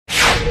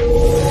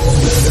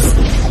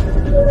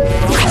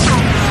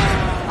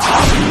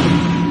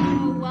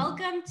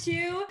Welcome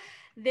to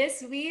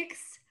this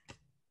week's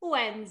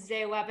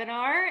Wednesday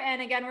webinar.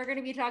 And again, we're going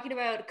to be talking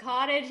about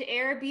Cottage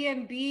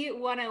Airbnb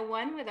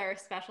 101 with our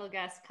special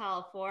guest,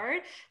 Kyle Ford.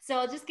 So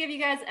I'll just give you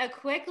guys a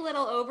quick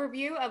little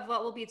overview of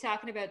what we'll be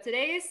talking about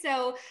today.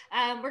 So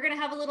we're going to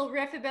have a little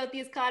riff about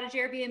these Cottage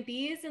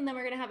Airbnbs, and then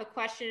we're going to have a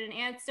question and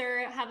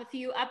answer, have a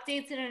few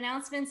updates and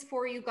announcements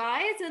for you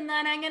guys. And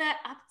then I'm going to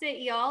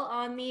update y'all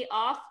on the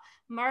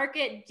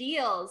off-market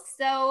deals.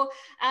 So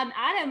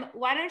Adam,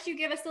 why don't you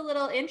give us a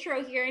little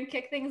intro here and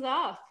kick things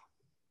off?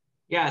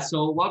 Yeah,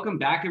 so welcome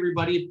back,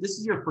 everybody. If this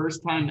is your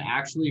first time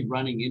actually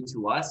running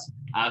into us,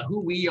 who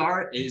we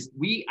are is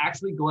we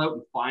actually go out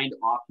and find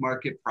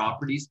off-market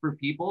properties for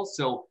people.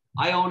 So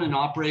I own and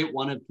operate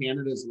one of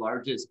Canada's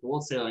largest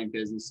wholesaling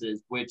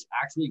businesses, which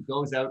actually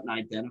goes out and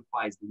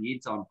identifies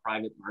leads on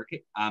private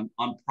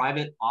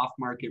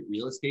off-market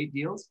real estate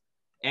deals.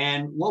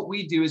 And what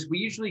we do is we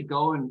usually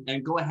go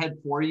and go ahead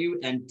for you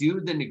and do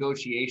the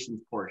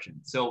negotiations portion.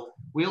 So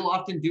we'll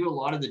often do a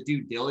lot of the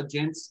due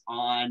diligence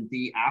on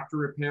the after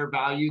repair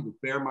value, the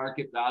fair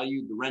market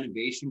value, the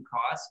renovation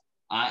costs,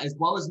 as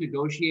well as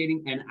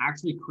negotiating and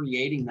actually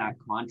creating that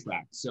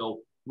contract. So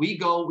we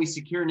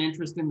secure an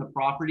interest in the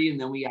property, and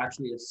then we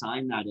actually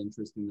assign that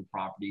interest in the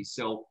property.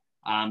 So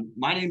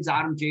my name's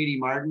Adam J.D.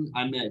 Martin.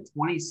 I'm a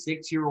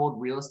 26-year-old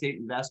real estate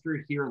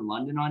investor here in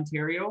London,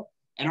 Ontario.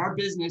 And our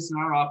business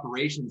and our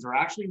operations are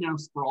actually now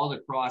sprawled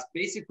across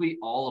basically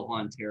all of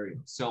Ontario.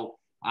 So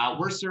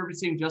we're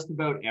servicing just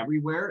about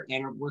everywhere,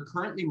 and we're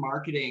currently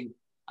marketing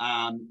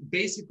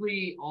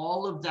basically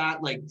all of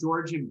that, like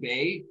Georgian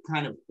Bay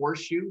kind of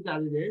horseshoe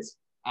that it is,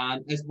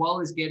 as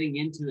well as getting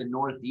into the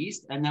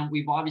Northeast. And then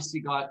we've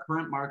obviously got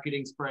current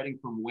marketing spreading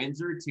from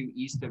Windsor to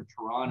east of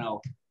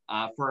Toronto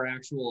for our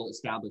actual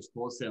established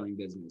wholesaling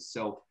business.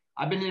 So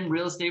I've been in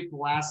real estate for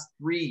the last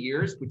 3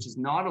 years, which is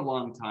not a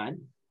long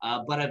time.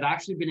 But I've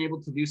actually been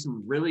able to do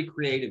some really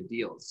creative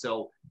deals.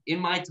 So in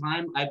my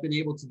time, I've been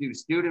able to do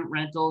student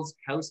rentals,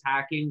 house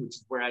hacking, which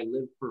is where I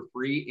lived for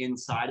free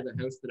inside of the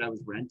house that I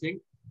was renting.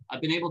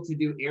 I've been able to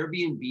do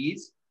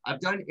Airbnbs.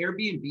 I've done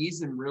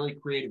Airbnbs in really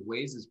creative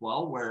ways as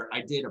well, where I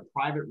did a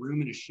private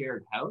room in a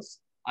shared house.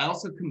 I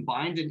also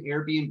combined an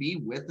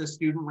Airbnb with a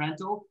student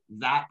rental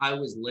that I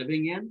was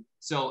living in.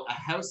 So a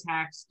house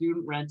hack,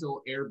 student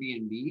rental,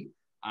 Airbnb.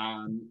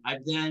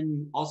 I've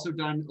then also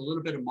done a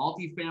little bit of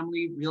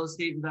multifamily real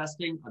estate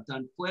investing. I've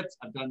done flips.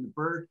 I've done the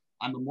BRRRR.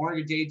 I'm a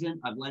mortgage agent.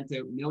 I've lent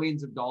out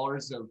millions of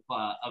dollars of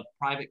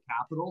private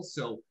capital.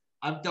 So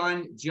I've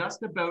done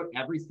just about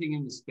everything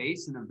in the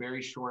space in a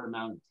very short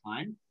amount of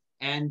time.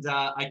 And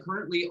I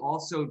currently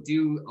also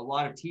do a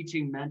lot of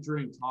teaching,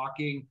 mentoring,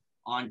 talking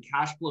on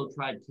Cashflow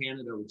Tribe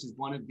Canada, which is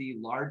one of the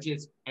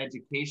largest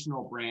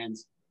educational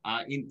brands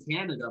in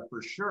Canada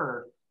for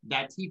sure,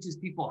 that teaches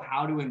people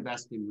how to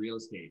invest in real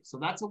estate. So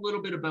that's a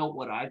little bit about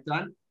what I've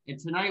done. And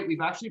tonight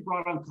we've actually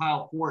brought on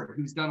Kyle Ford,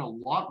 who's done a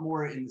lot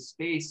more in the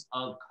space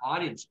of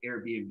cottage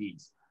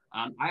Airbnbs.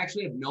 I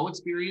actually have no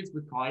experience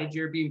with cottage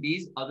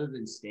Airbnbs other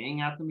than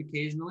staying at them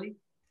occasionally.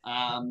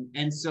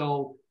 And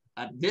so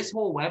this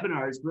whole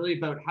webinar is really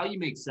about how you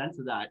make sense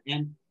of that.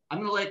 And I'm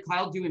going to let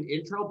Kyle do an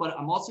intro, but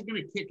I'm also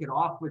going to kick it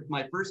off with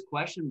my first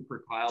question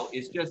for Kyle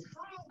is just,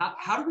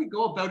 how do we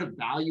go about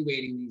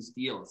evaluating these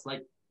deals?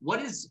 Like, what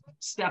is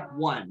step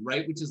one,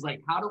 right? Which is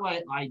like, how do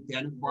I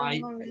identify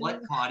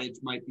what cottage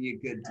might be a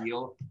good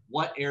deal,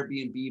 what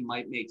Airbnb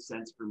might make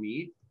sense for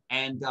me,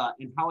 and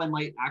how I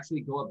might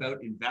actually go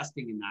about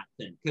investing in that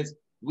thing? Because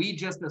we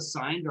just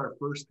assigned our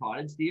first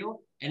cottage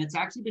deal, and it's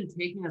actually been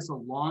taking us a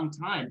long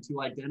time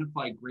to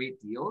identify great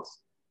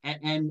deals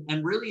and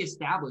really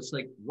establish,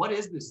 like, what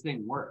is this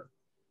thing worth,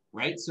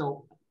 right?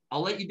 So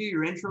I'll let you do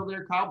your intro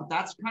there, Kyle, but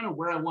that's kind of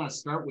where I want to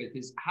start with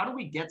is how do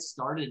we get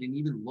started in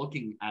even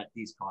looking at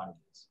these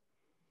cottages?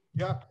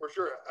 Yeah, for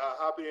sure.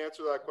 Happy to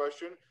answer that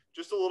question.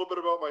 Just a little bit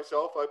about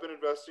myself. I've been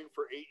investing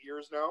for 8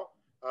 years now.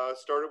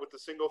 Started with the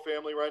single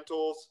family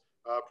rentals,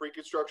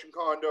 pre-construction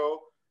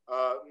condo,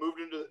 moved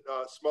into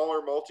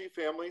smaller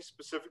multifamily,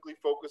 specifically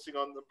focusing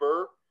on the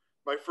BRRRR.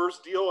 My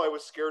first deal, I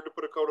was scared to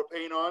put a coat of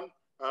paint on.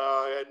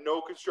 I had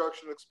no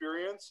construction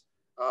experience.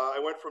 I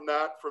went from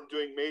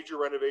doing major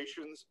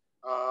renovations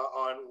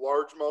on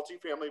large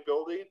multifamily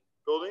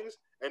buildings,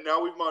 and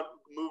now we've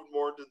moved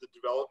more into the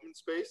development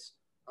space.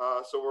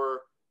 So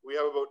we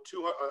have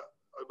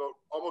about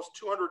almost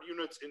 200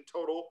 units in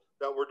total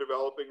that we're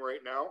developing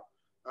right now.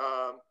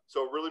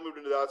 So really moved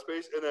into that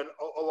space, and then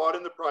a lot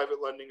in the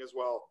private lending as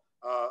well.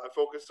 I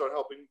focused on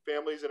helping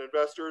families and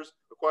investors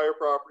acquire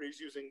properties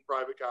using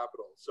private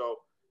capital. So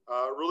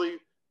really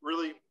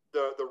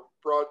the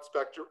broad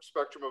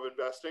spectrum of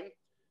investing.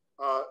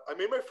 I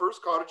made my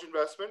first cottage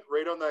investment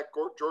right on that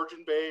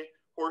Georgian Bay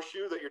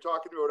horseshoe that you're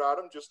talking about,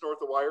 Adam, just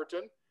north of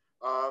Wyerton.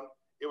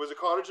 It was a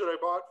cottage that I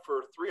bought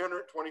for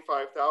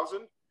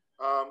 $325,000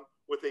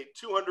 with a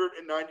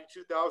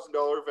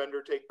 $292,000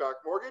 vendor take-back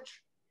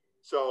mortgage.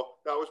 So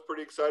that was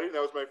pretty exciting.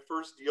 That was my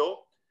first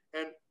deal.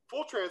 And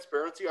full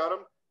transparency,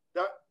 Adam,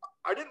 that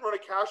I didn't run a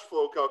cash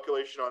flow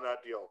calculation on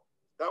that deal.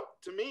 That,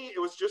 to me,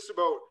 it was just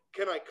about,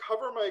 can I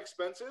cover my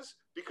expenses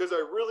because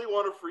I really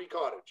want a free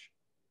cottage.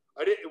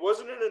 It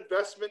wasn't an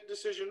investment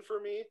decision for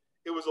me.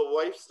 It was a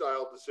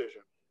lifestyle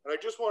decision. And I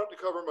just wanted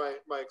to cover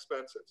my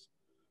expenses.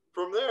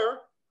 From there,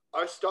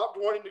 I stopped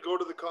wanting to go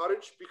to the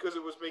cottage because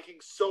it was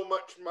making so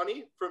much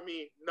money from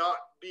me not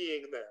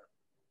being there.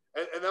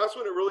 And that's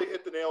when it really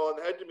hit the nail on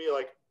the head to me.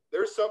 Like,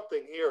 there's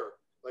something here.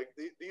 Like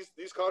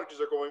these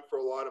cottages are going for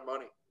a lot of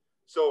money.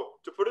 So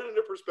to put it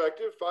into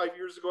perspective, 5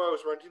 years ago, I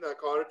was renting that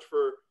cottage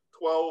for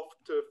 12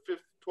 to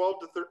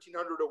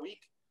 1300 a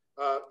week.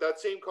 That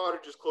same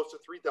cottage is close to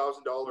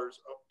 $3,000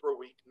 per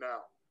week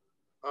now.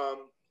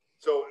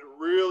 So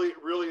really,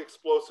 really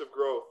explosive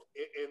growth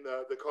in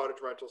the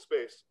cottage rental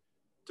space.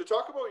 To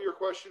talk about your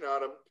question,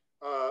 Adam,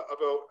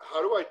 about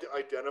how do I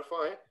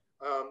identify,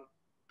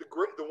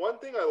 the one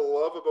thing I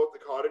love about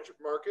the cottage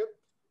market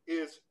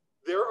is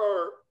there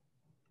are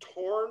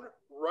torn,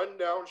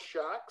 rundown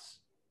shacks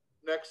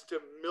next to $1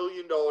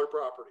 million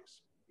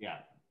properties. Yeah.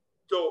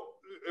 So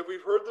if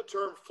we've heard the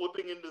term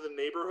flipping into the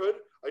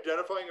neighborhood,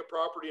 identifying a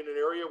property in an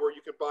area where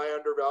you can buy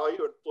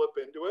undervalue and flip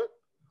into it,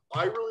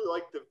 I really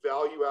like the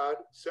value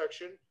add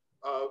section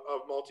of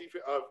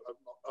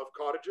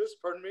cottages,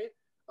 pardon me,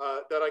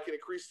 that I can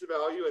increase the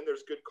value and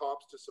there's good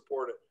comps to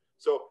support it.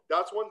 So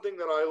that's one thing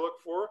that I look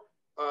for.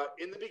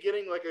 In the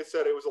beginning, like I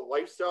said, it was a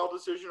lifestyle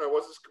decision. I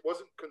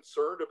wasn't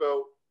concerned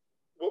about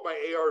what my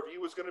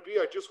ARV was going to be.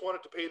 I just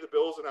wanted to pay the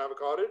bills and have a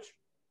cottage.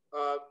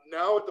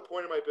 Now at the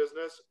point of my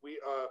business, we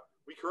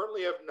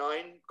currently have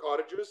 9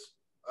 cottages.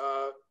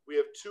 We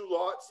have 2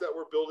 lots that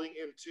we're building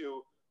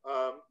into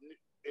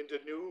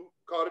new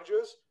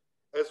cottages,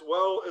 as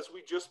well as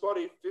we just bought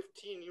a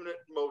 15-unit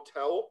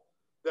motel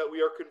that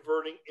we are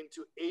converting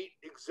into 8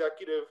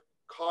 executive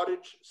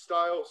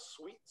cottage-style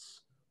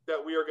suites that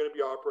we are going to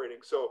be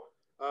operating. So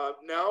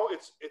now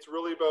it's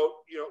really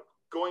about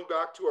going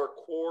back to our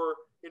core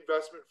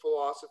investment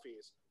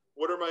philosophies.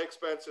 What are my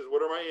expenses?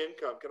 What are my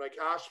income? Can I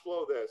cash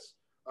flow this?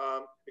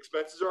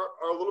 Expenses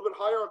are a little bit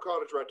higher on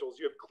cottage rentals.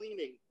 You have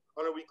cleaning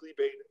on a weekly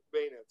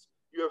maintenance.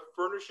 You have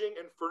furnishing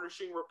and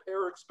furnishing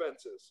repair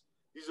expenses.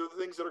 These are the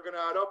things that are going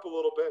to add up a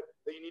little bit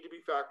that you need to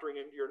be factoring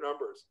into your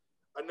numbers.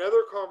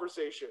 Another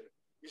conversation,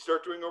 you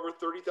start doing over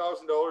 $30,000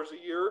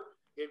 a year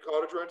in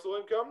cottage rental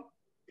income,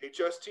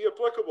 HST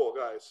applicable,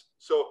 guys.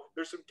 So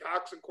there's some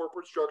tax and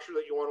corporate structure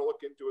that you want to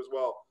look into as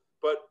well.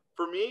 But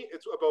for me,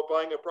 it's about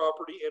buying a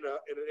property in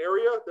an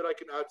area that I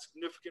can add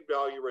significant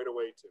value right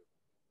away to.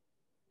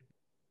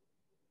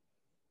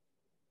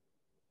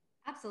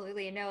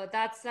 Absolutely. No,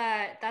 that's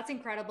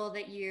incredible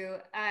that you,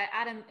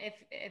 Adam, if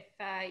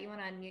you want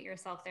to unmute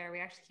yourself there, we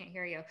actually can't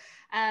hear you.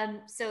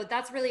 So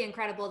that's really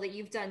incredible that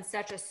you've done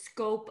such a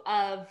scope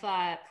of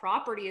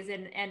properties,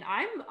 and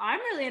I'm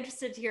really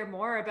interested to hear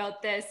more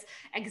about this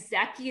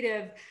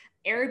executive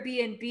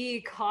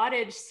Airbnb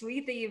cottage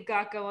suite that you've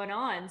got going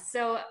on.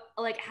 So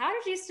like, how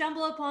did you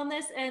stumble upon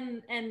this,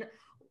 and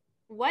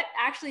what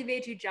actually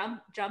made you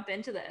jump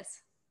into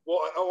this? Well,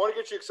 I want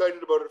to get you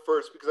excited about it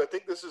first because I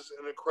think this is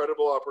an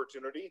incredible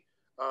opportunity.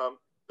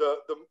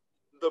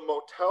 The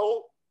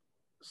motel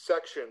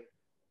section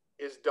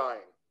is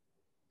dying,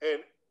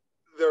 and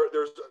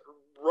there's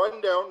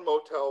rundown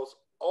motels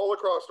all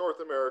across North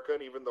America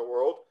and even the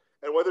world.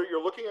 And whether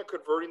you're looking at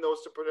converting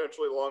those to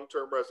potentially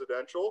long-term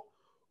residential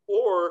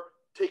or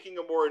taking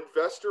a more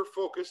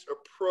investor-focused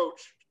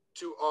approach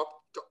to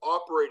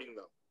operating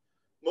them,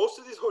 most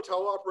of these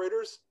hotel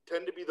operators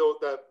tend to be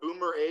that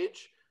boomer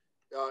age.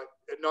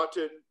 Not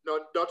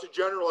to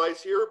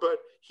generalize here, but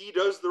he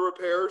does the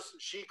repairs,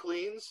 she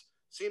cleans,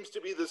 seems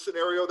to be the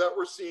scenario that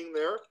we're seeing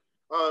there.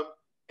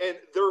 And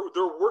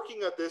they're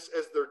working at this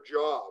as their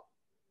job.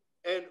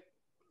 And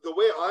the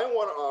way I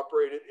want to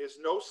operate it is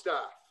no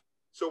staff.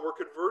 So we're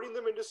converting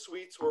them into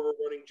suites where we're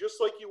running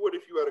just like you would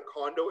if you had a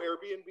condo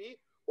Airbnb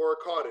or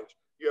a cottage.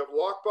 You have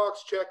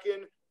lockbox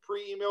check-in,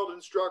 pre-emailed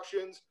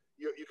instructions.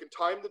 You can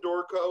time the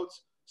door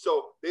codes.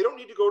 So they don't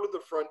need to go to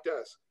the front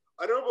desk.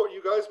 I don't know about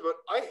you guys, but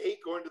I hate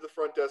going to the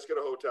front desk at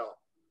a hotel.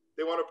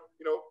 They want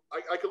to,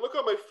 I can look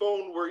on my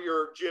phone where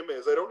your gym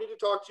is. I don't need to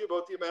talk to you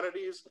about the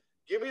amenities.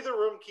 Give me the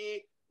room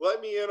key.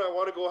 Let me in. I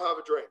want to go have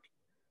a drink.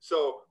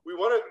 So we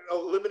want to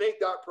eliminate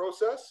that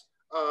process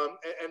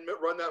and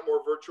run that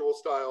more virtual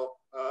style.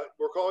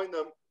 We're calling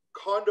them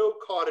condo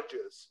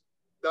cottages.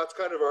 That's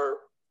kind of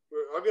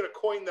I'm going to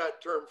coin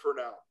that term for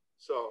now.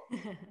 So.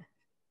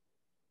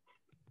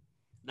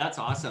 That's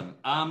awesome.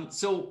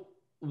 So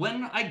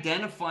when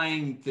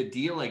identifying the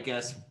deal, I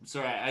guess,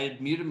 sorry, I had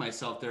muted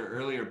myself there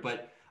earlier,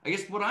 but I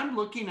guess what I'm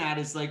looking at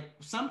is like,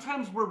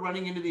 sometimes we're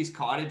running into these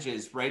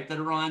cottages, right, that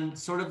are on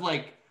sort of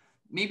like,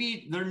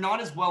 maybe they're not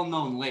as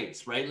well-known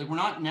lakes, right? Like we're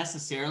not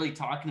necessarily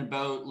talking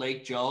about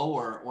Lake Joe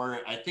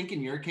or I think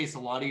in your case, a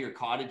lot of your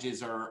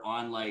cottages are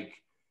on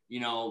like,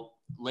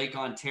 Lake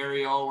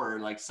Ontario or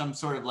like some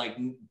sort of like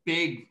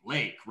big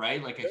lake,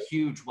 right? Like a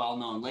huge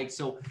well-known lake.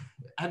 So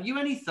have you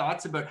any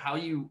thoughts about how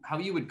you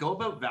would go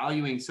about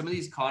valuing some of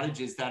these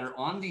cottages that are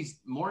on these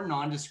more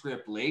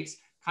nondescript lakes,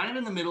 kind of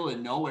in the middle of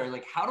nowhere?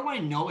 Like, how do I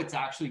know it's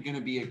actually going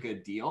to be a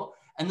good deal?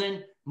 And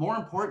then more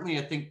importantly,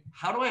 I think,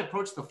 how do I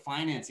approach the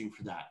financing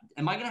for that?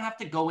 Am I going to have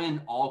to go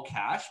in all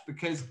cash?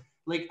 Because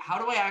like, how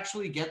do I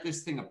actually get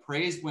this thing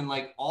appraised when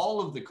like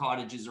all of the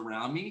cottages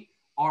around me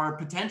are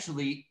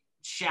potentially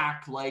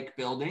shack-like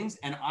buildings,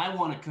 and I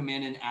want to come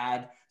in and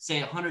add,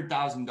 say,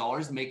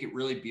 $100,000, make it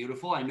really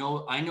beautiful. I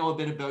know a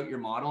bit about your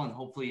model, and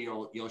hopefully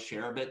you'll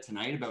share a bit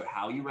tonight about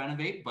how you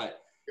renovate.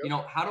 But you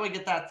know, how do I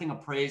get that thing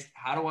appraised?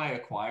 How do I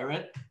acquire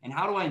it? And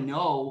how do I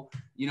know,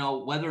 you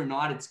know, whether or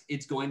not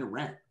it's going to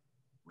rent?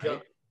 Right. Yeah.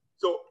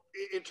 So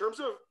in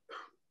terms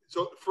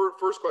of, for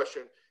first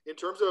question, in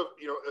terms of,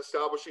 you know,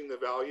 establishing the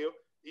value,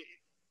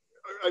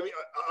 I mean,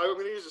 I'm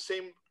going to use the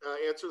same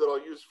answer that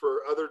I'll use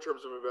for other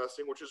terms of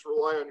investing, which is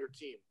rely on your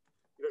team.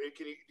 You know,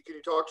 can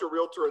you talk to a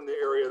realtor in the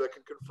area that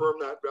can confirm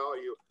that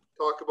value?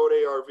 Talk about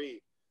ARV.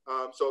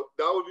 So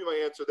that would be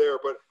my answer there.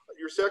 But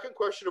your second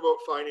question about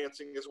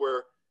financing is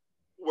where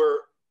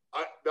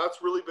that's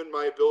really been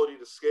my ability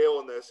to scale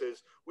in this.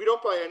 Is we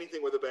don't buy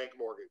anything with a bank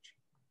mortgage.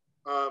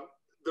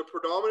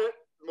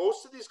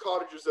 Most of these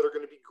cottages that are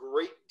going to be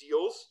great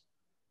deals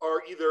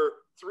are either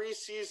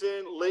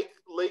 3-season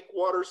lake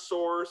water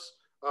source,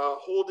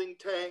 holding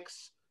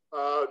tanks,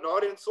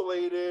 not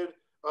insulated,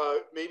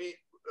 maybe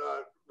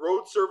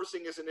road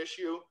servicing is an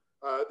issue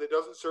that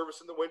doesn't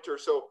service in the winter.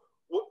 So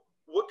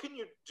what can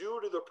you do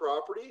to the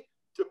property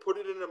to put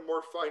it in a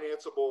more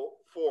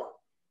financeable form?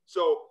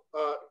 So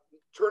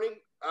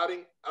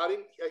adding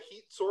a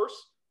heat source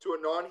to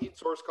a non-heat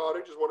source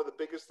cottage is one of the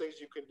biggest things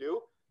you can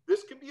do.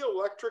 This can be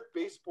electric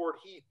baseboard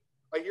heat.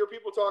 I hear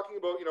people talking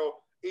about, you know,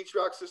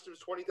 HVAC systems,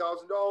 $20,000.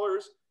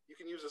 You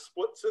can use a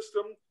split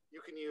system.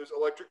 You can use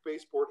electric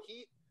baseboard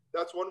heat.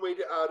 That's one way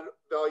to add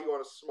value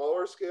on a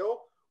smaller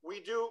scale.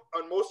 We do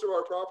on most of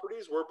our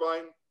properties,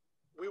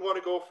 we want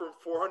to go from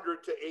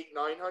 400 to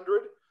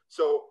 800-900.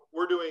 So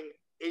we're doing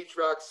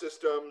HVAC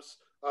systems,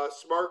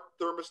 smart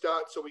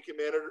thermostat, so we can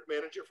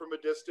manage it from a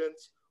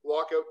distance,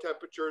 lock out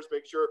temperatures,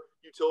 make sure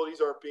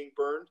utilities aren't being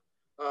burned.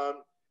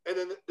 And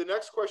then the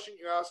next question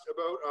you asked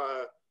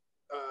about,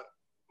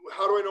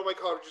 how do I know my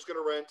cottage is going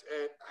to rent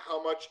and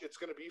how much it's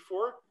going to be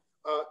for?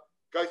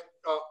 Guys,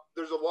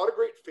 there's a lot of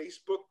great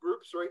Facebook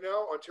groups right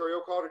now,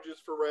 Ontario Cottages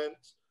for Rent,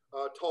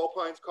 Tall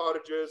Pines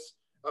Cottages.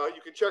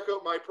 You can check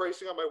out my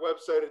pricing on my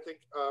website. I think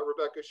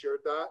Rebecca shared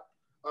that.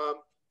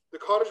 The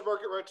cottage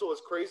market rental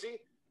is crazy.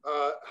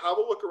 Have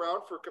a look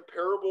around for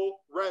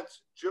comparable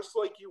rents, just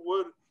like you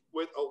would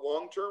with a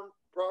long-term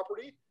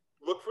property.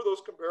 Look for those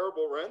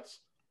comparable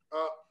rents.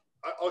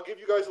 I'll give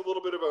you guys a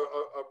little bit of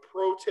a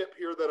pro tip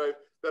here that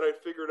I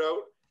figured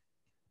out.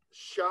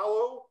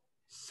 Shallow,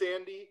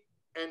 sandy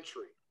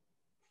entry.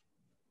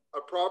 A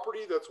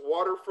property that's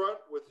waterfront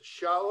with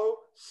shallow,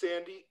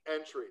 sandy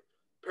entry.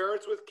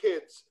 Parents with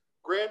kids,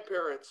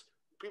 grandparents,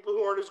 people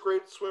who aren't as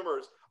great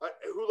swimmers.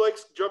 Who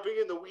likes jumping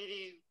in the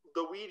weedy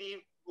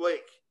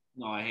lake?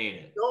 No, I hate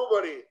it.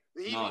 Nobody.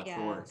 No, of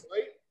course.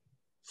 Right?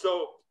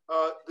 So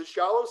the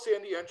shallow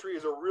sandy entry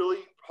is a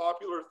really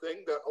popular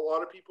thing that a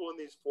lot of people in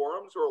these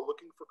forums who are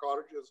looking for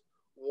cottages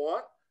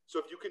want. So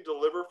if you can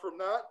deliver from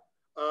that,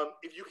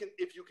 if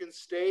you can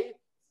stay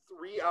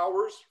 3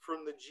 hours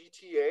from the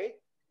GTA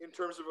in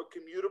terms of a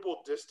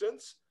commutable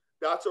distance,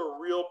 that's a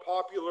real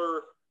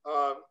popular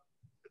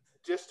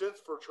distance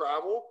for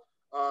travel.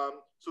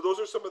 So those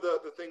are some of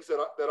the things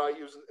that I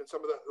use and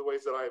some of the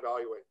ways that I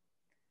evaluate.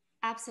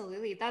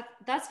 Absolutely.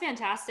 That's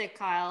fantastic,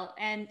 Kyle.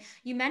 And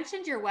you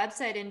mentioned your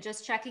website and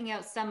just checking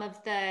out some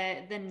of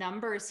the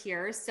numbers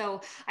here.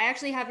 So I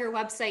actually have your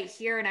website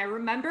here, and I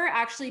remember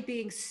actually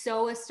being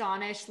so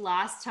astonished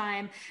last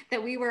time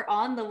that we were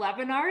on the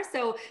webinar.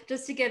 So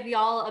just to give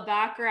y'all a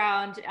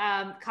background,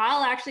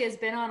 Kyle actually has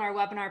been on our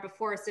webinar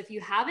before. So if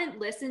you haven't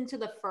listened to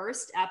the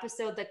first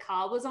episode that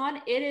Kyle was on,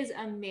 it is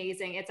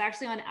amazing. It's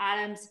actually on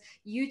Adam's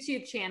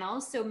YouTube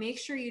channel. So make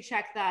sure you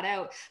check that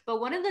out.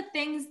 But one of the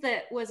things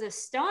that was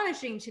astonishing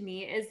to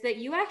me is that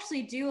you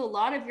actually do a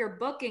lot of your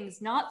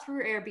bookings not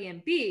through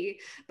Airbnb,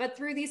 but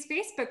through these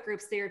Facebook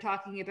groups that you're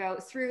talking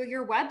about, through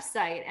your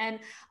website. And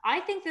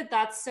I think that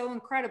that's so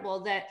incredible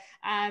that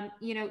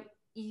you know,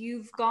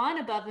 you've gone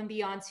above and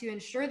beyond to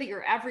ensure that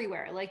you're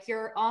everywhere, like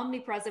you're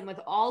omnipresent with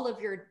all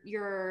of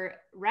your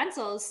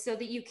rentals, so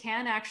that you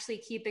can actually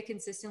keep it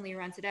consistently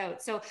rented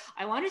out. So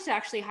I wanted to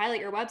actually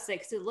highlight your website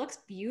because it looks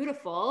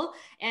beautiful.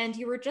 And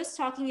you were just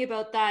talking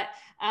about that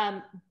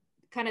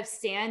kind of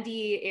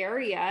sandy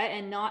area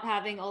and not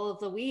having all of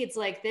the weeds.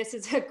 Like, this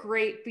is a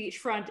great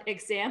beachfront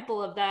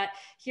example of that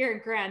here in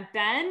Grand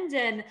Bend.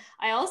 And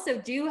I also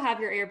do have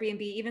your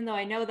Airbnb, even though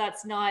I know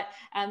that's not,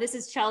 this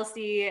is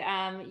Chelsea,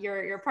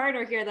 your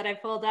partner here that I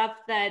pulled up,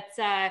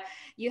 that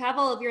you have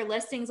all of your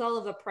listings, all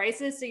of the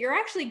prices. So you're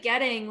actually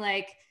getting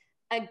like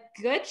a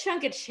good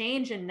chunk of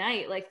change a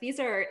night. Like, these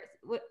are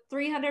what,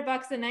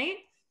 $300 a night?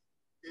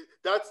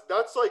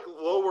 That's like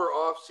lower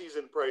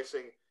off-season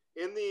pricing.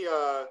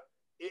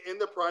 In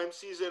the prime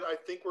season, I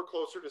think we're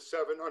closer to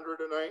 $700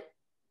 a night,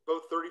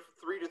 about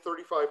 $300 to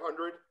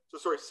 $3,500. So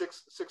sorry,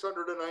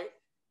 $600 a night.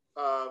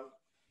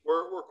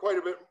 We're quite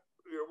a bit.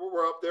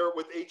 We're up there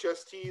with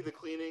HST, the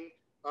cleaning.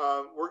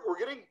 We're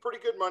getting pretty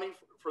good money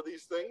for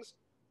these things.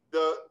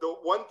 The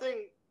one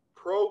thing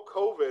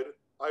pro-COVID,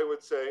 I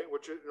would say,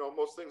 which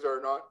most things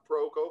are not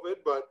pro-COVID,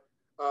 but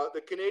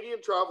the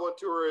Canadian travel and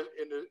tour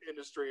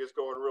industry is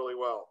going really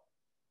well.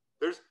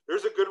 There's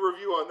a good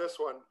review on this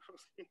one.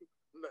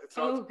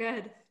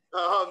 Good.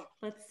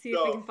 Let's see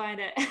if we can find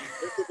it.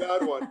 It's a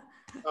bad one.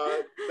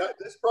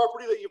 This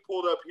property that you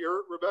pulled up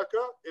here,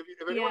 Rebecca, if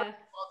anyone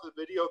saw the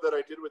video that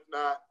I did with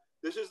Matt,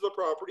 this is the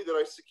property that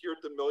I secured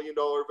the $1 million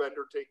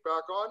vendor take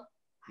back on.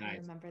 Nice.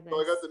 I remember this. So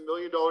I got the $1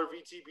 million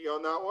VTB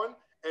on that one.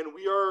 And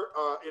we are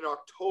in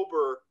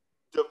October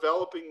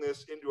developing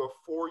this into a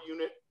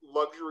 4-unit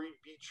luxury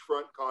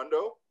beachfront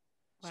condo.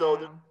 Wow. So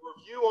there's a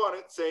review on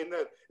it saying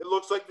that it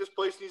looks like this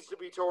place needs to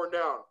be torn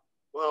down.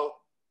 Well,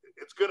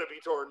 it's going to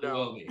be torn down. It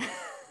will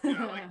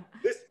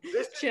be.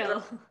 This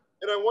chill.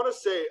 And I want to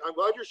say, I'm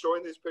glad you're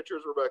showing these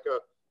pictures, Rebecca,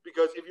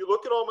 because if you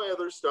look at all my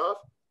other stuff,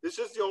 this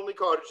is the only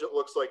cottage that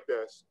looks like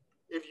this.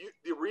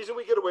 The reason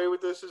we get away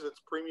with this is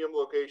it's premium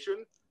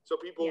location, so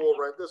people will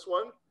rent this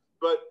one.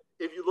 But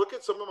if you look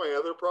at some of my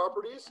other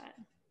properties,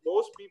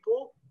 most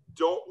people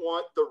don't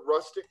want the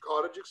rustic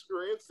cottage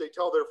experience. They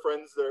tell their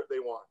friends they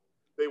want.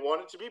 They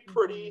want it to be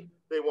pretty.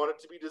 They want it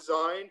to be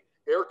designed.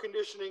 Air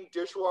conditioning,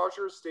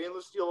 dishwashers,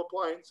 stainless steel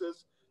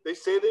appliances. They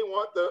say they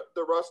want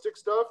the rustic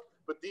stuff,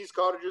 but these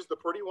cottages, the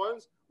pretty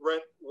ones,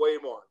 rent way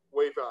more,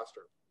 way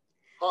faster.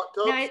 Hot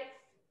tubs.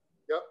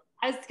 Yep.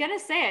 I was going to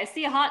say, I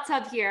see a hot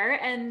tub here,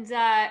 and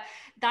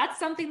that's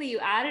something that you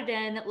added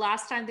in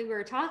last time that we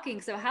were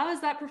talking. So how has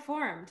that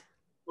performed?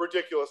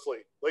 Ridiculously.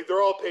 Like,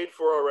 they're all paid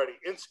for already,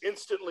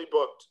 instantly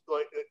booked.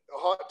 Like,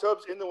 hot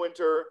tubs in the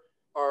winter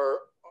are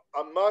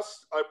a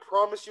must. I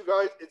promise you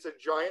guys, it's a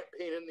giant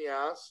pain in the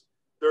ass.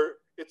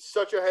 It's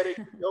such a headache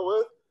to deal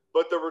with,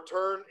 but the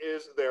return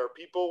is there.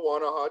 People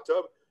want a hot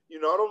tub.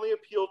 You not only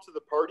appeal to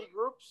the party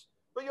groups,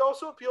 but you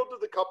also appeal to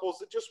the couples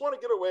that just want to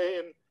get away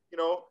and,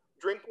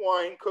 drink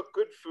wine, cook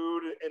good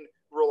food, and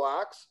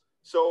relax.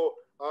 So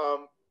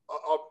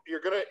you're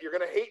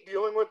gonna hate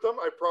dealing with them.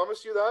 I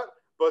promise you that.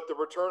 But the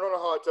return on a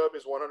hot tub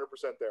is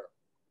 100% there.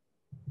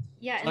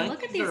 Yeah, and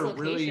look at these locations.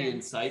 Really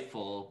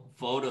insightful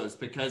photos,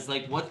 because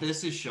like what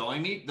this is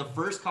showing me, the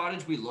first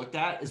cottage we looked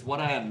at is what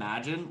I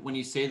imagine when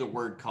you say the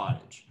word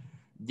cottage.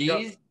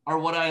 These are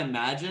what I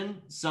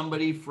imagine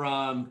somebody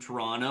from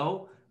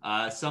Toronto,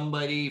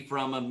 somebody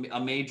from a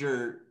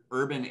major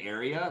urban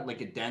area,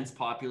 like a dense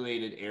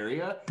populated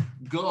area,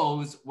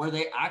 goes where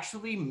they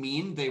actually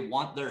mean they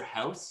want their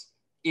house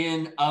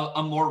in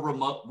a more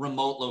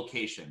remote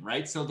location,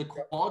 right? So the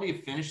quality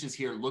of finishes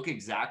here look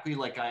exactly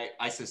like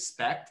I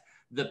suspect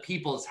the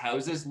people's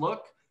houses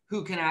look,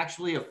 who can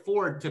actually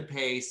afford to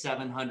pay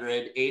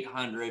 $700,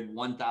 $800,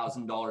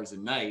 $1,000 a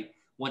night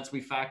once we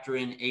factor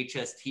in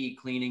HST,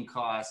 cleaning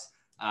costs,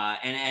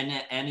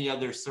 and any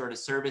other sort of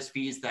service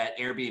fees that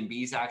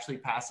Airbnb is actually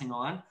passing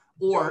on.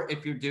 Or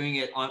if you're doing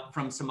it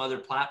from some other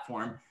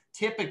platform,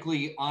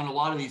 typically on a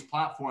lot of these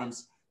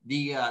platforms,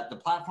 the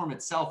platform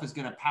itself is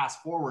going to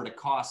pass forward a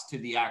cost to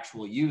the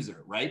actual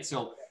user, right?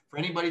 So for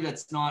anybody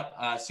that's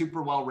not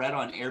super well read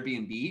on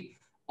Airbnb,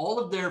 all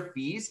of their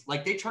fees,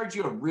 like they charge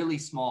you a really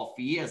small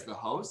fee as the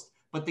host,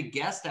 but the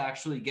guest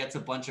actually gets a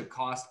bunch of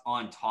cost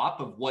on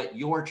top of what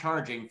you're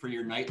charging for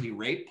your nightly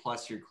rate,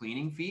 plus your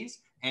cleaning fees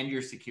and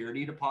your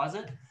security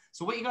deposit.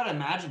 So what you got to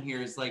imagine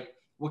here is like,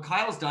 what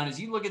Kyle's done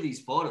is you look at these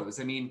photos.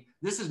 I mean,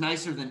 this is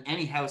nicer than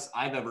any house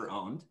I've ever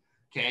owned.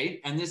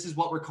 Okay. And this is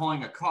what we're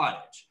calling a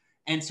cottage.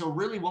 And so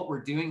really what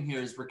we're doing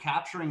here is we're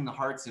capturing the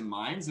hearts and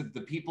minds of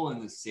the people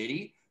in the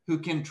city who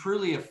can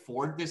truly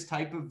afford this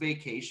type of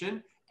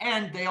vacation.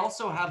 And they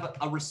also have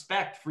a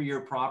respect for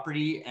your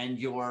property and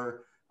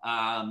your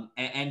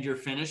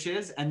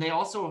finishes. And they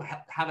also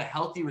have a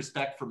healthy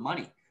respect for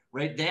money,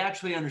 right? They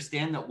actually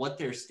understand that what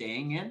they're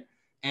staying in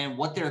and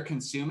what they're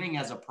consuming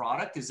as a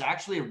product is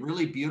actually a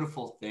really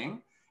beautiful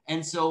thing.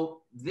 And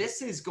so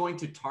this is going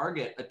to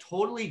target a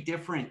totally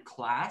different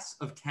class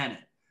of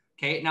tenant.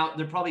 Okay. Now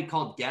they're probably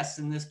called guests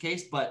in this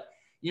case, but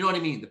you know what I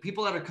mean? The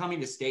people that are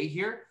coming to stay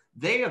here,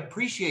 they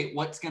appreciate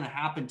what's going to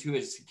happen to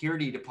a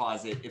security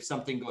deposit if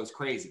something goes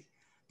crazy.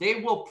 They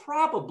will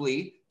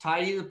probably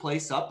tidy the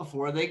place up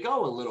before they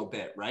go a little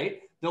bit,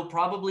 right? They'll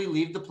probably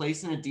leave the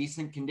place in a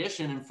decent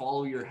condition and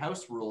follow your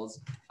house rules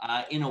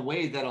in a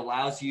way that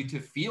allows you to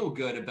feel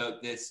good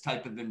about this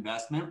type of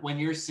investment when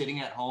you're sitting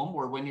at home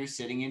or when you're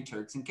sitting in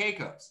Turks and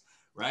Caicos,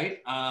 right?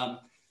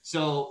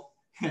 So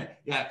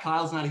yeah,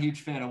 Kyle's not a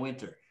huge fan of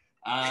winter.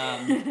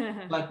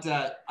 But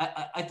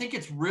I think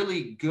it's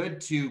really good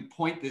to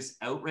point this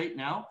out right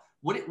now.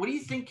 What do you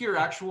think your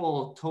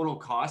actual total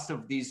cost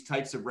of these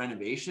types of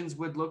renovations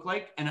would look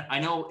like? And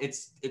I know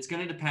it's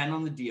going to depend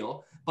on the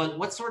deal, but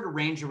what sort of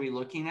range are we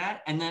looking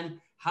at? And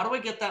then how do I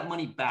get that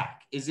money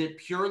back? Is it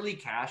purely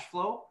cash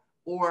flow,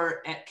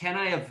 or can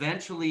I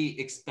eventually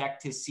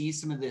expect to see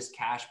some of this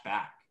cash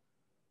back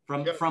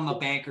from a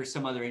bank or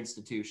some other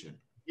institution?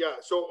 Yeah.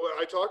 So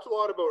I talked a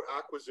lot about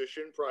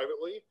acquisition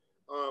privately.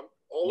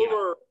 All of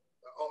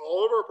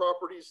our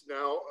properties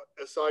now,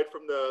 aside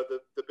from the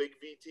big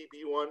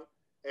VTB one,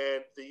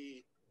 and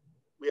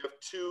we have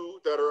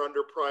two that are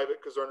under private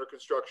because they're under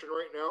construction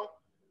right now.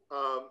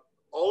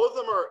 all of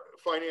them are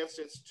financed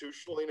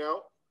institutionally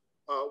now.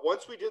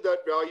 Once we did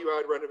that value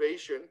add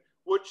renovation,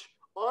 which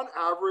on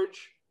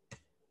average,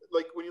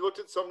 like when you looked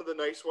at some of the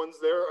nice ones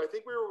there, I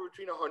think we were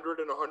between 100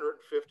 and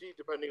 150,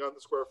 depending on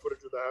the square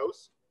footage of the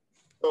house.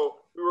 So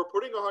we were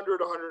putting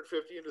 100, 150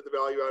 into the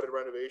value added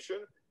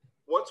renovation.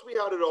 Once we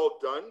had it all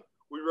done,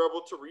 we were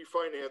able to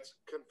refinance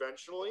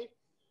conventionally.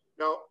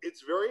 Now,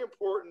 it's very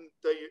important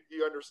that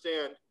you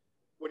understand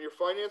when you're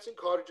financing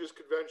cottages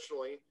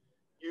conventionally,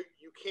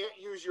 you can't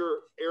use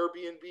your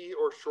Airbnb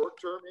or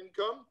short-term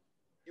income.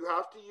 You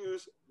have to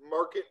use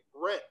market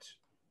rent.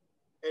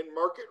 And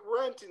market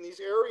rent in these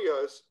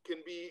areas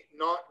can be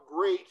not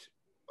great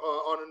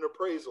on an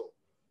appraisal.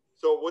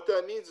 So what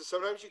that means is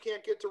sometimes you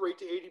can't get to rate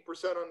to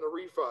 80% on the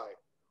refi,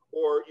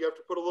 or you have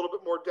to put a little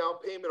bit more down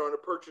payment on a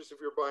purchase if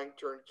you're buying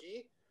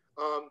turnkey.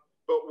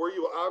 But where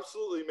you will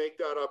absolutely make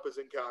that up is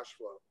in cash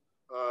flow.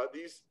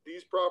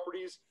 These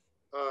properties,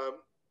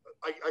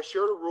 I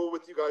shared a rule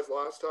with you guys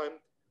last time.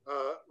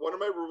 One of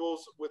my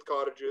rules with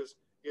cottages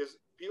is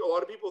a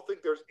lot of people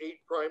think there's 8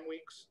 prime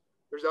weeks.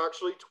 There's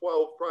actually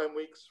 12 prime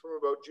weeks from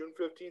about June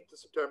 15th to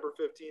September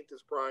 15th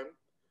is prime.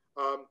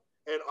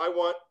 And I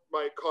want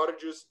my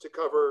cottages to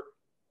cover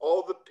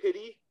all the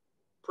pity,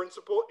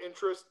 principal,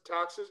 interest,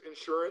 taxes,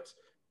 insurance,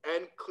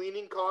 and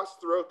cleaning costs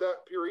throughout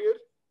that period.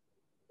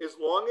 As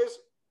long as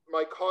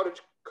my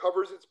cottage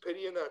covers its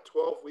pity in that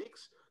 12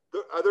 weeks,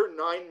 the other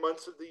 9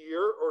 months of the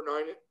year, or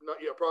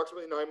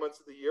approximately 9 months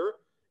of the year,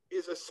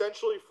 is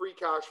essentially free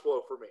cash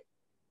flow for me.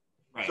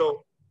 Right.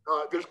 So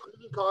there's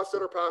cleaning costs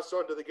that are passed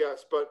on to the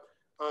guests, but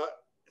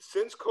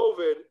since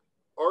COVID,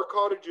 our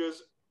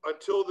cottages,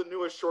 until the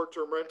newest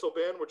short-term rental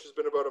ban, which has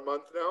been about a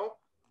month now,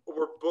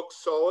 were booked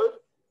solid,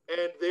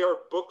 and they are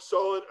booked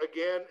solid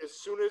again.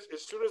 As soon as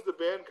the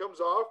ban comes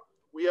off,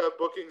 we have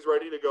bookings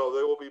ready to go.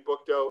 They will be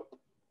booked out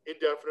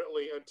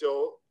indefinitely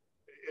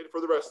for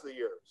the rest of the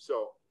year.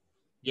 So.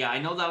 Yeah, I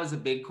know that was a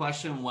big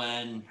question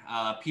when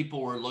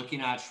people were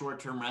looking at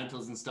short-term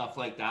rentals and stuff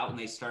like that when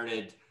they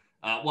started,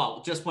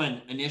 just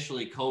when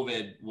initially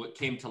COVID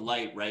came to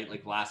light, right?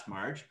 Like last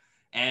March.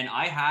 And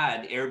I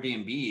had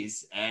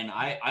Airbnbs and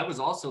I was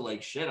also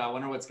like, shit, I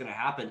wonder what's going to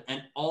happen.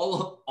 And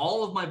all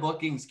of my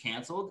bookings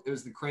canceled. It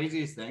was the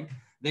craziest thing.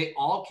 They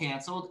all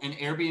canceled and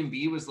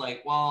Airbnb was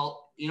like,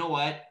 well, you know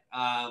what?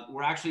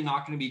 We're actually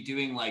not going to be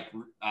doing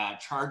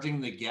charging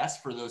the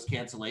guests for those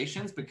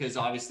cancellations because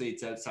obviously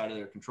it's outside of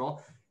their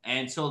control.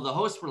 And so the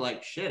hosts were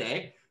like,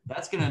 shit,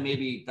 that's going to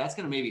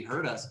maybe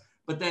hurt us.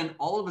 But then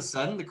all of a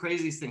sudden the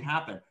craziest thing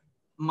happened.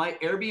 My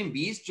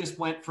Airbnbs just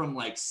went from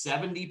like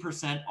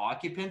 70%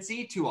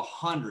 occupancy to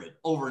 100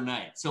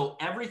 overnight. So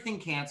everything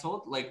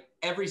canceled, like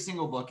every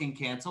single booking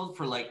canceled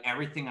for like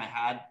everything I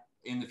had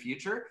in the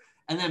future.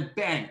 And then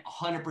bang,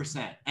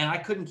 100%. And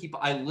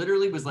I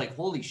literally was like,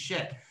 holy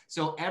shit.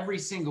 So every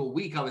single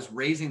week I was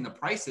raising the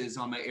prices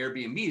on my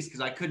Airbnbs because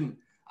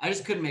I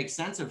just couldn't make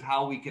sense of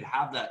how we could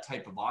have that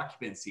type of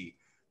occupancy.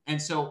 And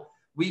so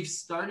we've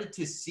started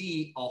to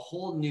see a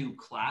whole new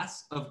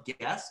class of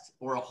guests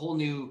or a whole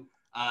new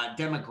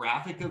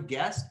demographic of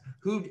guests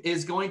who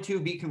is going to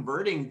be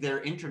converting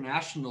their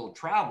international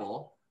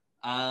travel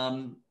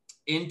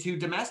into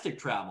domestic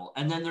travel.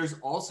 And then there's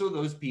also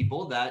those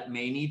people that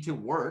may need to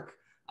work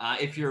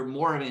if you're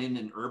more in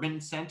an urban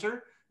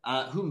center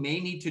who may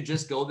need to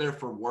just go there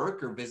for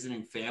work or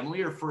visiting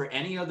family or for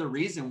any other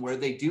reason where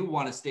they do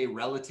want to stay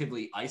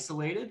relatively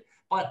isolated,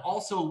 but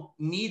also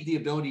need the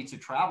ability to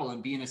travel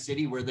and be in a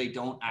city where they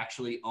don't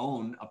actually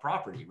own a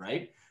property,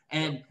 right?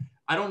 And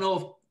I don't know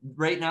if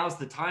right now is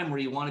the time where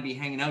you want to be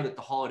hanging out at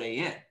the Holiday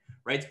Inn,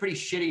 right? It's a pretty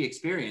shitty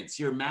experience.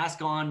 You're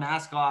mask on,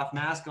 mask off,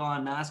 mask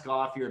on, mask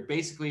off. You're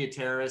basically a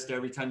terrorist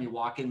every time you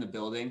walk in the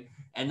building.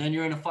 And then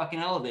you're in a fucking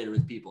elevator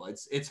with people.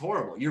 It's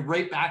horrible. You're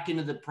right back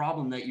into the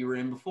problem that you were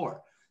in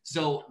before.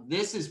 So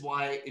this is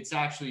why it's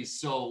actually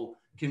so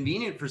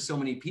convenient for so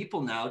many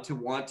people now to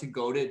want to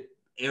go to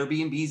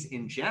Airbnbs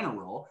in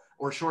general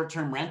or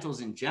short-term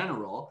rentals in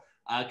general,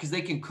 because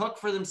they can cook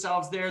for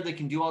themselves there. They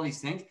can do all these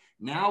things.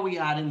 Now we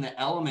add in the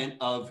element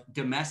of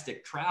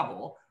domestic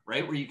travel,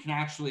 right? Where you can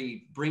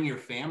actually bring your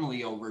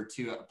family over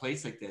to a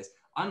place like this.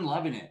 I'm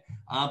loving it.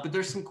 But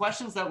there's some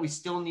questions that we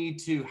still need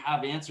to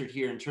have answered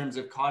here in terms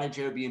of Cottage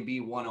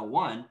Airbnb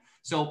 101.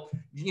 So,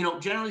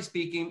 generally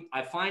speaking,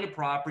 I find a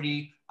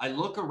property, I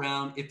look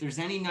around. If there's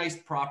any nice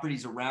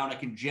properties around, I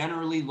can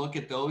generally look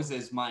at those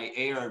as my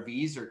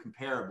ARVs or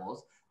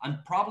comparables. I'm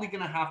probably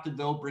going to have to,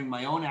 though, bring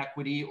my own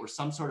equity or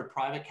some sort of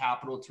private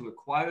capital to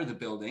acquire the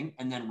building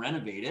and then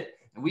renovate it.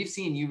 And we've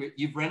seen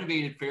you've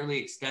renovated fairly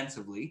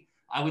extensively.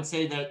 I would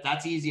say that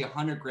that's easy,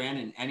 $100,000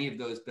 in any of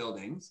those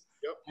buildings.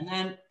 Yep. And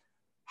then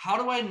how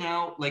do I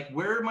now,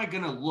 where am I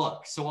going to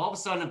look? So all of a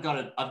sudden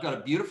I've got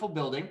a beautiful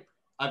building.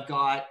 I've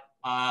got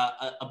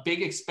a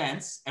big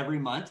expense every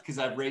month because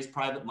I've raised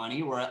private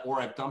money or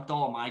I've dumped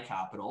all of my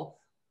capital.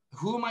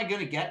 Who am I going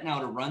to get now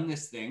to run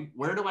this thing?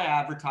 Where do I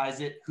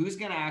advertise it? Who's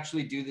going to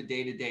actually do the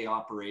day-to-day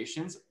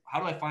operations? How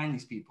do I find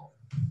these people?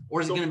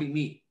 Or is it going to be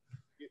me?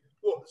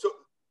 Well, so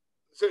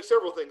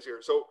several things here.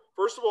 So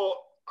first of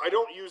all, I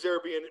don't use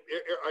Airbnb.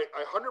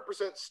 I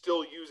 100%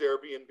 still use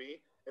Airbnb,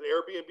 and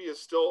Airbnb is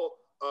still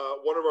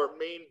one of our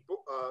main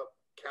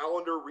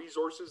calendar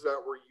resources that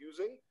we're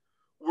using.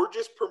 We're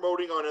just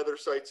promoting on other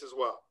sites as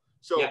well.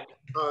 So, yeah.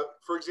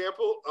 For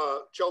example,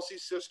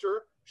 Chelsea's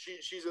sister,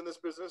 she's in this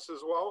business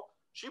as well.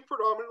 She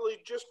predominantly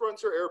just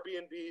runs her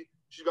Airbnb.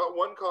 She's got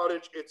one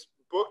cottage. It's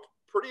booked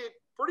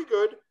pretty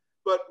good,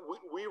 but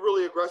we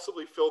really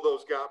aggressively fill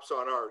those gaps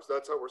on ours.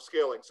 That's how we're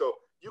scaling. So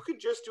you can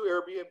just do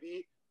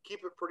Airbnb, keep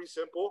it pretty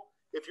simple.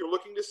 If you're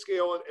looking to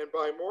scale and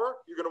buy more,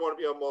 you're going to want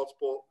to be on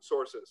multiple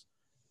sources.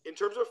 In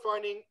terms of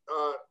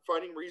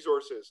finding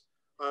resources,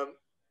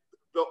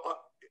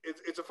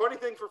 it's a funny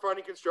thing for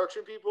finding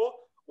construction people.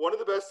 One of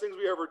the best things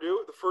we ever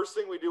do, the first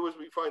thing we do is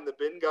we find the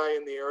bin guy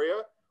in the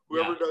area.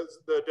 Whoever does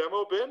the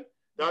demo bin,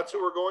 that's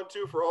who we're going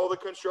to for all the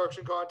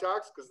construction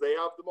contacts because they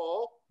have them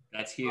all.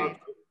 That's huge.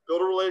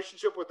 Build a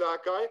relationship with that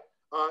guy.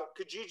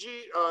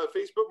 Kijiji,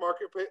 Facebook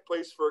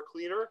Marketplace for a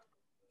cleaner.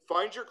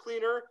 Find your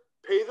cleaner.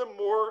 Pay them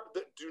more.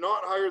 Do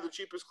not hire the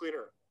cheapest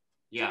cleaner.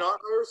 Yeah. Do not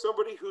hire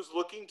somebody who's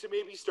looking to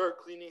maybe start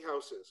cleaning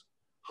houses.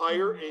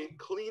 Hire a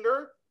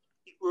cleaner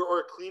or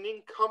a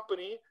cleaning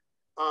company.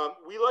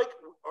 We like,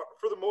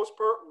 for the most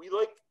part, we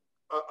like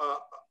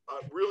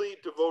a really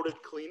devoted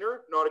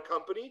cleaner, not a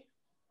company,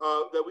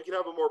 that we can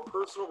have a more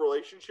personal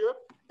relationship.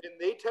 And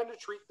they tend to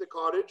treat the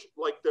cottage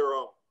like their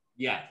own.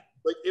 Yeah.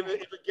 Like if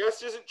a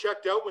guest isn't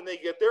checked out when they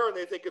get there and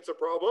they think it's a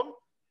problem,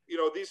 you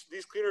know,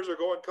 these cleaners are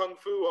going kung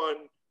fu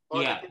on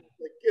like,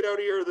 get out of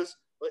here.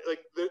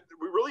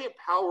 We really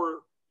empower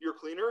your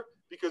cleaner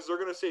because they're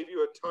going to save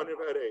you a ton of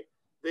headache.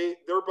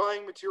 They're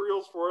buying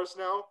materials for us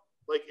now.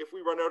 Like if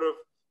we run out of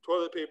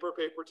toilet paper,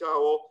 paper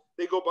towel,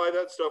 they go buy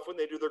that stuff when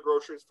they do their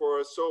groceries for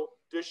us. So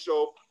dish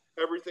soap,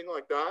 everything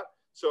like that.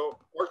 So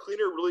our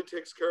cleaner really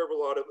takes care of a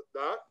lot of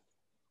that.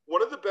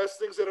 One of the best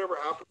things that ever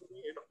happened to me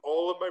in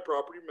all of my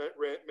property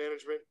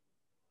management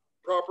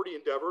property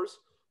endeavors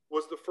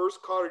was the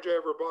first cottage I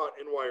ever bought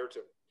in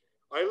Wyerton.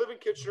 I live in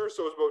Kitchener,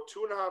 so it was about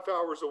 2.5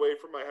 hours away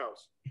from my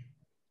house.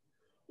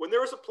 When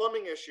there was a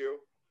plumbing issue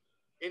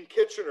in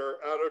Kitchener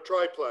at a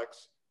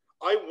triplex,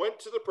 I went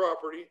to the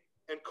property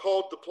and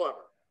called the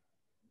plumber.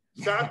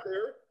 Sat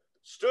there,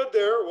 stood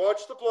there,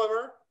 watched the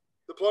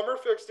plumber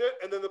fixed it,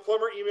 and then the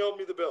plumber emailed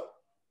me the bill.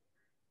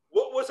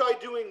 What was I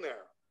doing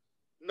there?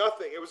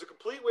 Nothing. It was a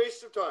complete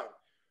waste of time.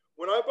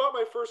 When I bought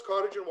my first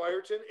cottage in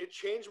Wyerton, it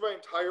changed my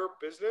entire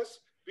business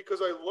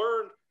because I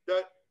learned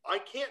that I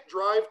can't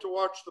drive to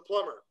watch the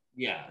plumber.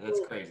 Yeah, that's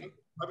crazy.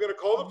 I'm going to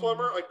call the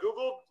plumber. I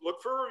Googled,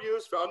 looked for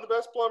reviews, found the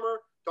best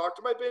plumber, talked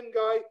to my bin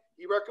guy.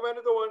 He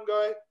recommended the one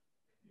guy.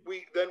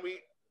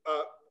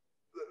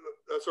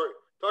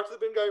 Talked to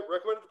the bin guy,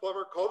 recommended the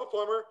plumber, called the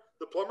plumber.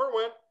 The plumber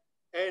went,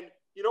 and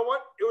you know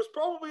what? It was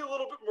probably a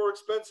little bit more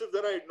expensive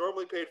than I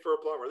normally paid for a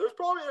plumber. There's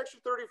probably an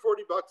extra $30,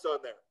 $40 on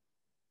there,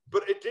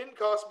 but it didn't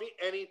cost me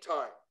any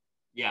time.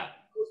 Yeah.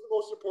 It was the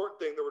most important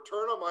thing. The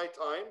return on my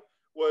time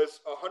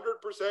was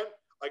 100%.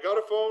 I got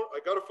a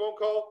phone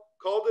call,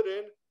 called it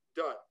in,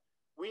 done.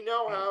 We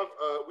now have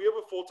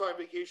a full-time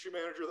vacation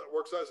manager that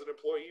works as an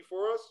employee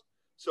for us.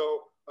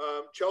 So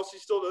Chelsea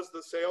still does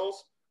the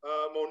sales.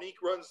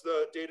 Monique runs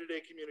the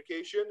day-to-day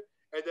communication.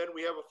 And then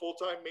we have a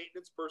full-time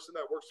maintenance person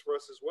that works for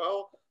us as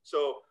well.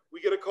 So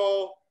we get a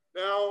call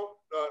now,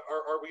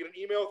 we get an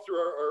email through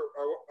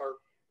our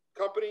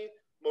company.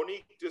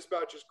 Monique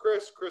dispatches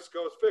Chris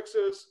goes,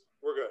 fixes,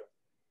 we're good.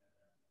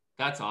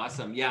 That's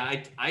awesome.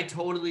 Yeah, I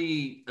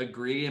totally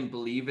agree and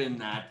believe in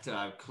that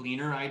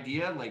cleaner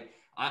idea. Like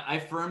I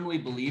firmly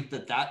believe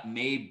that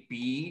may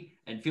be,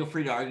 and feel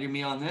free to argue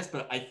me on this,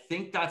 but I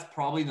think that's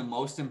probably the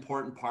most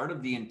important part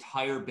of the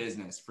entire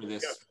business for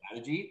this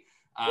strategy.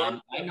 I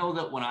know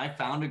that when I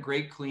found a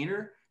great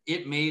cleaner,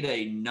 it made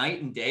a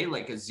night and day,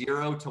 like a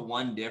 0 to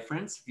 1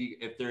 difference.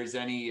 If there's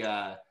any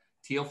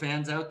Teal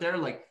fans out there,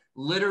 like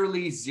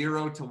literally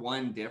 0 to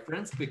 1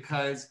 difference,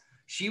 because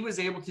she was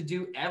able to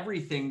do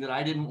everything that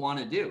I didn't want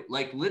to do.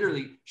 Like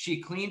literally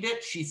she cleaned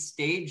it, she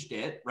staged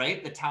it,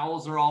 right? The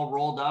towels are all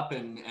rolled up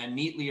and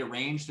neatly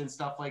arranged and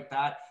stuff like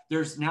that.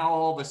 There's now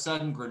all of a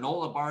sudden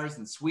granola bars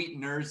and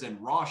sweeteners and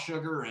raw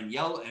sugar and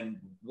yellow and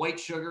white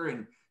sugar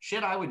and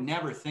shit I would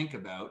never think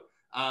about.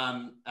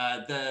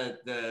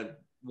 The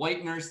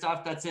whitener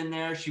stuff that's in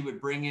there, she would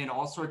bring in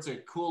all sorts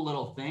of cool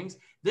little things.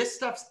 This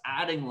stuff's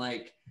adding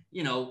like,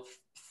 you know,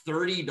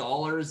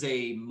 $30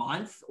 a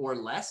month or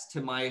less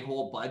to my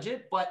whole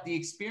budget, but the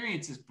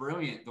experience is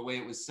brilliant the way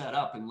it was set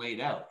up and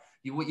laid out.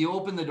 You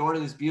open the door to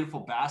this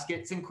beautiful basket,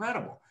 it's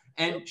incredible.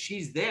 And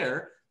she's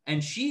there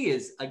and she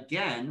is,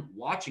 again,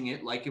 watching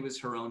it like it was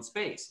her own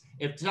space.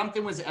 If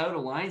something was out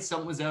of line,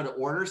 something was out of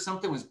order,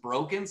 something was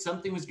broken,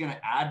 something was going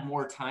to add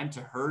more time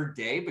to her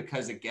day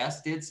because a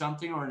guest did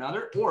something or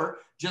another, or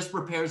just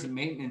repairs and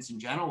maintenance in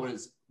general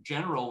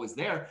was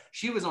there,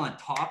 she was on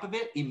top of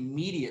it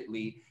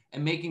immediately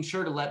and making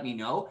sure to let me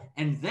know.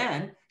 And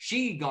then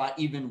she got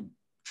even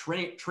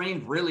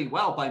trained really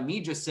well by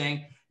me just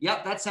saying,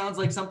 yep, that sounds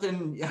like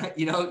something,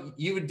 you know,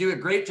 you would do a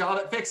great job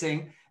at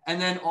fixing. And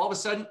then all of a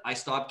sudden I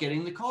stopped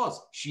getting the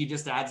calls. She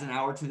just adds an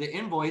hour to the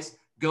invoice.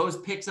 goes,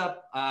 picks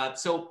up.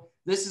 So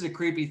this is a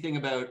creepy thing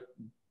about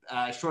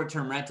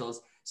short-term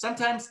rentals.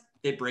 Sometimes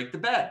they break the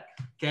bed.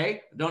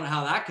 Okay. I don't know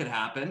how that could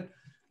happen.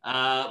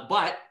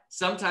 But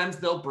sometimes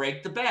they'll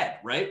break the bed,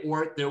 right?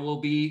 Or there will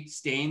be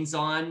stains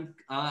on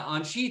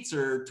sheets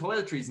or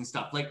toiletries and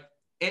stuff. Like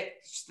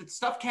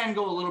stuff can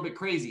go a little bit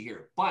crazy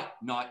here, but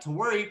not to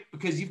worry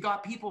because you've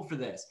got people for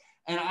this.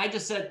 And I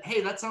just said,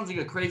 hey, that sounds like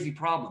a crazy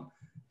problem.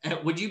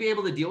 Would you be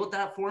able to deal with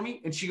that for me?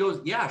 And she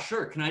goes, yeah,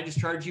 sure. Can I just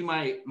charge you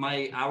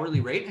my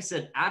hourly rate? I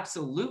said,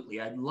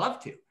 absolutely. I'd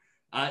love to.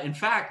 In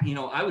fact,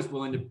 I was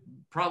willing to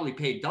probably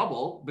pay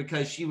double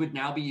because she would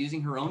now be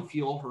using her own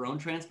fuel, her own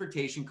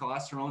transportation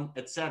costs, her own,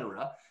 et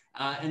cetera.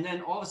 And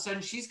then all of a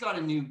sudden she's got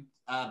a new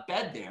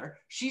bed there.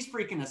 She's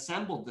freaking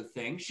assembled the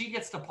thing. She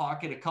gets to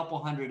pocket a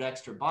couple $100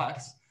 extra.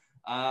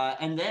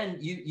 And then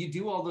you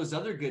do all those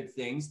other good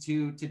things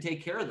to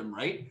take care of them,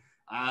 right?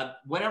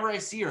 Whenever I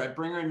see her, I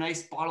bring her a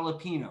nice bottle of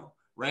Pinot,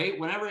 right?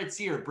 Whenever I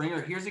see her, bring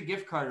her, here's a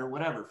gift card or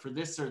whatever for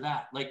this or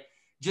that. Like,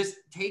 just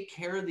take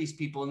care of these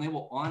people and they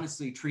will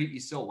honestly treat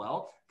you so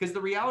well. Because the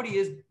reality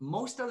is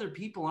most other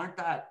people aren't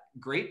that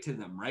great to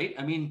them, right?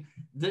 I mean,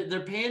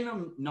 they're paying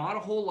them not a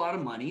whole lot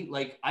of money.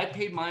 Like I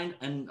paid mine,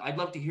 and I'd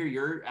love to hear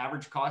your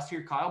average cost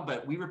here, Kyle,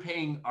 but we were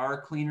paying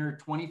our cleaner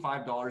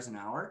 $25 an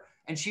hour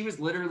and she was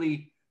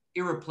literally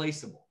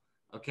irreplaceable.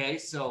 Okay.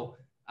 So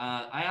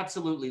I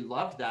absolutely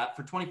loved that.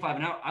 For 25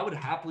 an hour, I would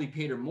have happily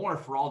paid her more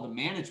for all the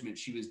management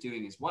she was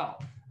doing as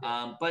well.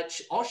 But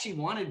all she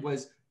wanted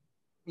was,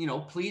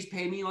 please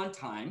pay me on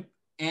time.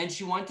 And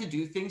she wanted to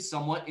do things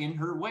somewhat in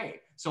her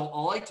way. So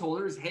all I told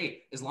her is,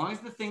 hey, as long as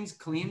the thing's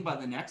clean by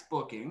the next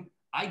booking,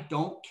 I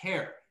don't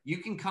care. You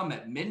can come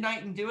at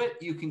midnight and do it.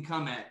 You can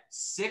come at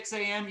 6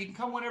 a.m. You can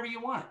come whenever you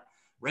want.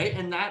 Right.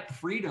 And that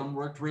freedom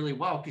worked really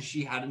well because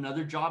she had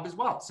another job as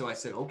well. So I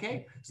said,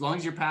 okay, as long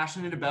as you're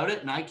passionate about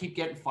it and I keep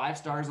getting 5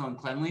 stars on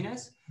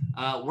cleanliness,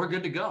 we're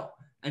good to go.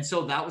 And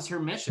so that was her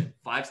mission,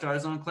 5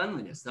 stars on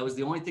cleanliness. That was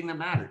the only thing that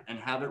mattered, and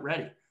have it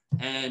ready.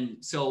 And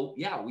so,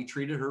 yeah, we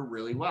treated her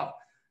really well.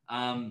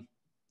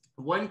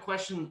 One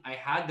question I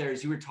had there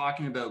is you were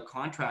talking about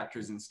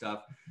contractors and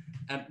stuff.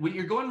 When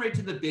you're going right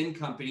to the bin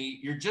company,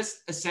 you're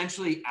just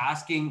essentially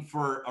asking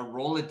for a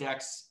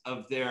Rolodex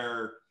of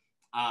their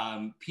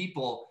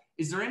people.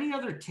 Is there any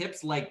other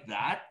tips like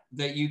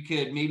that you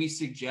could maybe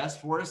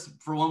suggest for us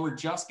for when we're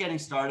just getting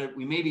started?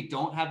 We maybe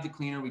don't have the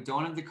cleaner, we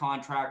don't have the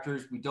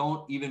contractors, we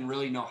don't even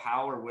really know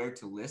how or where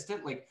to list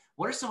it. Like,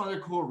 what are some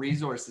other cool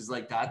resources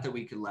like that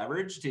we could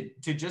leverage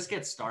to just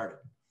get started?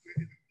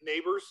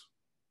 Neighbors,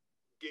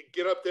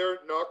 get up there,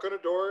 knock on a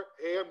door.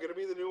 Hey, I'm going to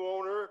be the new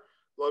owner.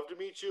 Love to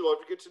meet you. Love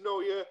to get to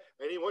know you.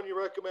 Anyone you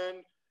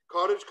recommend?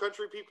 Cottage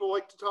country people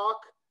like to talk.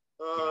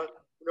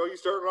 You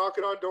start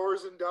knocking on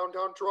doors in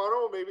downtown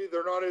Toronto. Maybe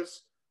they're not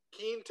as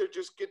keen to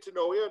just get to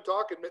know you and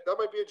talk. And that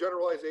might be a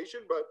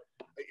generalization, but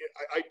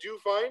I do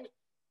find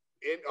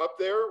up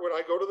there when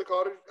I go to the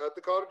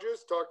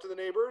cottages, talk to the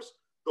neighbors,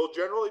 they'll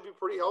generally be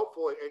pretty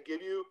helpful and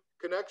give you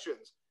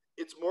connections.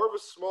 It's more of a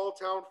small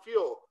town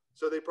feel.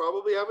 So they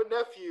probably have a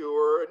nephew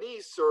or a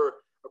niece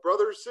or a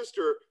brother or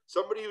sister,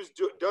 somebody who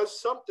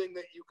does something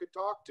that you could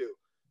talk to.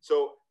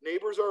 So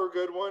neighbors are a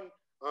good one.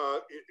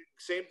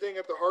 Same thing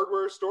at the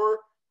hardware store,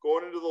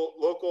 going into the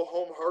local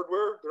home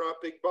hardware. They're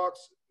not big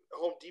box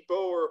Home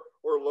Depot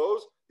or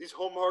Lowe's. These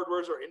home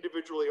hardwares are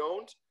individually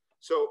owned.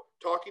 So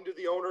talking to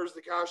the owners,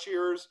 the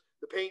cashiers,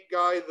 the paint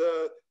guy,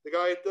 the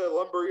guy at the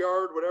lumber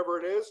yard, whatever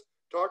it is,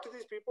 talk to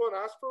these people and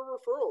ask for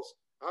referrals.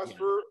 Ask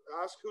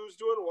who's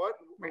doing what,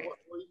 and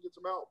where you can get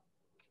some help.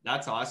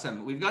 That's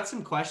awesome. We've got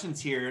some questions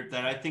here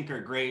that I think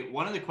are great.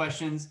 One of the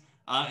questions,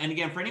 and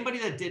again, for anybody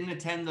that didn't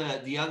attend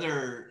the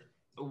other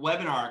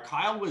webinar,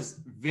 Kyle was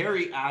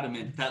very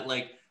adamant that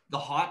like the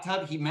hot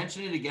tub, he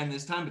mentioned it again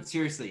this time, but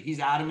seriously, he's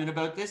adamant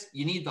about this.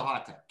 You need the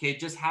hot tub. Okay,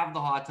 just have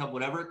the hot tub,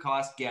 whatever it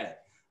costs, get it.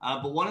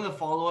 But one of the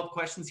follow-up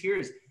questions here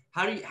is,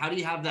 how do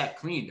you have that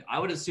cleaned? I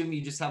would assume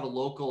you just have a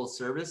local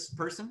service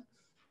person.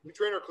 We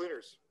train our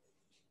cleaners.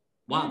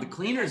 Wow, the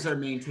cleaners are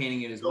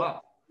maintaining it as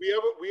well. We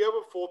have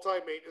a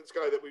full-time maintenance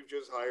guy that we've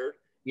just hired.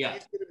 Yeah,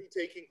 he's going to be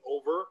taking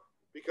over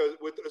because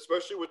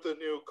especially with the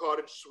new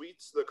cottage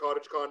suites, the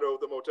cottage condo,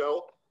 the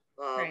motel,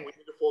 we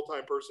need a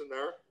full-time person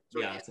there.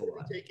 So he's going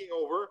to be taking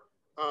over.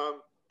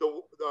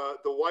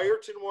 The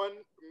Wyerton one,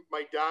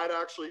 my dad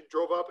actually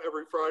drove up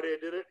every Friday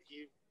and did it.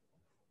 He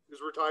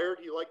was retired.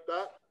 He liked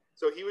that,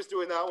 so he was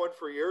doing that one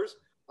for years.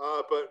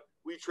 But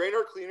we train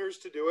our cleaners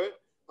to do it,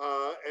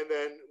 and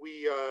then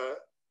we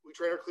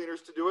train our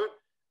cleaners to do it.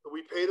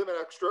 We pay them an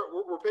extra.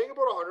 We're paying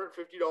about $150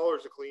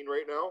 a clean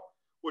right now,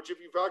 which if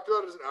you factor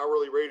that as an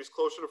hourly rate is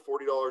closer to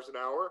 $40 an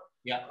hour.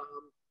 Yeah.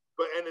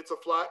 And it's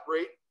a flat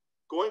rate.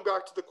 Going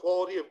back to the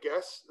quality of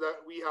guests that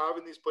we have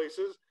in these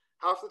places,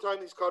 half the time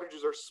these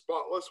cottages are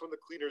spotless when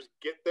the cleaners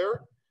get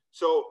there.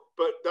 So,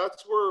 but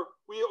that's where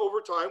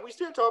over time, we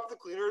stay on top of the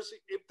cleaners.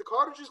 If the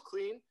cottage is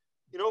clean,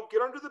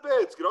 get under the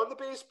beds, get on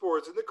the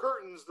baseboards and the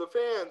curtains, the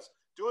fans,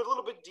 do a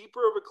little bit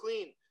deeper of a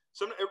clean.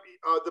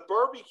 The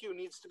barbecue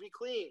needs to be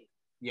clean.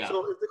 Yeah.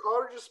 So if the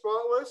cottage is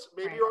spotless,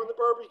 maybe you're on the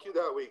barbecue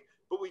that week.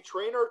 But we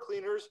train our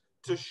cleaners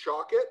to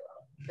shock it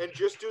and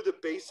just do the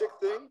basic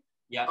thing.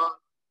 Yeah.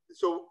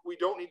 So we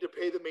don't need to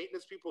pay the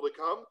maintenance people to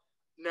come.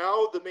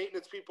 Now the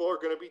maintenance people are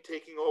going to be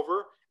taking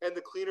over, and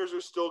the cleaners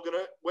are still going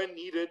to, when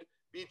needed,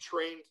 be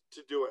trained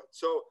to do it.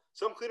 So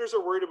some cleaners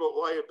are worried about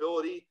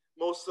liability.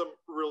 Most of them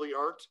really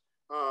aren't.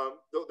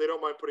 They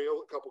don't mind putting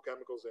a couple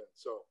chemicals in.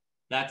 So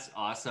that's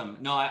awesome.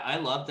 No, I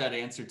love that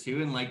answer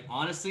too. And like,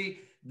 honestly,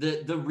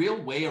 the real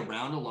way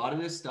around a lot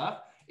of this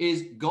stuff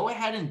is go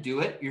ahead and do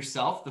it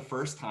yourself the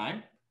first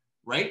time,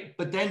 right?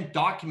 But then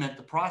document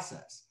the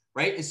process,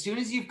 right? As soon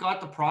as you've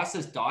got the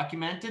process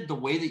documented the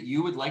way that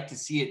you would like to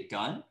see it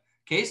done,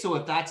 okay? So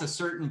if that's a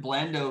certain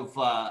blend of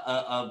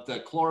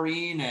the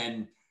chlorine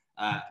and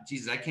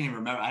Jesus, I can't even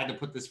remember. I had to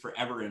put this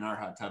forever in our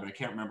hot tub, and I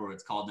can't remember what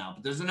it's called now.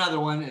 But there's another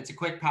one. It's a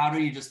quick powder.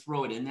 You just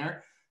throw it in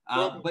there.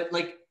 But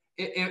like,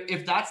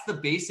 if that's the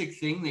basic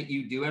thing that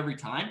you do every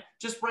time,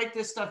 just write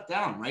this stuff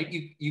down, right?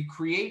 You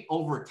create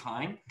over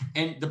time.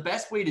 And the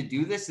best way to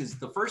do this is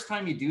the first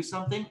time you do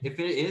something, if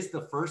it is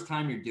the first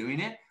time you're doing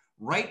it,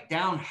 write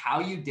down how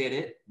you did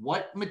it,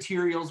 what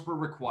materials were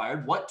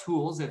required, what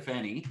tools, if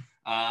any,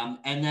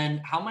 and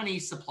then how many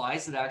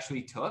supplies it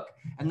actually took.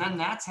 And then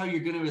that's how you're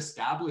going to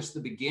establish the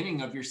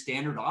beginning of your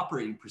standard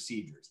operating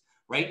procedures,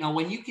 right? Now,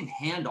 when you can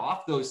hand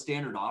off those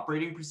standard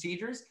operating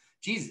procedures,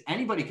 geez,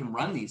 anybody can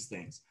run these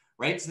things,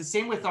 right? It's the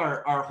same with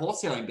our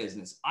wholesaling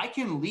business. I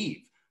can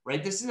leave,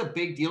 right? This is a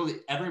big deal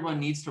that everyone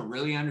needs to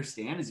really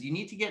understand is you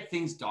need to get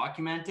things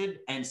documented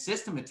and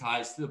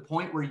systematized to the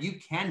point where you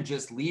can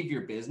just leave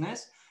your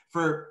business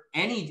for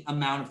any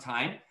amount of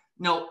time.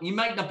 No, you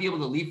might not be able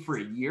to leave for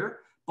a year,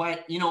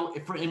 but you know,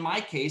 in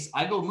my case,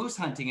 I go moose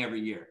hunting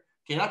every year.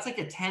 Okay, that's like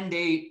a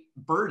 10-day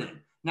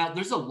burden. Now,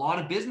 there's a lot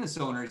of business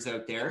owners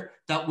out there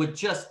that would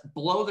just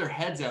blow their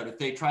heads out if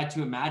they tried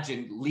to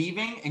imagine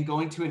leaving and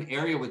going to an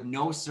area with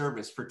no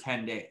service for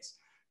 10 days.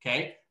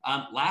 Okay.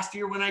 Last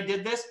year when I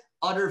did this,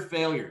 utter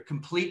failure,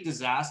 complete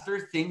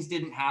disaster. Things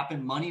didn't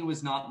happen. Money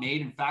was not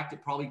made. In fact,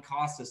 it probably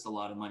cost us a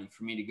lot of money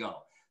for me to go.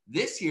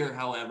 This year,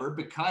 however,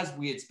 because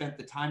we had spent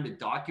the time to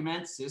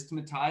document,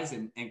 systematize,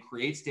 and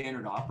create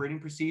standard operating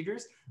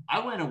procedures, I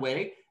went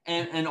away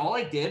and all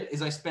I did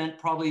is I spent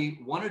probably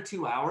 1 or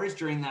 2 hours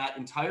during that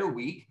entire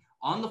week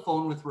on the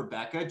phone with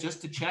Rebecca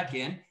just to check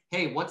in.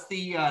 Hey, what's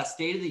the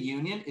state of the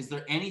union? Is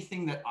there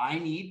anything that I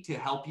need to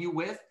help you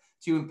with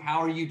to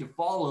empower you to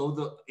follow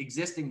the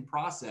existing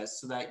process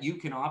so that you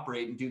can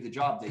operate and do the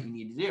job that you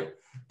need to do?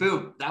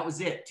 Boom, that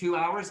was it. 2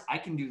 hours, I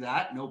can do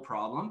that, no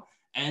problem.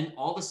 And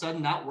all of a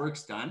sudden that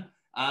work's done.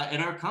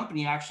 And our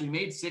company actually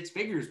made 6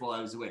 figures while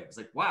I was away. I was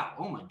like, wow,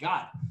 oh my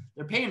God,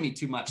 they're paying me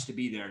too much to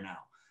be there now,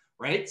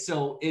 right?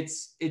 So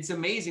it's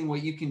amazing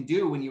what you can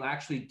do when you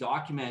actually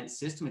document,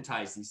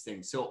 systematize these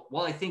things. So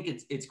while I think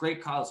it's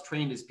great Kyle's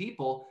trained his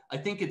people, I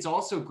think it's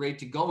also great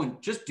to go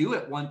and just do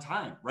it one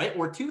time, right?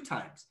 Or 2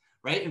 times,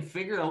 right? And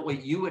figure out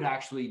what you would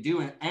actually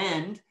do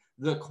and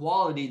the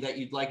quality that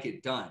you'd like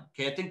it done.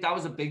 Okay, I think that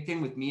was a big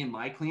thing with me and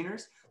my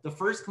cleaners. The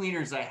first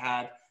cleaners I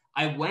had,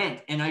 I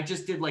went and I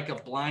just did like a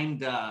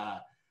blind,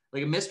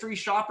 like a mystery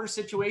shopper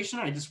situation.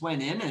 I just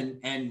went in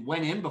and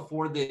went in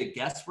before the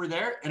guests were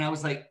there. And I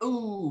was like,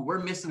 oh,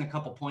 we're missing a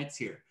couple points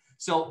here.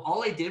 So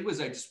all I did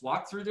was I just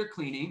walked through their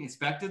cleaning,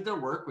 inspected their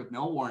work with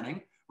no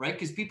warning, right?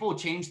 Because people will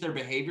change their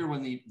behavior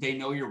when they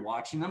know you're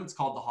watching them. It's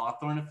called the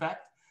Hawthorne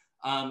effect.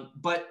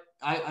 But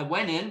I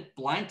went in,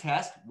 blind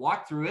test,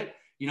 walked through it.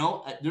 You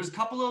know, there's a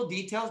couple little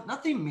details,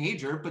 nothing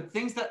major, but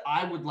things that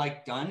I would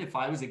like done if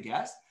I was a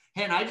guest.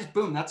 Hey, and I just,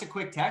 boom, that's a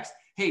quick text.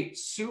 Hey,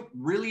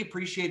 really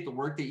appreciate the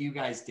work that you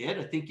guys did.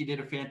 I think you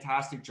did a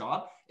fantastic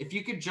job. If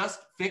you could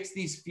just fix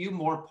these few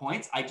more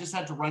points, I just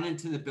had to run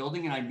into the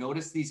building and I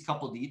noticed these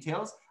couple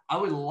details. I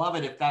would love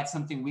it if that's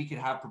something we could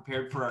have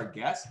prepared for our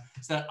guests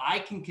so that I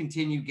can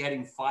continue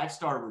getting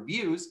 5-star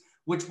reviews,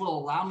 which will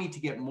allow me to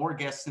get more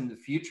guests in the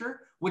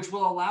future, which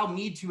will allow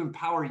me to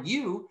empower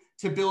you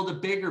to build a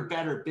bigger,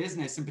 better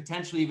business and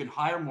potentially even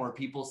hire more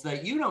people so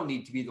that you don't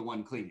need to be the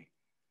one cleaning.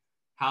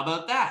 How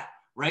about that?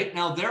 Right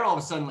now, they're all of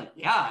a sudden like,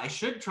 yeah, I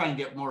should try and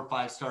get more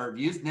 5-star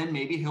reviews. And then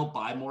maybe he'll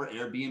buy more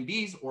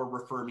Airbnbs or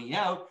refer me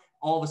out.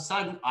 All of a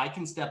sudden, I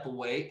can step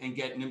away and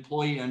get an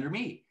employee under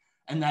me.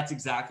 And that's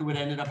exactly what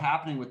ended up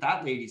happening with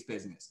that lady's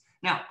business.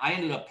 Now, I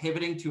ended up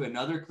pivoting to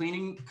another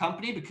cleaning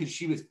company because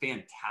she was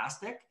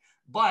fantastic.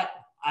 But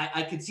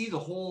I could see the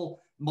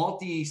whole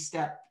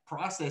multi-step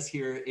process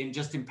here in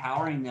just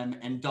empowering them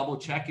and double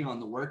checking on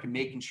the work and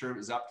making sure it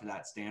was up to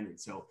that standard.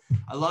 So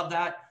I love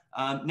that.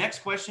 Next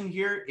question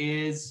here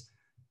is,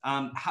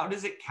 how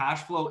does it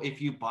cash flow if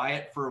you buy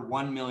it for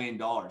 $1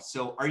 million?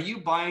 So are you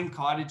buying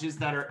cottages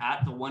that are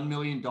at the $1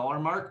 million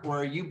mark, or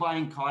are you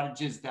buying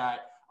cottages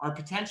that are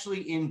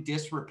potentially in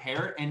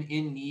disrepair and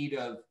in need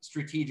of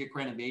strategic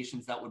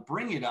renovations that would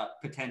bring it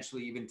up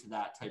potentially even to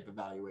that type of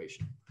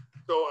valuation?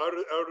 So out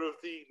of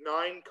the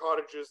 9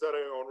 cottages that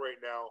I own right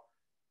now,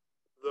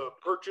 the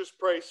purchase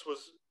price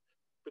was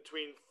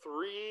between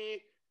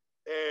 3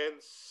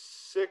 and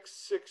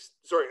 6.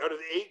 Sorry, out of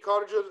the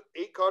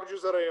 8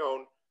 cottages that I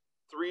own,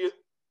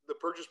 the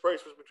purchase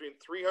price was between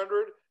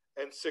 $300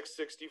 and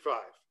 $665.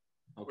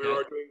 We Okay.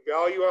 are doing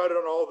value added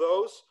on all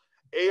those.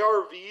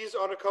 ARVs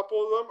on a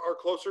couple of them are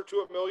closer to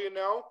 $1 million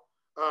now,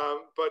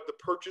 but the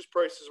purchase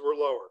prices were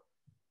lower.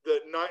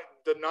 The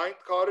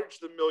ninth cottage,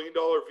 the $1 million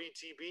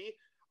VTB,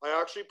 I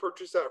actually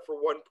purchased that for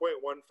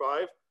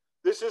 1.15.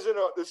 This isn't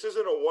a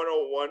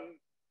 101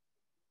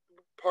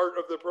 part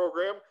of the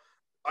program.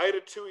 I had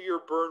a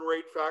 2-year burn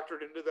rate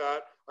factored into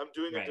that. I'm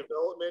doing a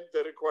development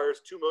that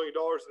requires $2 million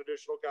in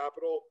additional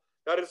capital.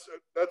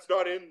 That's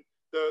not in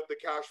the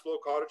cash flow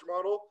cottage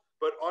model,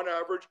 but on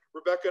average,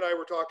 Rebecca and I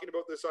were talking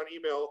about this on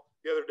email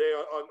the other day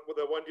on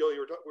the one deal we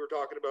were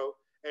talking about,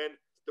 and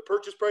the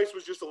purchase price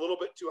was just a little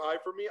bit too high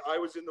for me. I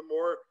was in the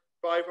more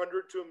 $500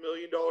 to $1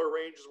 million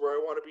range is where I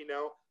want to be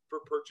now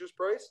for purchase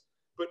price.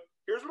 But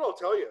here's what I'll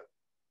tell you: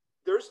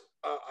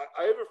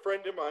 I have a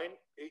friend of mine.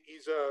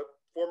 He's a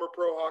former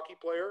pro hockey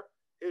player.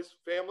 His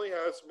family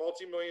has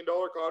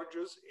multi-million-dollar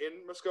cottages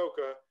in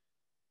Muskoka.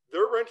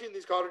 They're renting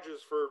these cottages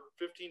for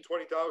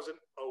 $15,000-$20,000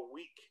 a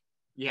week.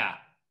 Yeah.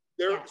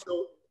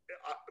 So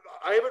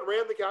I haven't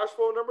ran the cash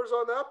flow numbers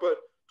on that,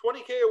 but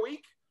 $20K a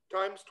week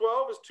times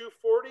 12 is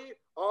 $240.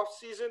 Off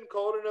season,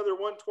 call it another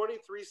 $120,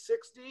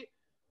 $360.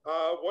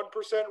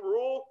 1%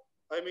 rule.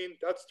 I mean,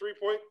 that's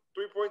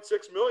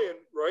 $3.6 million,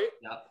 right?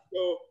 Yeah.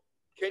 So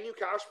can you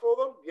cash flow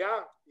them?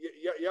 Yeah,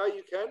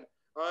 you can.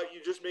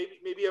 You just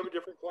maybe have a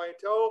different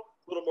clientele,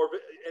 a little more,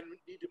 and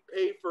need to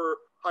pay for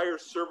higher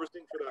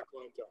servicing for that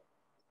clientele.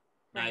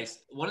 Nice.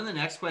 One of the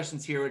next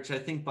questions here, which I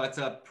think butts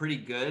up pretty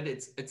good.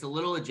 It's a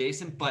little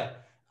adjacent,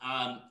 but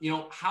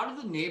how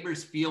do the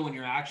neighbors feel when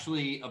you're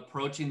actually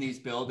approaching these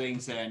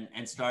buildings and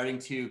starting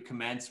to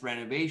commence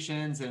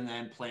renovations and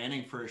then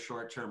planning for a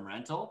short-term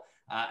rental?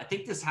 I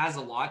think this has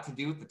a lot to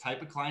do with the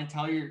type of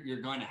clientele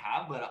you're going to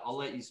have, but I'll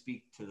let you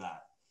speak to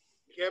that.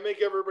 You can't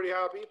make everybody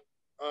happy.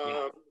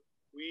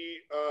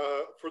 We,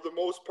 for the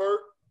most part,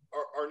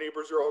 our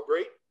neighbors are all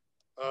great.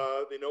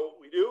 They know what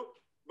we do,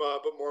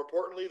 but more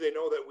importantly, they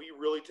know that we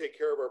really take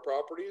care of our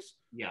properties.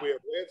 Yeah. We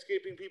have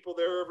landscaping people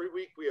there every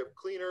week. We have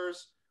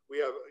cleaners. We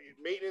have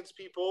maintenance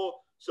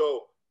people.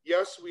 So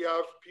yes, we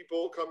have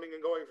people coming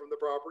and going from the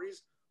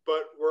properties,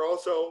 but we're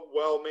also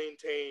well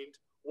maintained,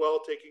 well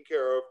taken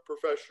care of,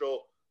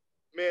 professional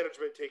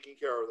management taking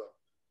care of them.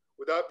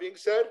 With that being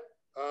said,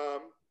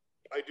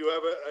 I do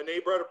have a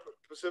neighbor at a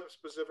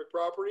specific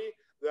property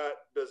that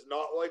does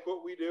not like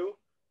what we do,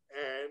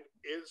 and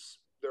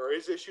there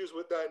is issues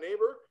with that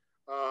neighbor.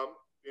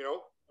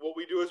 What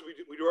we do is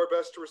we do our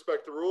best to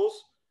respect the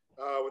rules.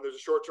 When there's a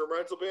short-term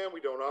rental ban, we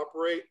don't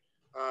operate.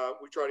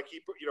 We try to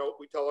keep,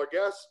 we tell our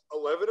guests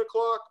 11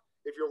 o'clock.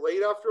 If you're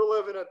late after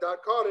 11 at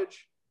that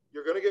cottage,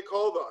 you're going to get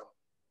called on.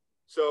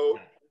 So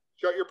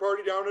shut your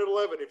party down at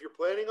 11. If you're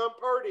planning on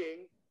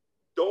partying,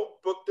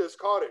 don't book this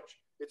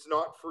cottage. It's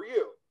not for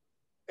you.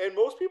 And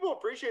most people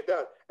appreciate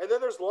that. And then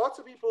there's lots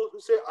of people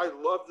who say, I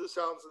love the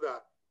sounds of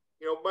that.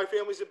 My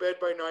family's in bed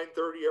by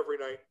 9:30 every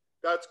night.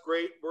 That's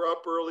great. We're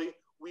up early.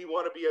 We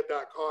want to be at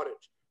that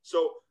cottage.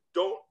 So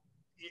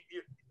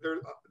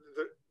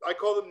I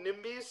call them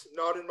NIMBYs,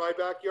 not in my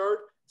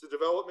backyard. It's a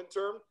development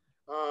term.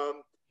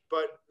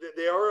 But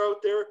they are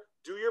out there.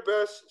 Do your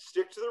best.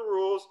 Stick to the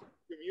rules.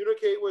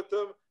 Communicate with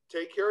them.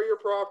 Take care of your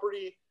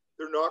property.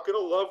 They're not going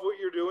to love what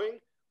you're doing.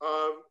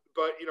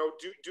 But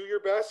do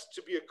your best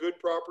to be a good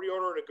property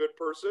owner and a good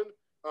person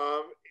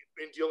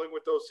in dealing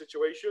with those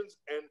situations.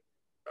 And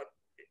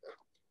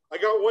I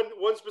got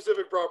one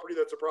specific property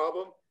that's a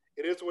problem.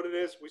 It is what it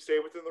is. We stay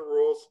within the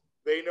rules.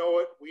 They know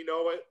it. We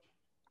know it.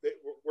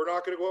 We're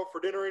not going to go out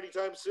for dinner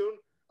anytime soon,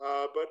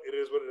 but it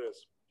is what it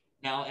is.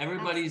 Now,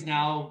 everybody's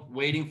now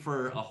waiting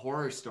for a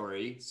horror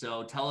story.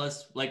 So tell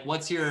us,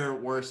 what's your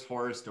worst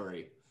horror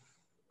story?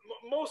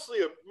 Mostly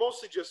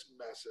just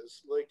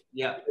messes.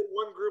 In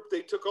one group,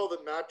 they took all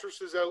the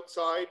mattresses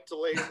outside to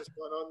lay in the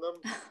sun on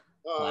them.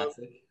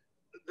 Classic.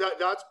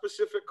 That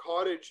specific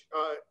cottage,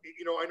 I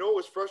know it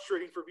was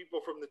frustrating for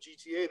people from the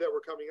GTA that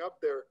were coming up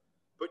there,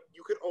 but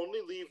you could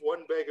only leave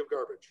one bag of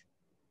garbage.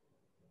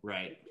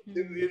 Right.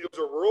 It was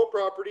a rural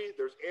property.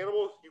 There's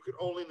animals. You could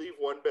only leave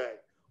one bag.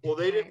 Well,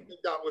 they didn't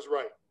think that was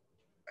right.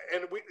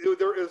 And it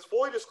was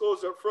fully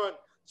disclosed up front.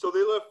 So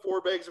they left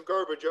 4 bags of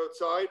garbage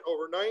outside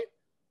overnight.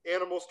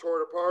 Animals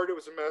tore it apart. It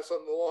was a mess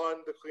on the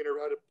lawn. The cleaner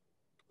had to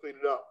clean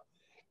it up.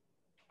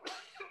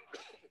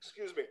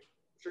 Excuse me.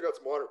 Sure got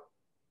some water.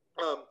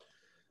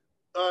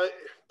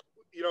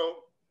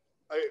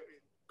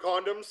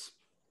 Condoms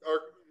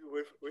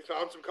we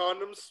found some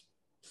condoms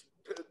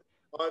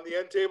on the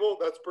end table.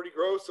 That's pretty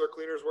gross. Our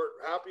cleaners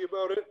weren't happy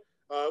about it.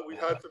 We've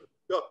had some.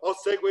 I'll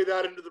segue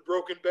that into the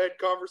broken bed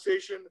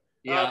conversation.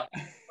 Yeah.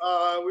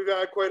 We've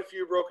had quite a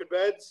few broken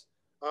beds.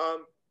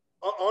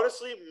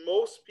 Honestly,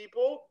 most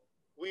people,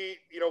 we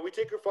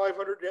take a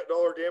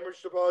 $500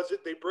 damage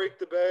deposit. They break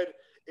the bed.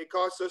 It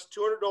costs us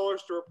 $200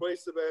 to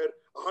replace the bed,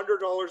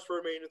 $100 for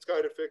a maintenance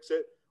guy to fix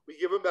it. We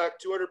give them back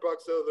 $200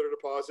 out of their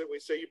deposit. We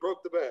say, you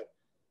broke the bed.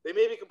 They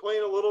maybe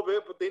complain a little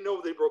bit, but they know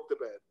they broke the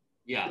bed.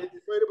 Yeah. They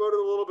fight about it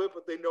a little bit,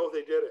 but they know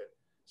they did it.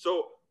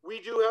 So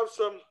we do have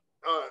some,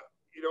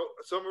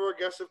 some of our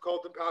guests have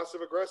called them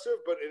passive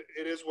aggressive, but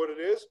it is what it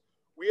is.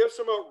 we have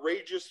some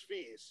outrageous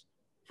fees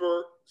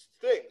for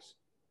things.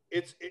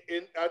 It's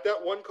at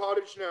that one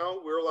cottage now.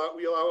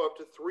 We allow up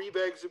to 3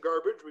 bags of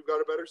garbage. We've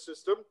got a better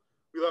system.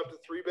 We allow up to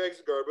 3 bags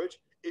of garbage.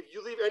 If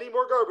you leave any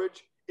more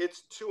garbage,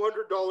 it's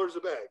 $200 a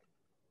bag.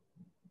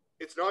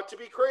 It's not to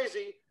be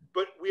crazy,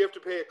 but we have to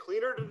pay a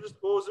cleaner to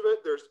dispose of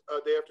it.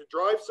 They have to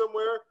drive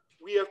somewhere.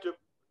 We have to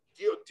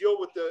deal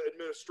with the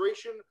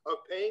administration of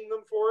paying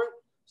them for it.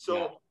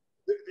 So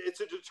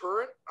it's a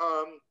deterrent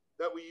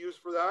that we use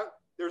for that.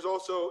 There's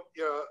also,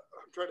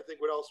 I'm trying to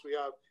think what else we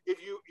have. If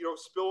you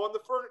spill on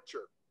the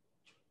furniture,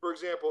 for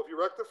example, if you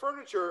wreck the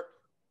furniture,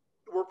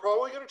 we're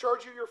probably going to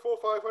charge you your full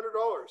 $500.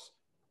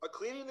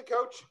 Cleaning the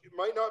couch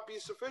might not be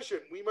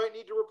sufficient. We might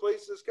need to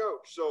replace this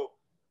couch. So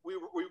we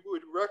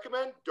would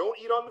recommend don't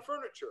eat on the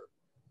furniture.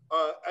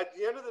 At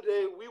the end of the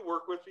day, we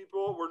work with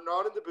people. We're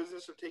not in the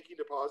business of taking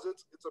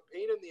deposits. It's a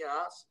pain in the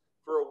ass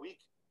for a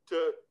week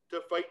to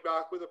fight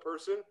back with a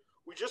person.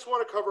 We just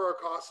want to cover our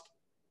cost.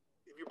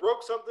 If you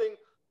broke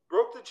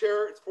the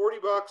chair, it's $40,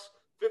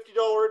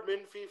 $50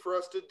 admin fee for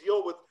us to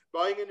deal with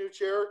buying a new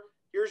chair.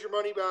 Here's your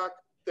money back.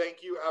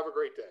 Thank you. Have a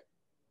great day.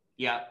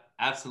 Yeah,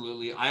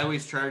 absolutely. I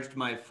always charged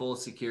my full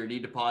security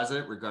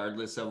deposit,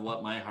 regardless of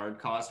what my hard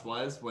cost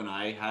was when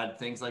I had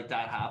things like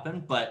that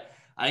happen. But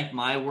I think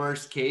my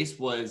worst case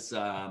was,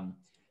 a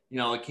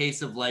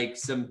case of like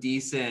some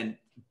decent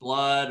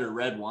blood or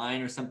red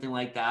wine or something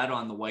like that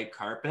on the white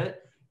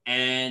carpet.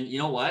 And you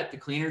know what? The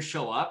cleaners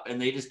show up and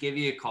they just give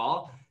you a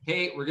call.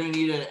 Hey, we're going to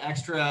need an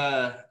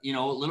extra, a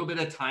little bit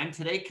of time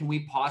today. Can we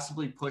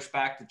possibly push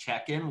back the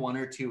check-in 1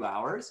 or 2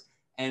 hours?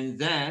 And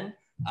then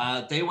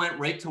they went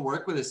right to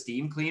work with a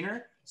steam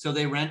cleaner. So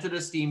they rented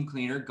a steam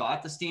cleaner,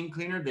 got the steam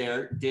cleaner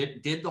there,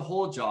 did the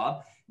whole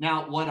job.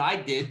 Now, what I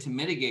did to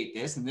mitigate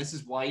this, and this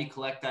is why you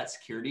collect that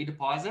security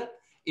deposit,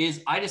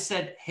 is I just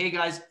said, hey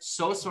guys,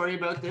 so sorry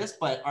about this,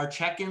 but our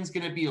check-in's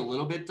going to be a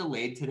little bit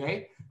delayed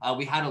today.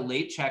 We had a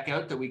late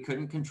checkout that we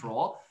couldn't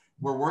control.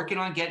 We're working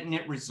on getting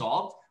it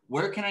resolved.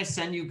 Where can I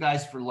send you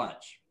guys for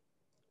lunch?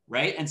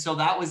 Right. And so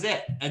that was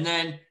it. And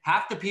then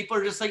half the people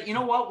are just like, you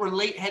know what? We're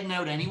late heading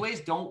out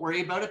anyways. Don't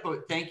worry about it.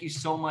 But thank you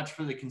so much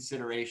for the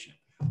consideration.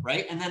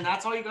 Right. And then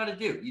that's all you got to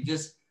do. You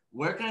just,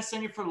 where can I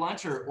send you for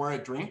lunch or a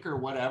drink or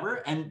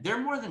whatever? And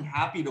they're more than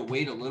happy to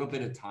wait a little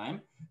bit of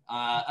time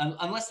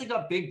unless they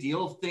got big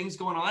deal things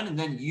going on. And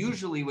then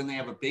usually when they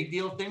have a big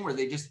deal thing where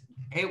they just,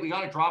 hey, we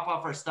got to drop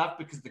off our stuff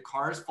because the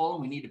car is full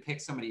and we need to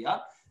pick somebody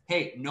up.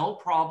 Hey, no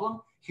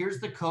problem. Here's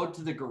the code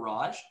to the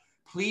garage.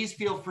 Please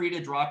feel free to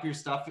drop your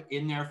stuff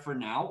in there for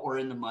now or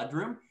in the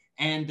mudroom.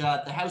 And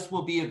the house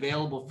will be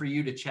available for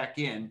you to check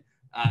in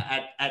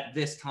at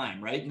this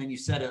time, right? And then you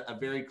set a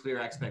very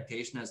clear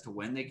expectation as to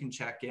when they can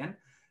check in.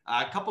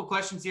 A couple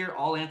questions here.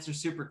 I'll answer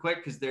super quick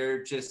because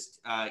they're just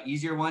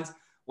easier ones.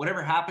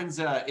 Whatever happens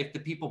if the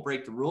people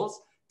break the rules,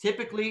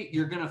 typically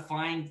you're going to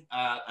find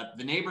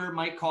the neighbor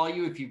might call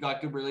you if you've got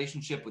good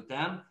relationship with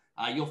them.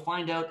 You'll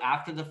find out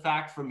after the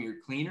fact from your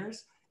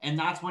cleaners. And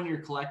that's when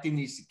you're collecting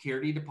these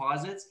security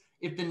deposits.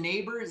 If the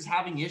neighbor is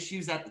having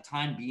issues at the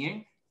time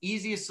being,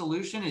 easiest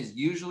solution is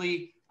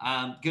usually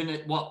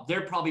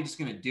they're probably just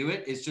going to do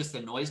it. It's just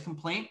a noise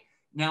complaint.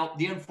 Now,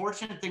 the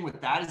unfortunate thing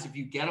with that is if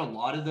you get a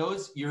lot of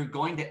those, you're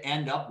going to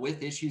end up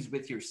with issues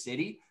with your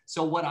city.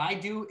 So what I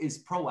do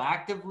is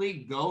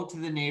proactively go to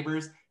the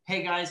neighbors.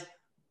 Hey guys,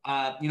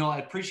 I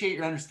appreciate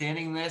your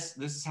understanding this.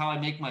 This is how I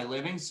make my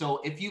living.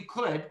 So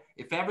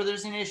if ever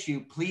there's an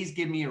issue, please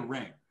give me a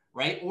ring,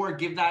 right? Or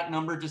give that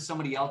number to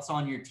somebody else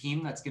on your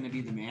team that's going to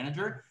be the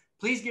manager.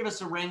 Please give us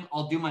a ring.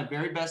 I'll do my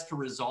very best to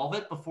resolve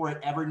it before it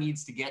ever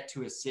needs to get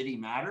to a city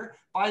matter.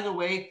 By the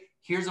way,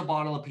 here's a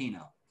bottle of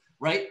Pinot,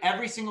 right?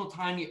 Every single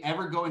time you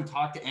ever go and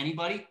talk to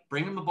anybody,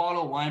 bring them a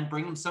bottle of wine,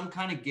 bring them some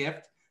kind of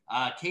gift,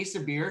 case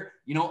of beer.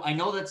 I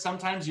know that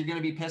sometimes you're going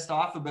to be pissed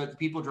off about the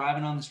people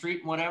driving on the street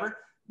and whatever.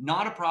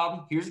 Not a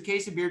problem. Here's a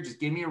case of beer. Just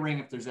give me a ring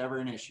if there's ever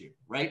an issue,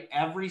 right?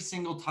 Every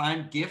single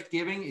time. Gift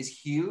giving is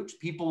huge.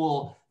 People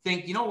will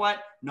think, you know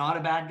what? Not a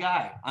bad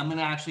guy. I'm going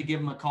to actually give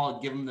him a call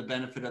and give him the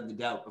benefit of the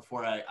doubt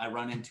before I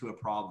run into a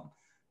problem.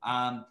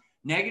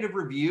 Negative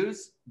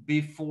reviews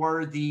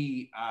before do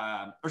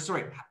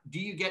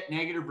you get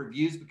negative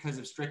reviews because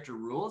of stricter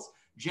rules?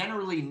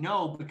 Generally,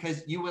 no,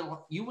 because you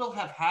will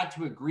have had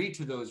to agree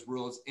to those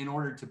rules in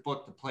order to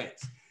book the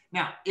place.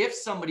 Now, if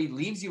somebody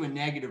leaves you a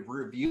negative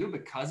review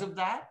because of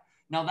that,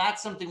 now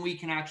that's something we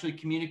can actually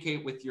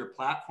communicate with your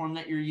platform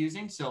that you're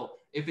using. So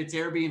if it's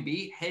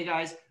Airbnb, hey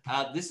guys,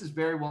 this is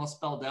very well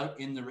spelled out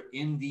in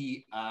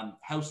the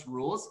house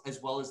rules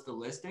as well as the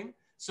listing.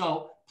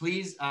 So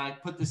please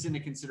put this into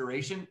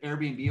consideration.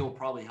 Airbnb will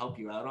probably help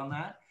you out on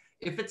that.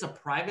 If it's a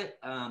private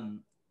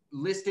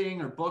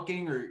listing or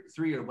booking or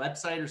through your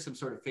website or some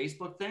sort of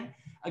Facebook thing,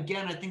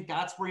 again, I think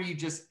that's where you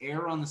just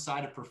err on the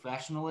side of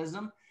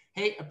professionalism.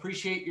 Hey,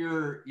 appreciate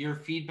your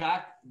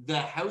feedback. The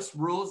house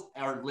rules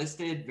are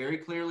listed very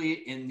clearly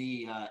in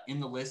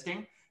the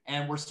listing,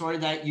 and we're sorry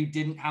that you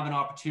didn't have an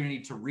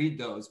opportunity to read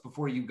those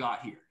before you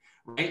got here,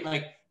 right?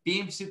 Like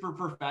being super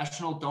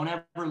professional. Don't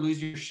ever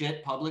lose your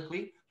shit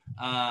publicly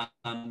on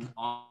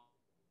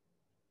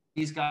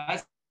these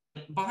guys.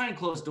 behind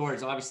closed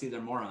doors, obviously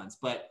they're morons,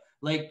 but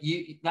like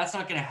that's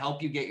not going to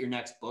help you get your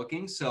next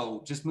booking.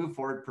 So just move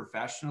forward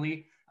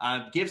professionally.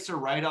 Gifts or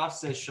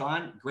write-offs, says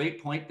Sean.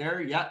 Great point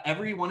there. Yeah,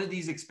 every one of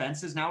these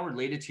expenses now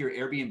related to your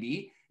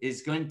Airbnb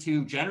is going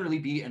to generally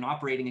be an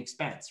operating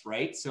expense,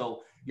 right?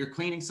 So your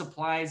cleaning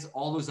supplies,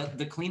 all those,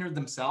 the cleaner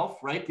themselves,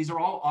 right? These are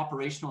all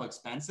operational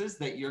expenses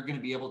that you're going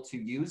to be able to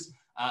use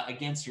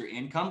against your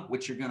income,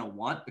 which you're going to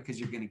want because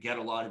you're going to get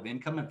a lot of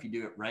income if you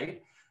do it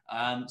right.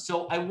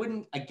 So I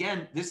wouldn't,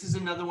 again, this is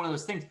another one of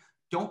those things.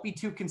 Don't be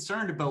too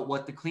concerned about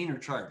what the cleaner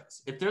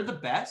charges. If they're the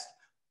best,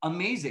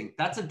 amazing.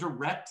 That's a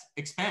direct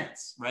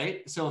expense,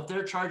 right? So if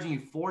they're charging you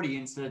 40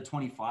 instead of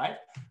 25,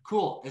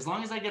 cool. As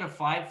long as I get a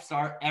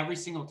 5-star every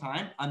single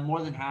time, I'm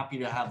more than happy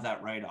to have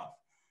that write-off.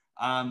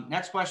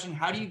 Next question,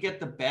 how do you get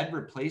the bed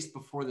replaced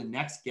before the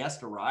next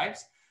guest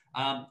arrives?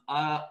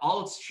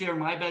 I'll share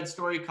my bed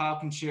story. Kyle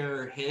can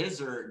share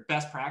his or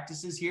best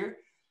practices here.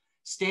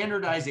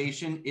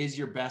 Standardization is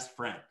your best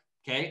friend,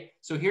 okay?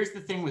 So here's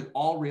the thing with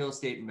all real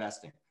estate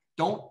investing.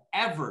 Don't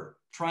ever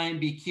try and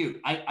be cute.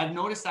 I've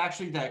noticed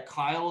actually that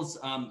Kyle's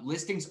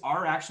listings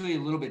are actually a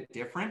little bit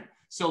different.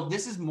 So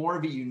this is more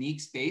of a unique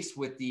space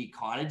with the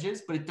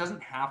cottages, but it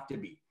doesn't have to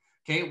be.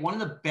 Okay. One of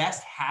the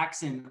best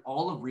hacks in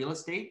all of real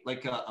estate,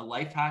 like a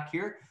life hack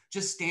here,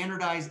 just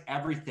standardize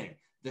everything.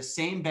 The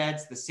same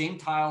beds, the same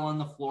tile on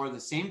the floor, the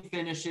same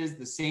finishes,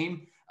 the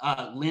same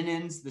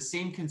linens, the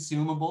same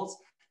consumables.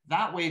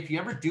 That way, if you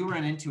ever do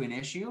run into an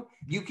issue,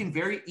 you can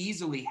very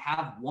easily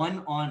have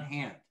one on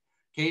hand.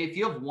 Okay, if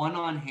you have one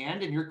on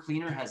hand and your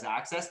cleaner has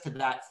access to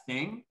that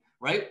thing,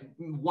 right?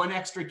 One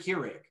extra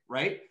Keurig,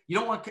 right? You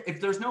don't want, if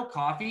there's no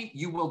coffee,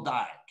 you will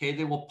die. Okay,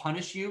 they will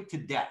punish you to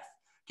death.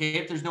 Okay,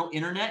 if there's no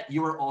internet,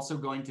 you are also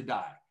going to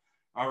die.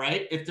 All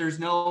right, if there's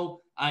no,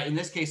 in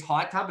this case,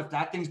 hot tub, if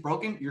that thing's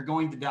broken, you're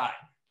going to die.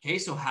 Okay,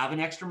 so have an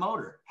extra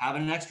motor, have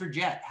an extra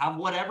jet, have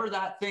whatever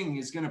that thing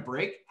is going to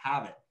break,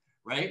 have it,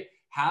 right?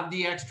 Have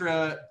the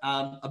extra,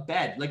 a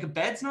bed. Like a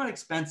bed's not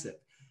expensive.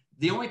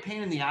 The only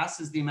pain in the ass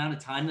is the amount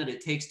of time that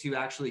it takes to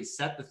actually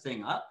set the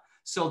thing up.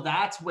 So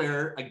that's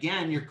where,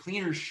 again, your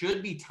cleaners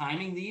should be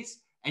timing these,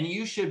 and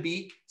you should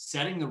be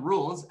setting the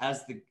rules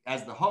as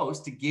the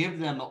host to give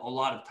them a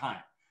lot of time.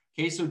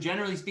 Okay, so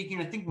generally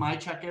speaking, I think my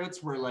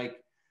checkouts were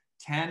like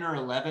 10 or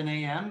 11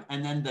 a.m.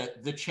 and then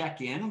the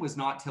check-in was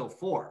not till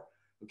 4.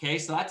 Okay,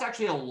 so that's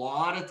actually a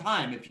lot of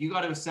time. If you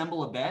got to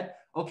assemble a bed,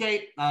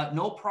 okay,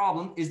 no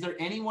problem. Is there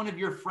any one of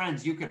your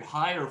friends you could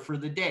hire for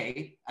the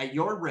day at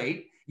your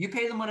rate? You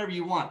pay them whatever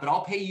you want, but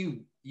I'll pay you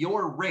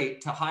your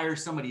rate to hire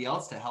somebody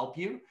else to help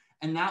you.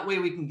 And that way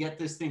we can get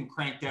this thing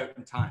cranked out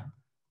in time.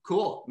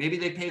 Cool. Maybe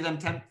they pay them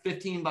 10,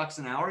 15 bucks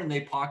an hour and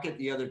they pocket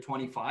the other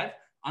 25.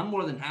 I'm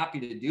more than happy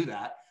to do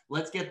that.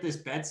 Let's get this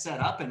bed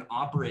set up and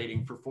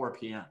operating for 4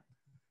 p.m.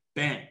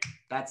 Bang.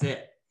 That's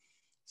it.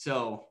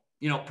 So,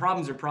 you know,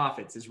 problems or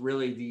profits is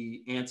really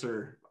the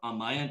answer on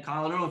my end.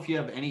 Kyle, I don't know if you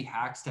have any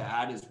hacks to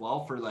add as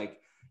well for, like,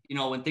 you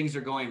know, when things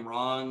are going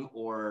wrong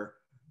or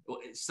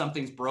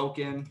something's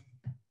broken.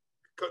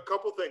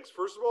 Couple things.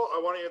 First of all, I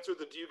want to answer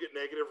the do you get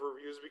negative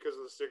reviews because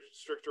of the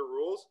stricter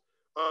rules?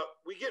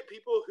 We get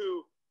people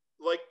who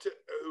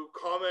who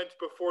comment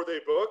before they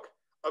book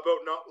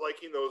about not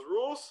liking those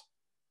rules.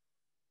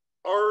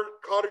 Our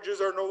cottages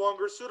are no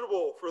longer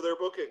suitable for their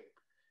booking.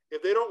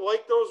 If they don't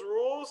like those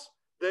rules,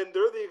 then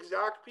they're the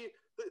exact people.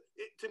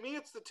 To me,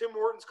 it's the Tim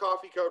Hortons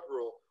coffee cup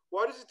rule.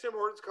 Why does the Tim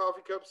Hortons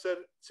coffee cup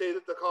say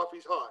that the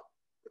coffee's hot?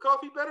 The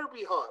coffee better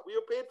be hot. We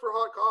have paid for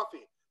hot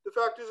coffee. The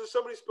fact is, if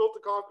somebody spilled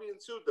the coffee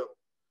and sued them.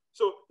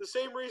 So the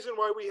same reason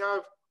why we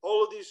have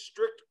all of these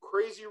strict,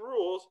 crazy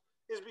rules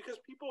is because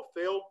people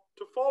fail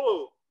to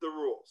follow the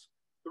rules.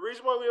 The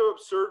reason why we have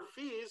absurd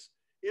fees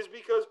is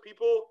because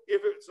people,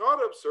 if it's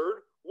not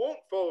absurd, won't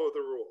follow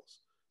the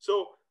rules.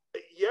 So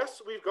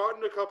yes, we've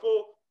gotten a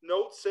couple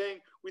notes saying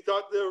we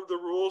thought the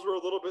rules were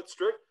a little bit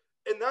strict.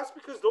 And that's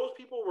because those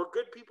people were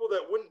good people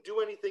that wouldn't do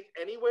anything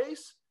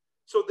anyways.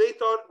 So they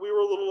thought we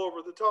were a little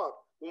over the top.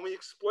 When we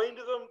explained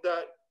to them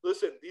that,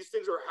 listen, these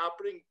things are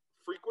happening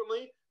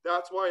frequently,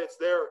 that's why it's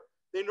there,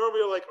 they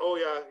normally are like, oh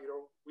yeah, you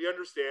know, we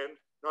understand.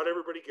 Not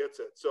everybody gets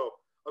it. So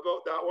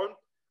about that one,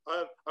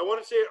 I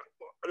want to say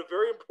a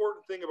very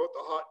important thing about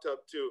the hot tub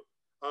too,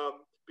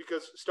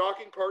 because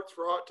stocking parts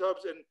for hot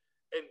tubs and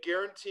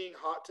guaranteeing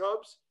hot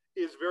tubs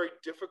is very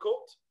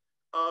difficult.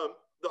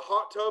 The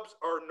hot tubs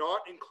are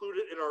not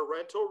included in our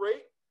rental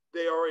rate.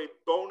 They are a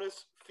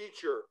bonus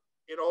feature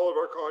in all of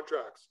our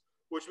contracts,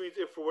 which means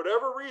if for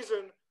whatever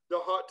reason the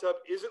hot tub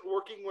isn't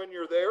working when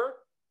you're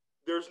there,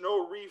 there's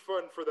no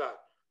refund for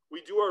that.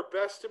 We do our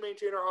best to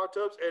maintain our hot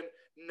tubs, and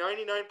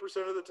 99%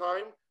 of the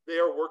time they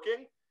are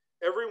working.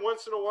 Every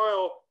once in a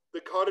while, the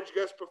cottage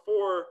guest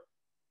before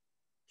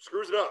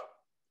screws it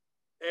up.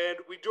 And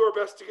we do our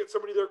best to get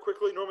somebody there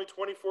quickly, normally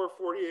 24,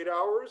 48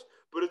 hours,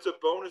 but it's a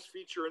bonus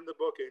feature in the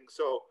booking.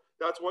 So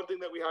that's one thing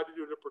that we had to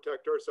do to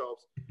protect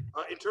ourselves.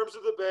 In terms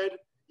of the bed,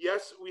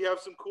 yes, we have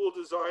some cool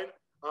design.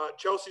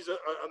 Chelsea's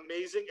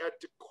amazing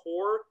at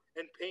decor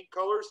and paint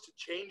colors to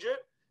change it.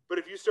 But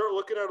if you start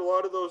looking at a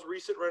lot of those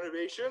recent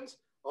renovations,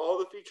 all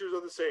the features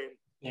are the same.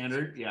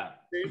 Standard, yeah.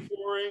 Same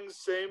floorings,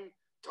 same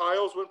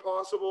tiles when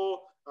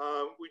possible.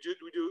 We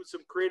do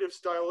some creative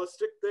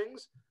stylistic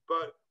things,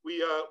 but we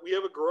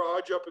have a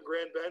garage up in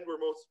Grand Bend where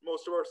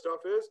most of our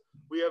stuff is.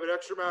 We have an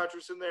extra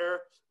mattress in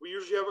there. We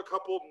usually have a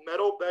couple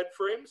metal bed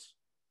frames,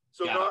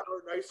 so not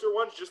our nicer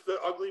ones, just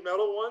the ugly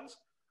metal ones.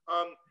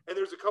 And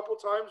there's a couple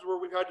times where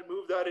we've had to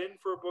move that in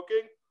for a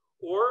booking,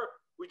 or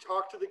we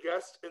talked to the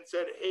guest and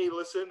said, "Hey,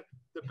 listen,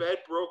 the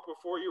bed broke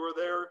before you were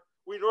there."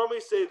 We normally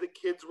say the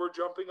kids were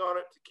jumping on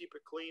it to keep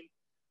it clean.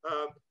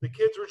 The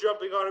kids were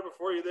jumping on it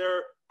before you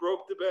there,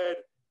 broke the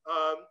bed.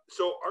 I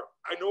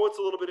know it's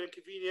a little bit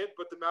inconvenient,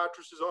 but the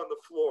mattress is on the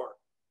floor.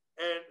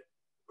 And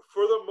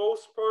for the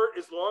most part,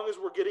 as long as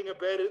we're getting a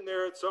bed in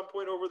there at some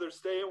point over their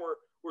stay and we're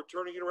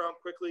turning it around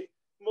quickly,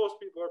 most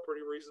people are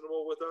pretty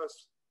reasonable with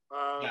us.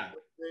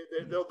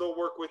 They'll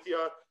work with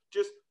you.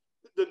 Just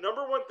the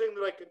number one thing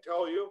that I can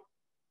tell you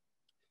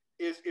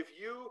is if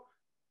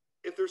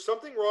there's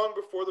something wrong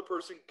before the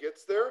person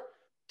gets there,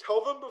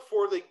 tell them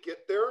before they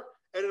get there,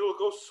 and it'll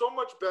go so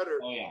much better.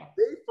 Oh, yeah.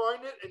 They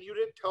find it and you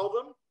didn't tell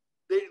them,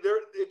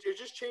 it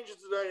just changes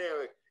the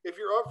dynamic. If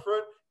you're up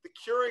front, the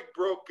Keurig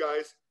broke,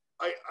 guys.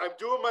 I'm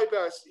doing my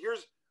best.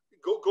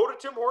 Go to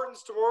Tim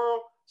Hortons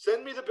tomorrow.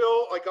 Send me the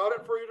bill. I got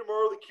it for you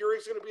tomorrow. The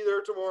Keurig's going to be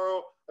there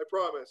tomorrow. I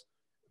promise.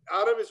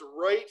 Adam is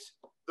right.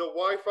 The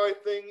Wi-Fi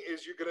thing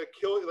is you're going to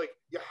kill it. Like,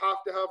 you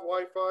have to have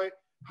Wi-Fi.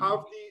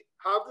 Have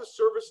the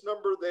service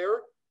number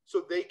there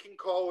so they can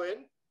call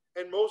in.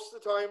 And most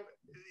of the time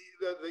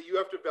that you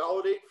have to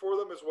validate for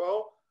them as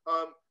well.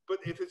 But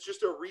if it's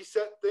just a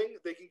reset thing,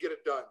 they can get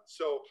it done.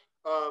 So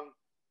I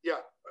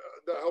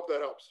hope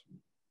that helps.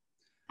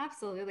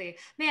 Absolutely.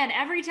 Man,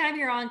 every time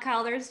you're on,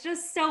 Kyle, there's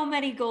just so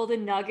many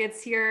golden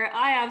nuggets here.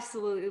 I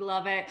absolutely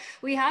love it.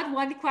 We had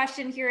one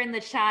question here in the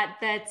chat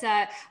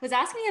that was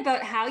asking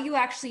about how you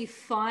actually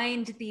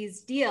find these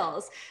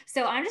deals.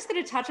 So I'm just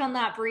going to touch on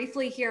that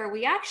briefly here.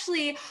 We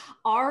actually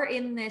are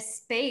in this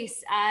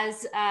space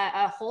as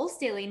a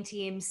wholesaling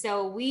team.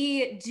 So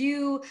we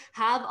do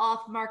have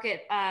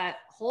off-market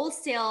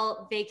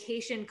wholesale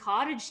vacation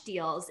cottage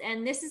deals.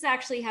 And this is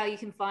actually how you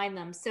can find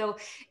them. So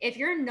if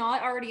you're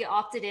not already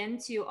opted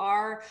into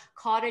our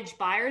cottage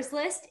buyers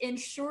list,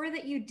 ensure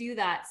that you do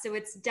that. So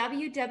it's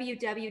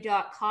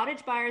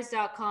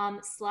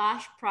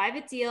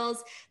www.cottagebuyers.com/private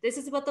deals. This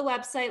is what the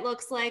website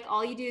looks like.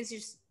 All you do is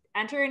just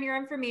enter in your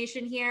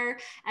information here,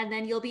 and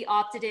then you'll be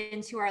opted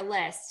into our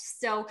list.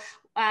 So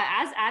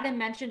as Adam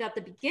mentioned at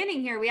the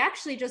beginning here, we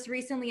actually just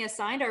recently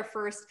assigned our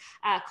first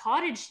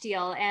cottage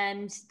deal,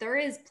 and there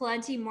is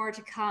plenty more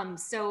to come.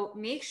 So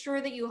make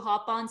sure that you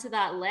hop onto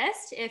that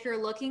list. If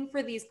you're looking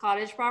for these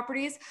cottage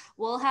properties,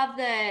 we'll have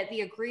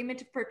the agreement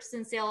to purchase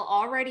and sale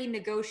already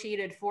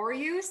negotiated for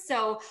you.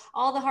 So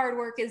all the hard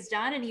work is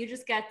done, and you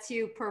just get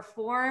to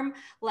perform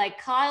like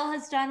Kyle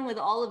has done with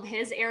all of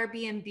his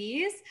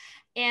Airbnbs.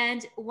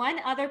 And one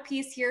other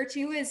piece here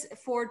too is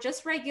for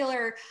just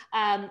regular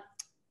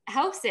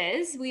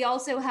houses, we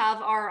also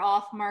have our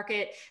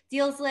off-market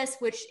deals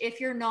list, which if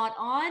you're not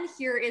on,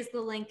 here is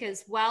the link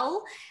as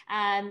well.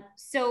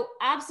 So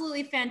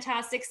absolutely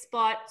fantastic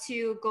spot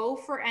to go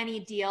for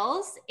any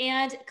deals.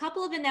 And a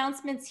couple of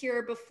announcements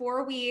here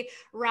before we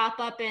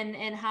wrap up and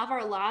have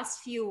our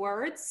last few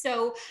words.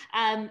 So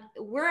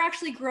we're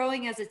actually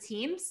growing as a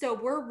team. So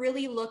we're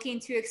really looking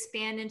to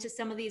expand into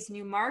some of these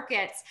new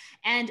markets,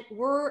 and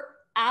we're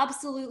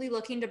absolutely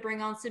looking to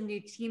bring on some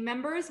new team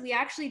members. We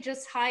actually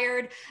just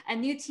hired a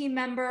new team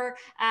member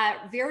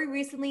very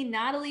recently,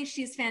 Natalie.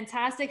 She's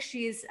fantastic.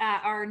 She's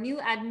our new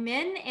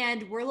admin,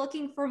 and we're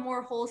looking for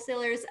more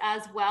wholesalers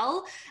as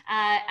well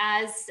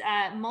as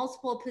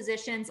multiple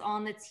positions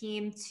on the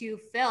team to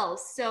fill.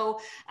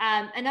 So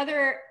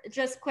another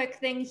just quick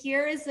thing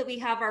here is that we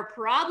have our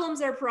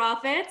Problems or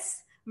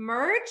Profits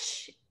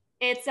merch.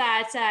 It's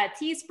at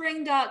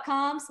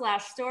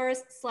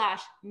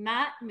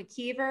teespring.com/stores/Matt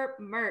McKeever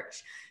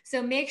merch.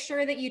 So make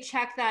sure that you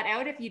check that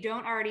out if you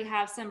don't already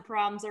have some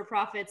Problems or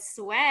Profits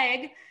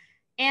swag.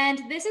 And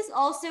this is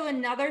also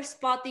another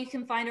spot that you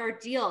can find our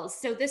deals.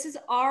 So this is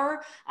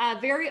our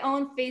very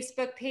own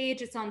Facebook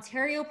page. It's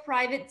Ontario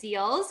Private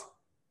Deals.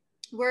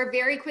 We're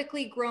very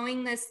quickly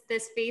growing this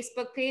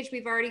Facebook page.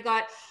 We've already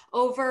got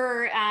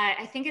over,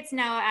 I think it's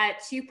now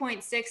at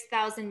 2.6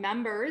 thousand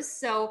members.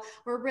 So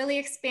we're really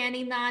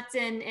expanding that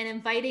and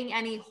inviting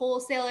any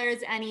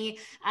wholesalers, any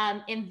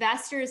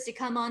investors to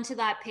come onto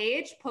that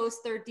page,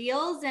 post their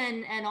deals,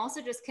 and also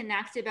just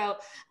connect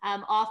about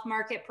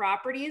off-market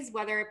properties,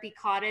 whether it be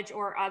cottage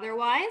or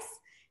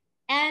otherwise.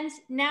 And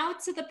now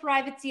to the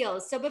private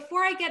deals. So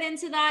before I get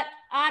into that,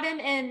 Adam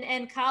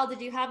and Kyle, did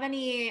you have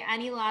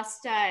any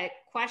last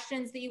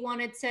questions that you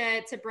wanted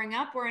to bring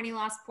up, or any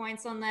last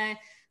points on the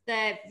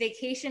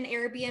vacation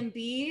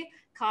Airbnb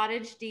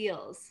cottage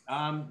deals?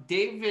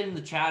 Dave in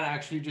the chat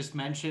actually just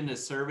mentioned a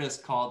service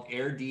called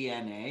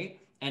AirDNA.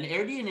 And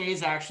AirDNA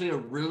is actually a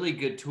really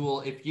good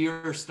tool if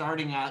you're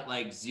starting at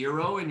like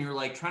zero and you're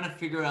like trying to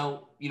figure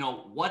out,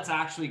 what's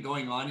actually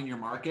going on in your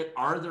market.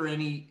 Are there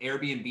any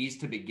Airbnbs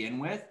to begin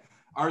with?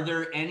 Are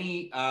there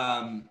any,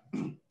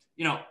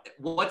 you know,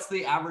 what's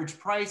the average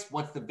price?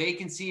 What's the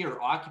vacancy or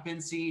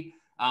occupancy?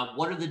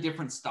 What are the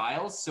different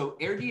styles? So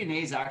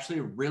AirDNA is actually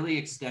a really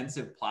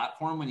extensive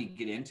platform when you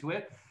get into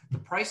it. The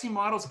pricing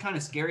model is kind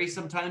of scary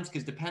sometimes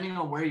because depending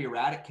on where you're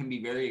at, it can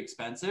be very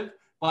expensive,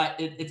 but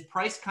it's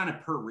priced kind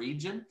of per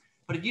region.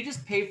 But if you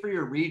just pay for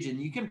your region,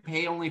 you can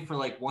pay only for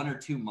like 1 or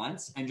 2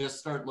 months and just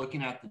start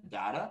looking at the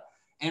data.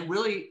 And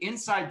really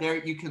inside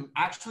there, you can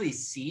actually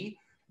see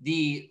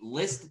the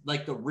list,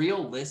 like the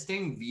real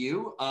listing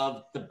view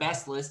of the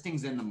best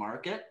listings in the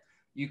market.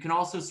 You can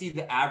also see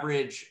the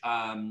average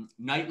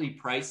nightly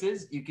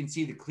prices. You can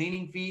see the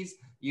cleaning fees.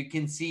 You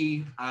can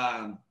see,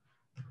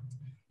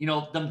 you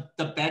know,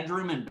 the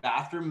bedroom and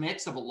bathroom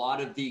mix of a lot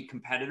of the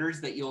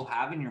competitors that you'll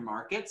have in your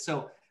market.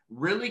 So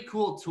really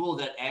cool tool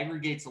that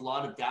aggregates a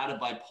lot of data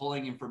by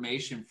pulling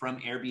information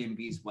from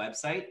Airbnb's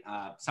website,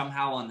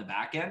 somehow on the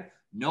back end.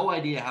 No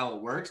idea how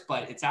it works,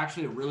 but it's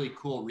actually a really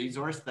cool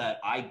resource that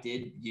I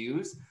did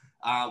use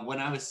when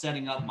I was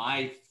setting up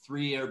my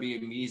 3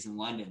 Airbnbs in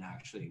London,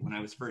 actually, when I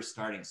was first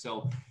starting.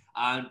 So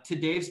to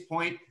Dave's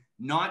point,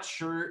 not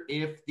sure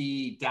if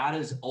the data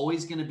is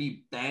always going to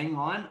be bang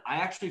on. I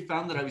actually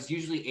found that I was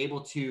usually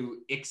able to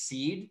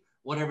exceed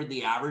whatever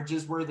the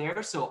averages were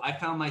there. So I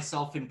found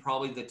myself in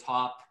probably the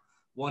top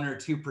 1 or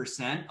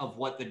 2% of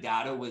what the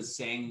data was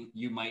saying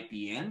you might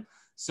be in.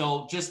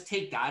 So just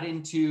take that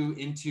into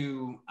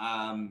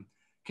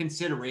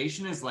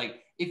consideration, is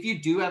like, if you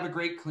do have a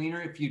great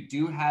cleaner, if you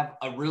do have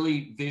a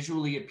really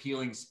visually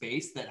appealing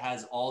space that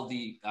has all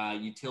the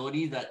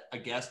utility that a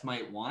guest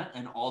might want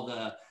and all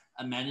the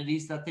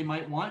amenities that they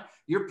might want,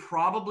 you're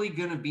probably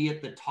going to be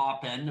at the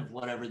top end of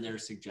whatever they're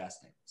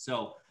suggesting.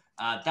 So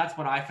that's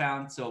what I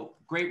found. So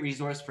great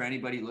resource for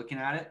anybody looking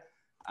at it.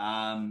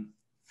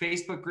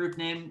 Facebook group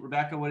name,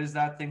 Rebecca, what is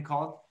that thing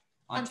called?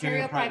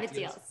 Ontario Private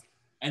Deals.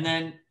 And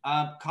then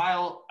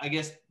Kyle, I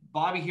guess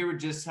Bobby here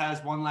just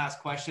has one last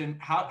question.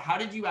 How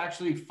did you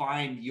actually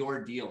find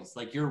your deals,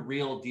 like your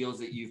real deals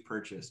that you've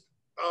purchased?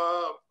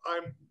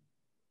 I'm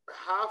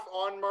half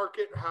on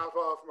market, half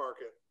off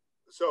market.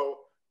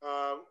 So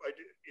I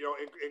do, you know,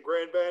 in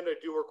Grand Bend, I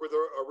do work with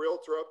a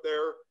realtor up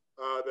there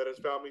that has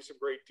found me some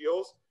great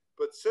deals.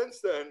 But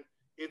since then,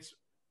 it's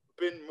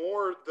been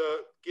more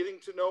the getting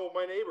to know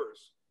my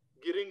neighbors,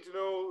 getting to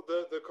know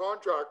the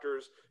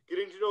contractors,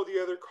 getting to know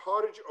the other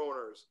cottage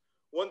owners.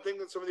 One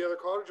thing that some of the other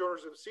cottage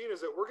owners have seen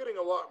is that we're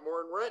getting a lot more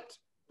in rent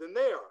than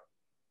they are,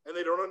 and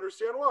they don't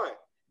understand why.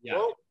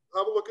 Yeah. Well,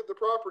 have a look at the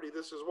property.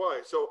 This is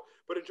why. So,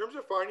 but in terms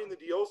of finding the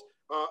deals,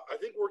 I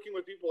think working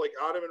with people like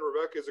Adam and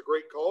Rebecca is a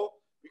great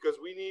call,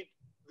 because we need,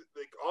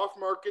 the off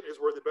market is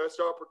where the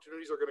best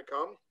opportunities are going to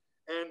come.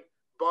 And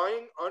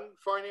buying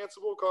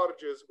unfinanceable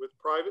cottages with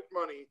private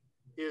money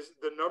is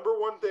the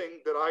 #1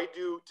 thing that I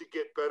do to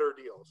get better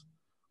deals.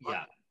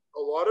 Yeah.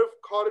 A lot of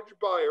cottage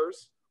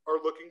buyers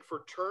are looking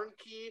for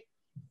turnkey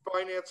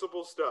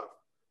financeable stuff.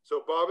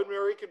 So Bob and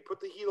Mary can put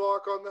the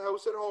HELOC on the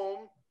house at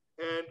home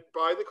and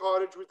buy the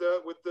cottage with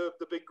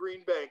the big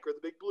green bank or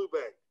the big blue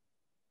bank.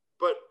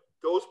 But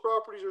those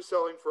properties are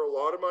selling for a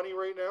lot of money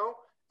right now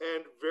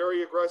and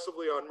very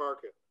aggressively on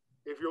market.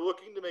 If you're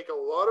looking to make a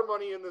lot of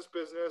money in this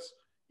business,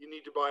 you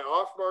need to buy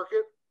off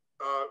market.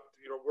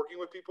 You know, working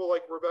with people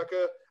like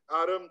Rebecca,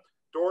 Adam,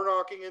 door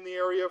knocking in the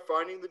area,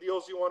 finding the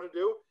deals you want to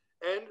do,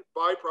 and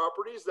buy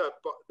properties that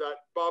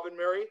Bob and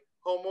Mary,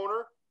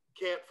 homeowner,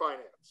 can't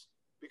finance,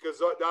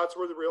 because that's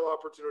where the real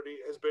opportunity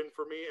has been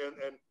for me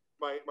and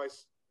my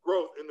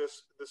growth in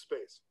this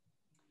space.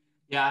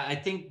 Yeah, I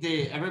think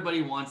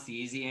everybody wants the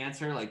easy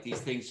answer, like these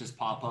things just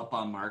pop up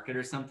on market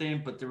or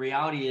something. But the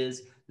reality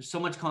is there's so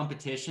much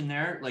competition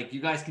there. Like,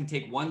 you guys can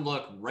take one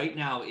look right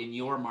now in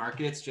your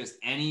markets, just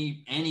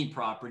any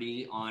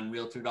property on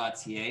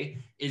realtor.ca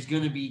is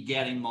going to be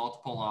getting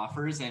multiple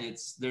offers, and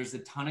there's a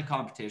ton of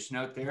competition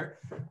out there.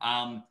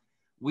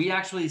 We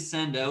actually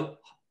send out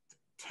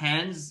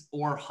tens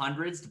or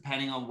hundreds,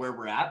 depending on where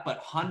we're at, but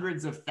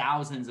hundreds of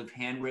thousands of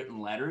handwritten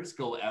letters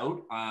go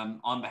out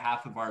on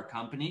behalf of our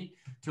company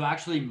to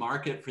actually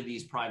market for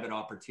these private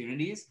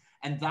opportunities.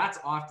 And that's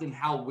often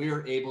how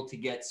we're able to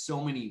get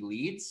so many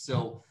leads.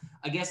 So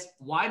I guess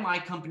why my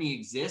company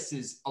exists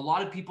is a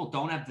lot of people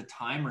don't have the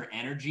time or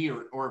energy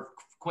or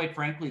quite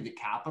frankly, the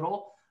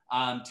capital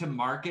to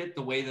market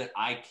the way that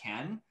I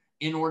can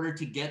in order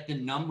to get the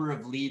number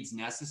of leads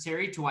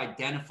necessary to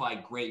identify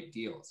great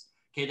deals.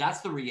 Okay,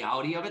 that's the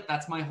reality of it.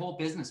 That's my whole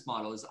business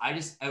model, is I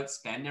just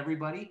outspend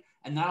everybody,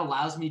 and that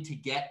allows me to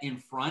get in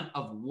front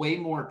of way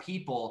more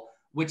people,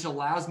 which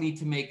allows me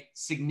to make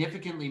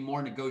significantly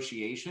more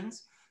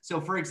negotiations.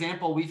 So for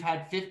example, we've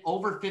had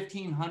over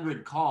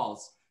 1,500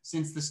 calls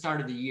since the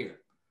start of the year.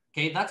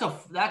 Okay,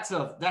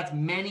 that's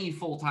many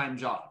full-time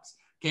jobs.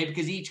 Okay,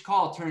 because each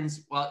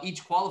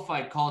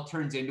qualified call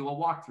turns into a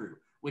walkthrough,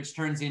 which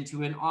turns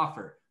into an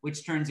offer,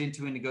 which turns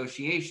into a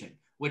negotiation,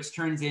 which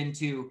turns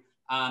into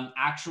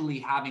actually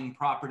having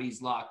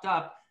properties locked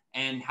up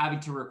and having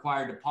to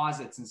require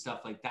deposits and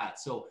stuff like that.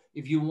 So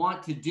if you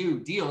want to do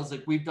deals,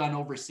 like we've done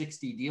over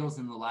 60 deals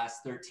in the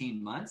last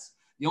 13 months,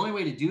 the only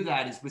way to do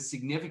that is with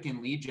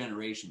significant lead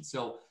generation.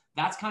 So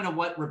that's kind of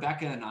what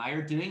Rebecca and I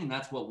are doing, and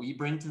that's what we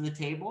bring to the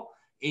table.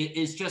 It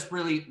is just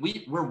really,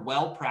 we're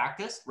well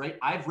practiced, right?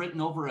 I've written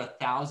over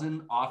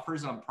 1,000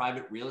 offers on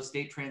private real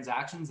estate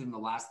transactions in the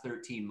last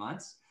 13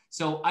 months.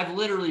 So I've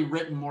literally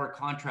written more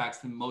contracts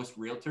than most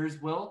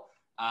realtors will,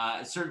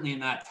 certainly in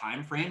that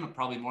time frame,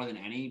 probably more than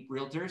any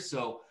realtors.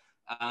 So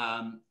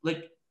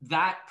like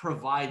that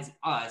provides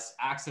us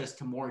access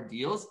to more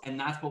deals, and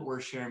that's what we're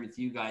sharing with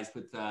you guys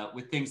with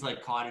things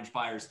like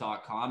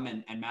cottagebuyers.com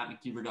and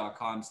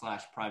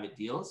mattmckeever.com/private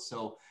deals.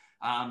 So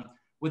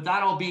with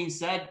that all being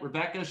said,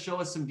 Rebecca, show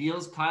us some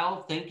deals.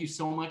 Kyle, thank you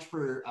so much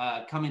for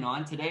coming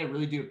on today. I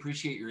really do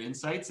appreciate your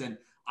insights, and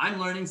I'm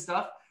learning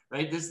stuff,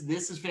 right?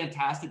 This is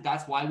fantastic.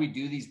 That's why we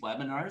do these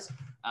webinars.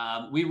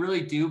 We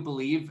really do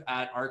believe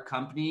at our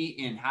company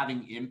in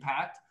having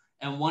impact.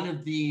 And one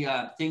of the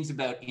things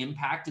about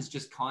impact is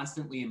just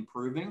constantly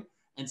improving.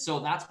 And so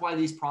that's why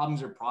these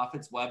Problems or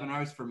Profits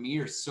webinars for me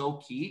are so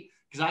key,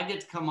 because I get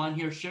to come on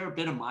here, share a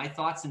bit of my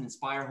thoughts, and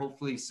inspire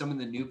hopefully some of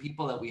the new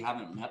people that we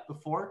haven't met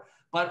before,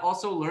 but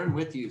also learn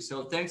with you.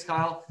 So thanks,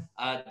 Kyle.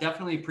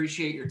 Definitely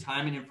appreciate your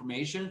time and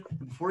information.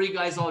 Before you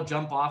guys all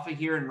jump off of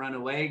here and run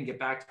away and get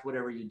back to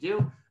whatever you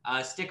do,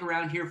 stick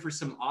around here for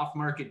some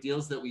off-market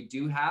deals that we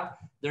do have.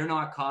 They're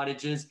not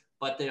cottages,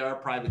 but they are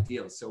private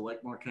deals. So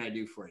what more can I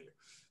do for you?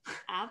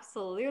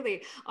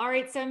 Absolutely. All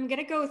right. So I'm going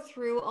to go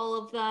through all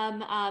of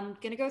them. I'm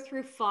going to go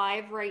through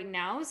 5 right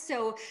now.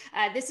 So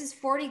this is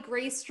 40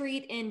 Gray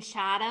Street in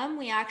Chatham.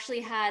 We actually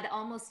had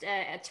almost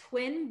a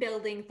twin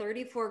building,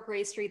 34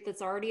 Gray Street,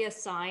 that's already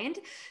assigned.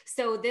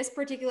 So this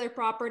particular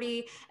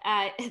property,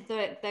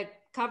 the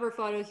cover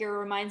photo here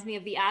reminds me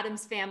of the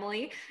Addams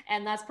Family,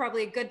 and that's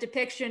probably a good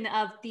depiction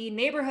of the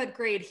neighborhood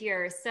grade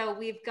here. So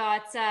we've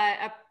got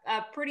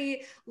a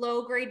pretty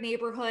low grade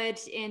neighborhood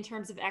in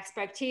terms of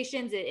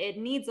expectations. It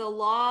needs a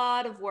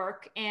lot of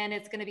work, and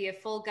it's going to be a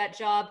full gut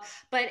job,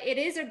 but it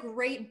is a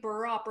great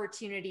BRRRR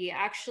opportunity.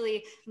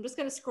 Actually, I'm just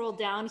going to scroll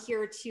down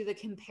here to the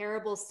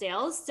comparable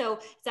sales. So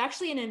it's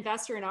actually an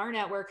investor in our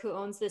network who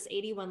owns this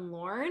 81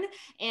 Lorne,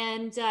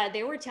 and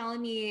they were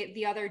telling me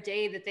the other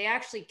day that they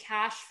actually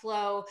cash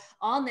flow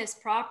on this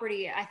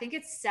property. I think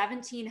it's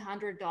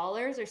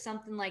 $1,700 or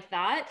something like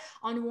that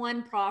on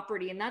one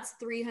property, and that's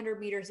 300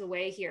 meters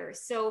away here.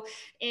 So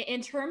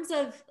in terms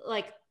of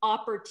like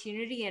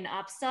opportunity and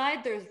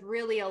upside, there's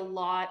really a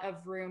lot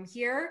of room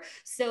here.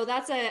 So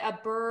that's a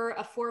BRRRR,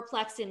 a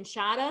fourplex in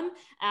Chatham.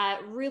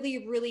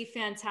 Really, really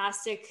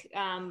fantastic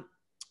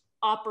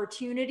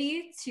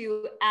opportunity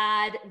to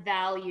add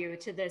value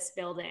to this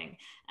building.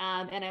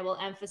 And I will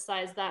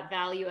emphasize that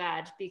value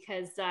add,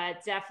 because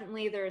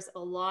definitely there's a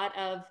lot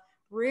of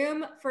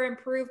room for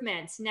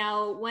improvement.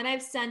 Now, when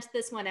I've sent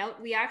this one out,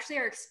 we actually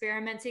are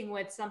experimenting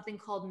with something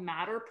called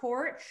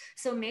Matterport.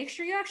 So make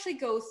sure you actually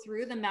go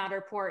through the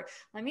Matterport.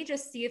 Let me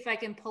just see if I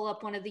can pull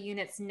up one of the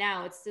units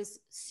now. It's this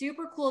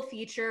super cool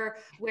feature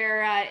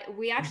where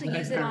we actually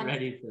use it on—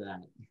 ready for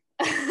that.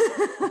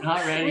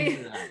 Not ready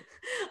for that.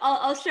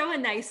 I'll show a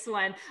nice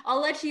one.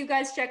 I'll let you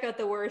guys check out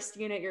the worst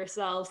unit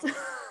yourselves.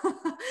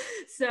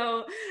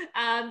 So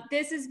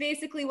this is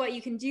basically what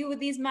you can do with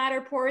these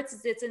Matterports.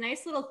 It's a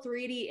nice little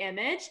 3D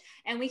image,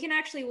 and we can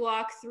actually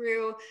walk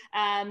through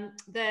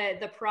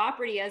the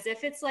property as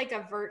if it's like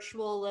a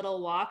virtual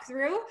little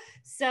walkthrough.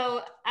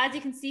 So as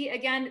you can see,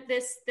 again,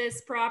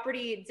 this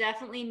property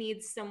definitely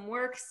needs some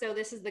work. So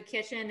this is the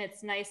kitchen.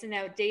 It's nice and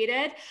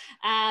outdated.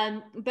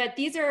 But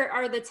these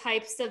are the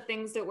types of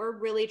things that we're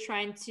really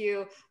trying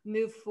to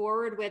move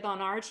forward with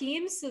on our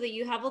team, so that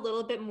you have a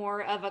little bit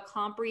more of a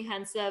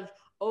comprehensive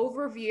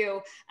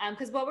overview.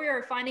 Because what we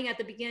were finding at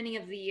the beginning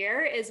of the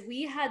year is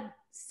we had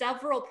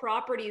several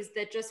properties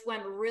that just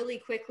went really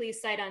quickly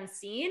sight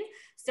unseen.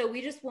 So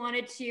we just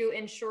wanted to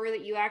ensure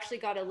that you actually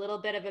got a little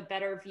bit of a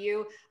better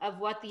view of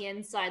what the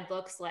inside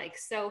looks like.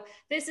 So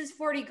this is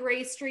 40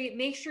 Gray Street.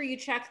 Make sure you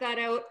check that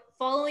out.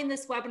 Following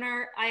this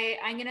webinar,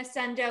 I'm going to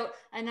send out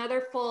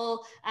another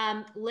full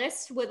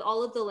list with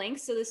all of the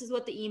links. So this is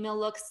what the email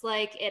looks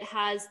like. It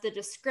has the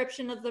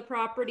description of the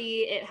property.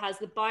 It has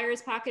the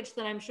buyer's package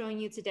that I'm showing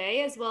you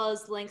today, as well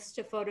as links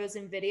to photos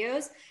and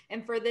videos.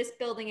 And for this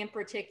building in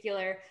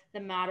particular, the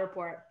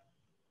Matterport.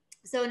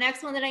 So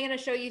next one that I'm going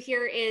to show you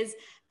here is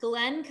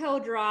Glencoe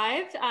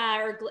Drive,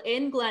 or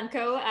in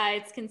Glencoe,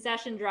 it's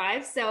Concession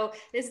Drive. So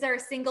this is our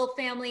single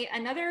family,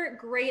 another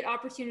great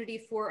opportunity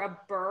for a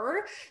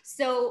BRRRR.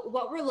 So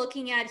what we're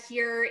looking at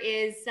here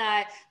is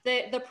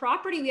the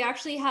property. We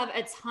actually have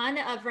a ton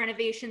of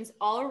renovations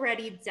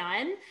already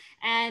done,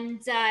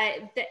 and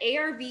the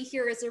ARV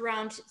here is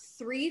around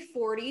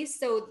 340.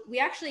 So we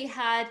actually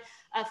had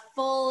a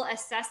full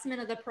assessment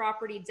of the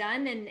property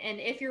done. And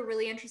if you're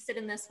really interested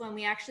in this one,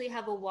 we actually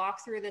have a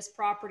walk through this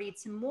property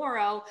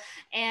tomorrow.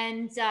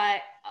 And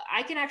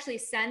I can actually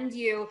send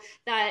you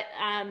that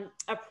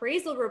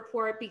appraisal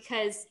report,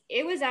 because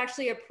it was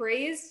actually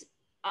appraised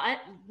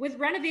with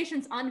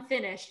renovations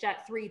unfinished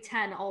at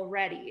 310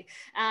 already.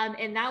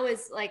 And that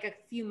was like a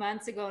few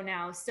months ago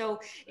now. So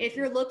if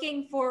you're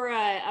looking for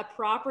a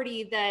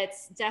property that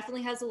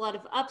definitely has a lot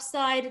of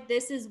upside,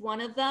 this is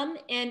one of them.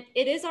 And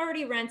it is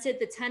already rented.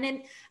 The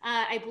tenant,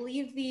 I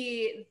believe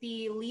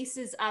the lease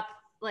is up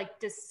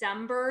like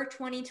December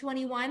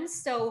 2021.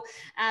 So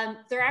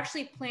they're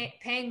actually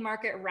paying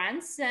market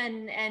rents,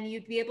 and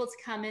you'd be able to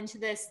come into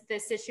this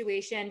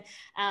situation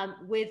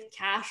with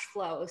cash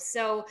flow.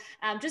 So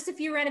just a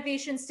few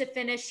renovations to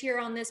finish here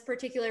on this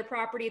particular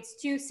property. It's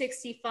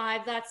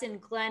 265. That's in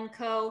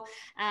Glencoe.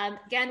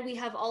 Again, we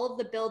have all of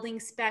the building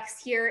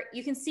specs here.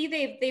 You can see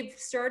they've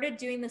started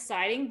doing the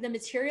siding. The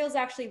material is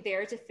actually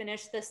there to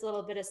finish this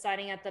little bit of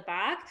siding at the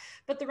back,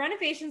 but the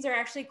renovations are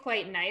actually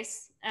quite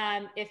nice.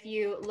 If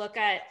you look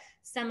at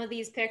some of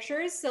these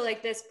pictures, so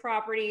like this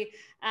property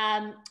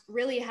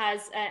really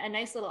has a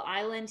nice little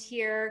island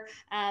here,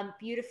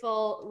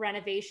 beautiful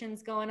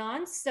renovations going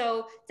on.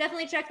 So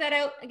definitely check that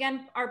out.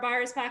 Again, our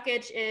buyer's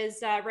package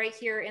is right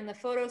here in the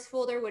photos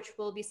folder, which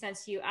will be sent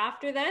to you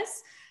after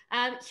this.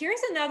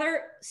 Here's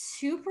another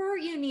super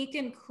unique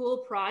and cool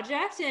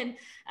project. And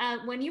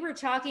when you were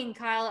talking,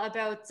 Kyle,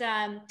 about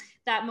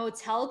that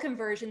motel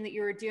conversion that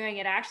you were doing,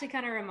 it actually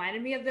kind of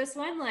reminded me of this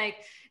one. Like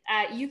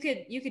you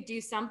could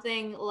do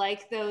something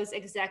like those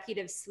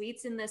executive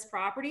suites in this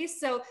property.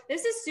 So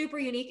this is super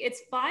unique.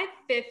 It's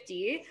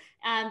 $550.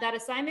 That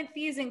assignment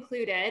fee is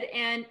included,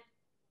 and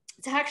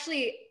it's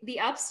actually, the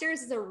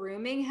upstairs is a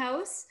rooming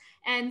house.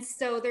 And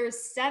so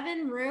there's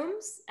 7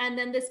 rooms, and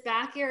then this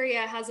back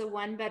area has a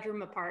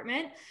 1-bedroom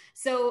apartment.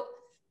 So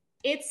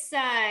it's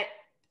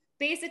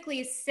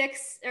basically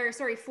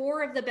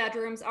 4 of the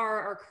bedrooms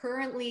are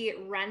currently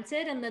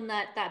rented, and then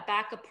that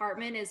back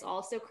apartment is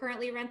also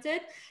currently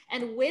rented.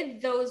 And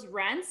with those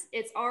rents,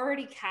 it's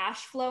already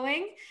cash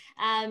flowing.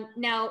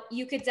 Now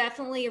you could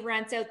definitely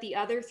rent out the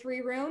other 3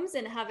 rooms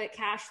and have it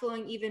cash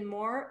flowing even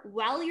more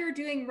while you're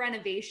doing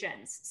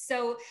renovations.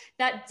 So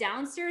that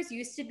downstairs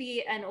used to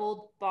be an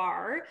old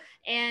bar,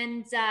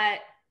 and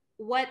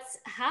what's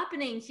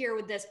happening here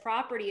with this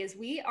property is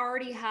we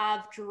already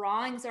have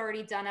drawings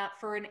already done up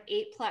for an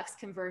 8-plex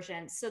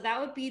conversion. So that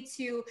would be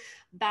to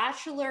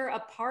bachelor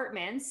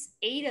apartments,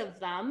 8 of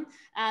them.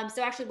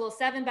 So actually, well,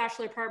 7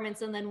 bachelor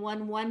apartments and then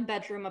 1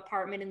 bedroom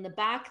apartment in the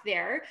back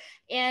there,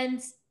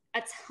 and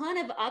a ton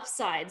of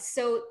upsides.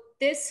 So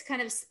this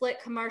kind of split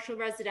commercial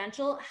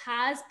residential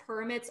has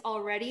permits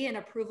already and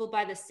approval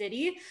by the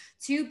city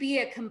to be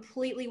a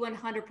completely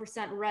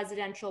 100%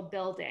 residential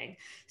building.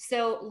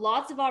 So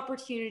lots of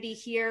opportunity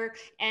here.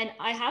 And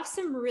I have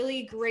some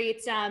really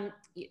great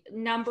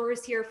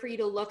numbers here for you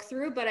to look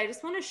through, but I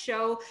just want to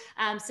show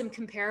some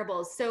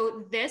comparables.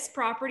 So this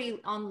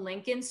property on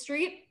Lincoln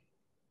Street,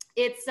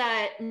 it's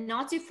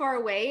not too far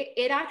away.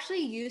 It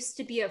actually used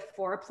to be a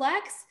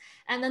 4-plex,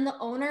 and then the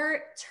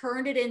owner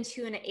turned it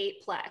into an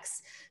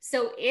 8-plex.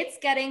 So it's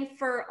getting,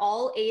 for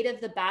all 8 of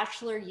the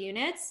bachelor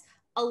units,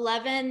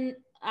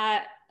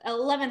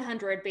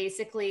 1,100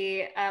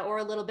 basically, or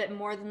a little bit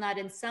more than that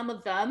in some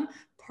of them,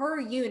 per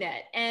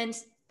unit. And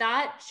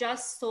that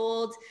just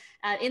sold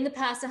in the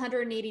past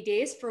 180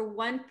 days for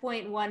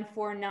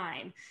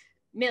 1.149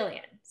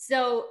 million.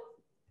 So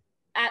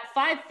at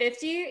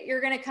 550,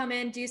 you're going to come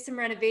in, do some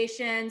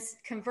renovations,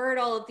 convert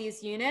all of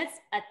these units,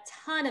 a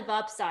ton of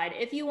upside.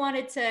 If you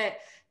wanted to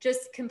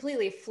just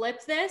completely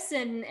flip this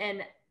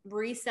and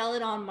resell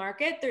it on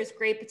market, there's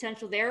great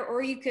potential there,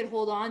 or you could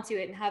hold on to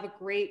it and have a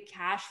great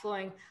cash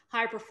flowing,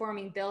 high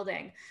performing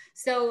building.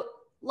 So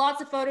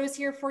lots of photos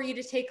here for you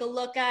to take a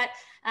look at.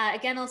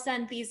 Again, I'll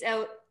send these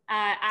out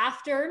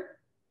after.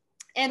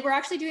 And we're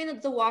actually doing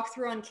the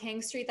walkthrough on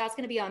King Street. That's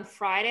going to be on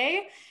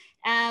Friday.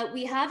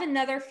 We have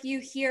another few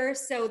here.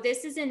 So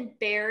this is in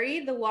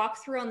Barrie. The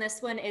walkthrough on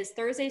this one is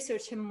Thursday, so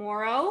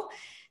tomorrow.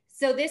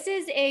 So this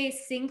is a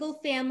single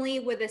family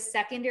with a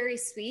secondary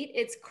suite.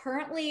 It's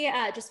currently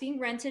just being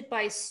rented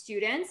by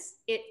students.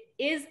 It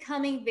is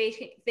coming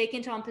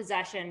vacant on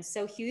possession.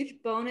 So huge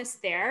bonus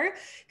there,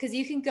 because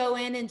you can go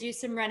in and do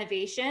some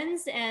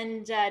renovations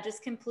and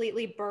just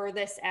completely burr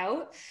this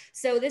out.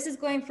 So this is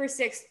going for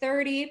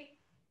 $630.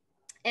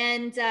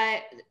 And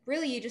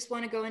really, you just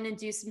want to go in and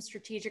do some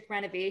strategic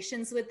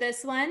renovations with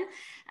this one,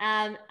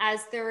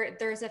 as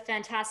there's a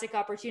fantastic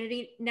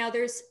opportunity. Now,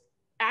 there's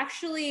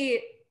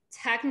actually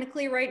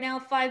technically right now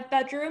 5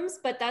 bedrooms,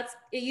 but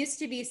it used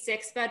to be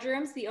 6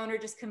 bedrooms. The owner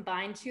just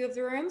combined 2 of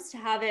the rooms to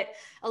have it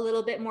a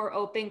little bit more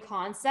open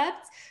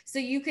concept. So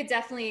you could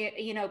definitely,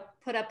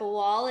 put up a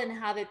wall and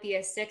have it be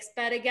a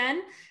 6-bed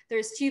again.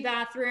 There's 2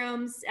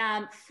 bathrooms,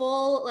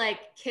 full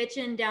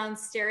kitchen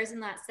downstairs in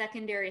that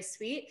secondary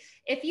suite.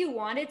 If you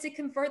wanted to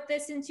convert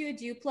this into a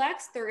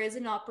duplex, there is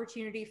an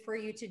opportunity for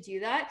you to do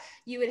that.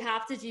 You would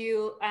have to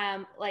do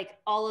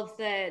all of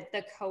the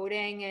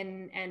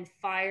coding and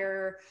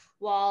fire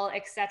wall,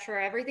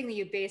 etc., everything that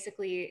you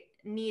basically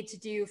need to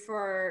do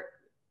for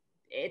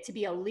it to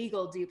be a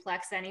legal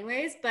duplex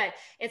anyways, but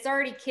it's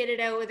already kitted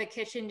out with a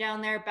kitchen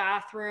down there,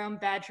 bathroom,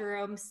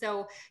 bedroom.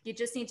 So you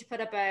just need to put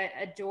up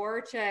a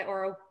door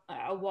or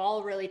a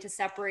wall really to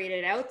separate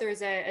it out.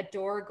 There's a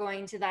door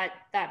going to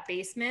that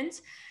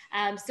basement.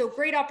 So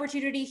great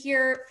opportunity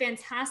here.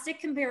 Fantastic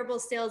comparable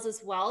sales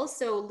as well.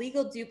 So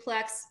legal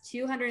duplex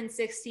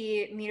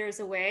 260 meters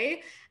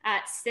away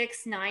at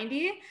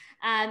 690.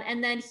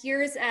 And then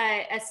here's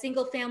a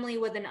single family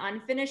with an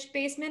unfinished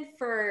basement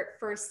for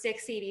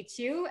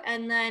 682.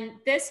 And then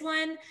this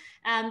one,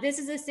 this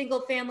is a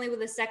single family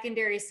with a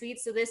secondary suite.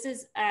 So this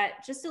is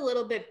just a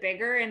little bit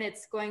bigger, and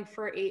it's going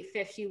for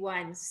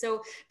 851.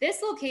 So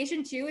this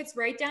location too, it's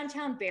right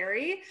downtown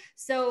Barrie.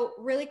 So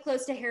really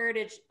close to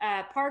Heritage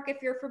Park,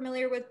 if you're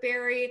familiar with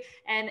Barrie,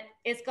 and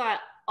it's got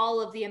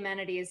all of the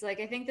amenities. Like,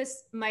 I think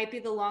this might be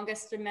the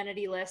longest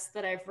amenity list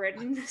that I've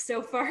written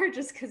so far,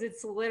 just because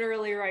it's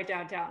literally right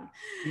downtown.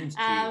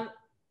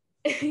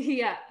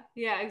 Yeah,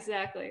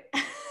 exactly.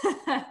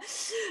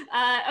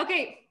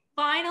 Okay,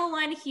 final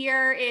one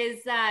here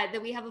is that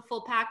we have a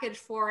full package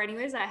for.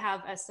 Anyways, I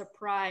have a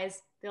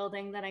surprise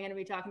building that I'm going to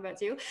be talking about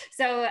too.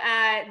 So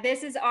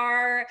this is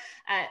our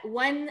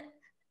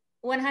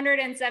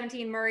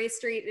 117 Murray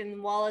Street in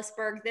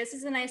Wallaceburg. This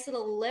is a nice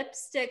little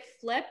lipstick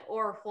flip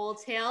or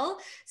wholesale.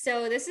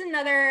 So this is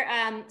another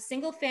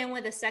single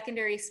family with a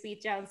secondary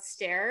suite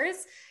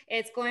downstairs.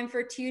 It's going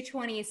for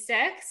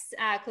 226,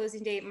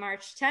 closing date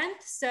March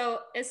 10th.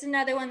 So it's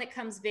another one that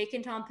comes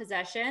vacant on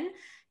possession.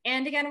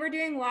 And again, we're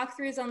doing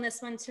walkthroughs on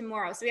this one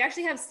tomorrow. So we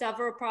actually have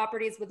several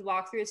properties with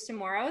walkthroughs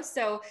tomorrow.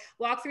 So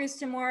walkthroughs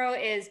tomorrow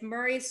is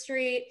Murray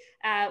Street.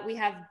 We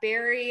have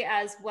Barrie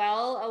as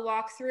well, a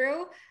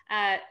walkthrough.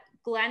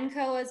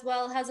 Glencoe as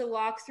well has a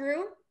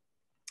walkthrough.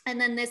 And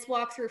then this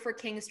walkthrough for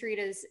King Street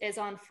is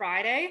on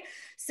Friday.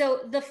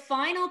 So the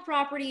final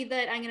property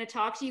that I'm going to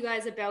talk to you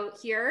guys about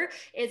here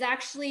is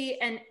actually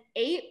an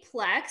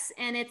 8-plex,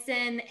 and it's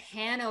in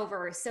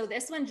Hanover. So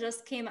this one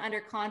just came under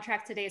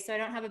contract today. So I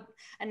don't have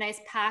a nice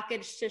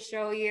package to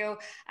show you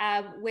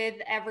with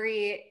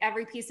every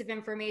piece of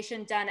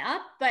information done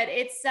up, but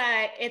it's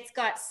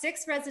got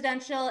 6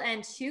 residential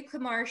and 2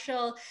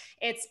 commercial.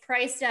 It's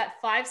priced at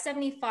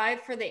 $575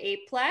 for the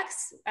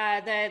 8-plex.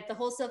 The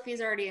wholesale fees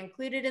are already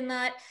included in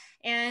that.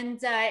 And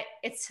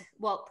it's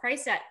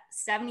priced at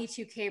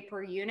 $72K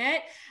per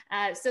unit.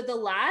 So the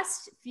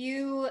last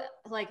few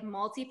like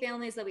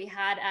multifamilies that we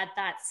had at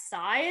that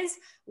size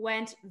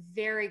went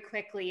very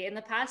quickly. In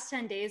the past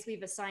 10 days,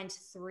 we've assigned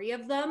 3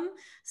 of them.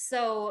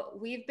 So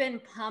we've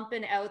been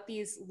pumping out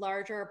these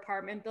larger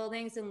apartment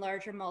buildings and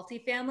larger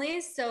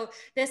multifamilies. So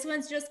this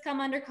one's just come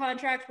under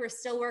contract. We're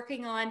still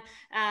working on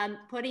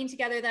putting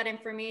together that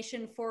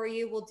information for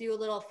you. We'll do a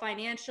little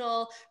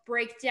financial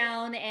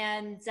breakdown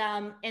and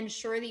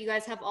ensure that you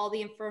guys have all the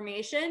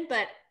information,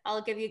 but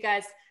I'll give you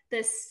guys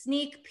the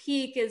sneak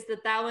peek is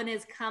that one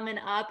is coming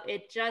up.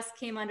 It just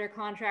came under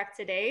contract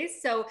today.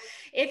 So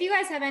if you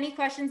guys have any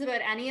questions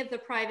about any of the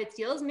private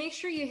deals, make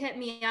sure you hit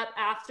me up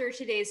after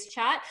today's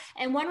chat.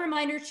 And one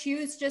reminder too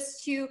is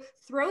just to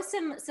throw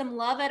some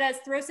love at us,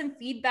 throw some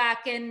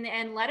feedback,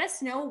 and let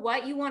us know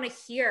what you want to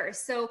hear.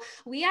 So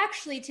we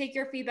actually take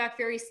your feedback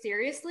very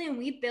seriously, and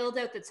we build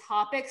out the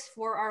topics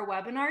for our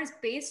webinars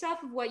based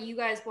off of what you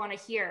guys want to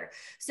hear.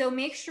 So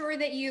make sure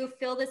that you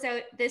fill this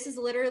out. This is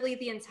literally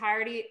the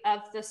entirety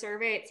of the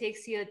survey. It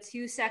takes you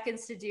 2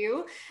 seconds to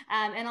do,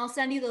 and I'll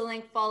send you the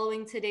link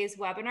following today's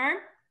webinar.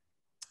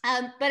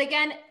 But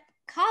again,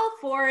 Kyle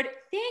Ford,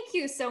 thank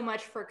you so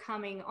much for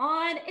coming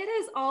on. It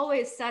is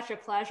always such a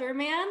pleasure,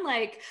 man.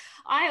 Like,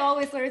 I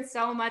always learn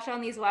so much on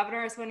these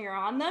webinars when you're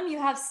on them. You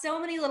have so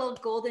many little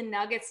golden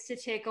nuggets to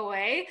take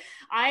away.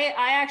 I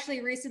actually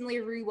recently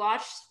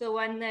rewatched the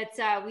one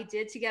that we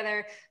did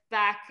together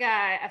back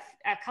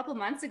a couple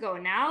months ago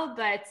now,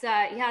 but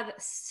you have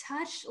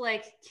such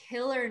like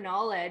killer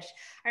knowledge.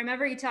 I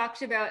remember you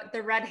talked about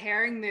the red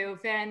herring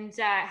move and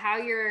how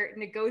you're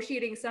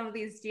negotiating some of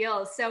these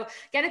deals. So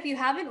again, if you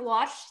haven't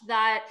watched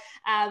that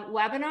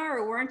webinar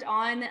or weren't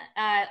on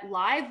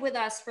live with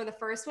us for the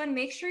first one,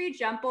 make sure you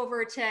jump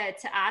over to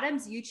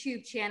Adam's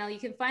YouTube channel. You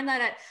can find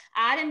that at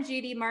Adam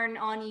JD Martin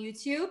on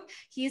YouTube.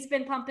 He's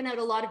been pumping out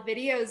a lot of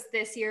videos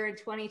this year in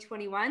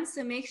 2021.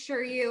 So make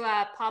sure you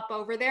pop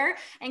over there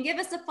and give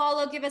us a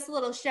follow, give us a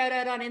little shout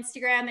out on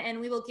Instagram,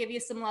 and we will give you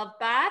some love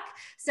back.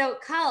 So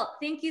Kyle,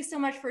 thank you so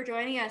much for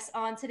joining us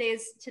on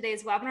today's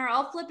webinar.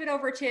 I'll flip it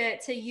over to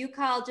you,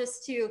 Kyle,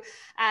 just to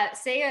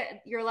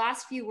say your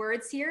last few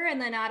words here,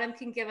 and then Adam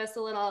can give us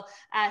a little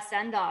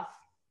send off.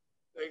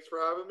 Thanks for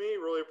having me.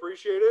 Really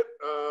appreciate it.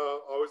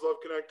 Always love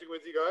connecting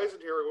with you guys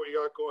and hearing what you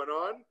got going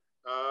on.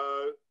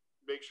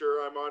 Make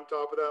sure I'm on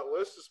top of that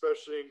list,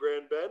 especially in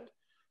Grand Bend.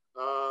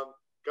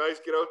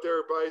 Guys, get out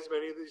there, buy as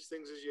many of these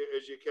things as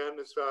you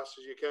can, as fast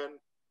as you can.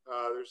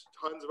 There's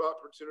tons of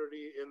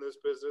opportunity in this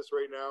business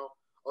right now.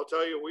 I'll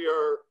tell you, we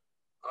are,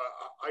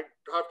 I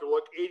have to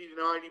look 80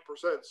 to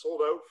 90%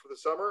 sold out for the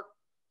summer.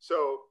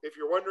 So if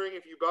you're wondering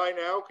if you buy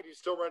now, can you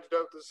still rent it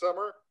out this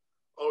summer?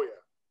 Oh yeah.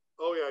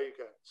 Oh yeah, you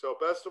can. So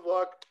best of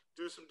luck.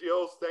 Do some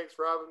deals. Thanks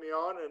for having me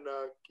on, and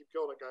keep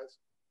killing it,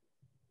 guys.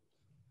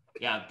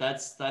 Yeah,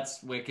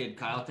 that's wicked,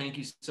 Kyle. Thank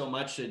you so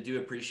much. I do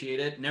appreciate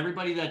it. And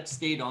everybody that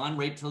stayed on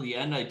right till the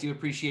end, I do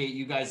appreciate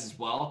you guys as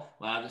well.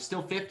 There's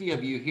still 50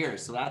 of you here,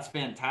 so that's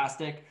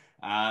fantastic.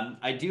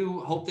 I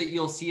do hope that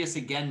you'll see us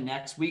again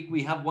next week.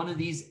 We have one of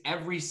these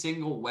every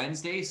single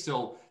Wednesday,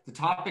 so the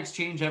topics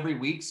change every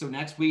week. So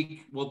next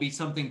week will be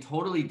something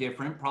totally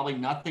different, probably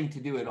nothing to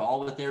do at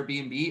all with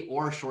Airbnb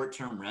or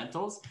short-term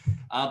rentals.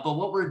 But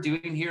what we're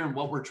doing here and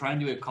what we're trying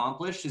to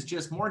accomplish is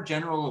just more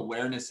general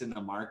awareness in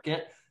the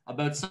market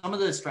about some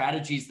of the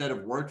strategies that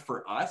have worked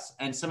for us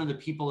and some of the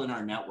people in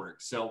our network.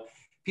 So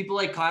people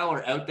like Kyle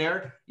are out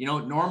there, you know,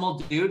 normal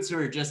dudes who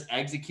are just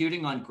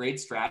executing on great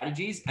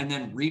strategies and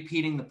then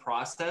repeating the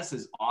process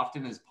as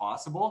often as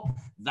possible.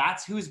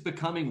 That's who's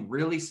becoming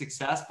really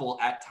successful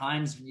at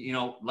times, you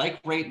know, like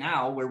right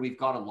now, where we've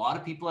got a lot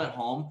of people at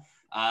home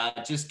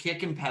just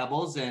kicking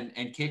pebbles and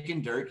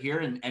kicking dirt here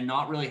and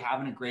not really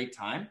having a great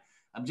time.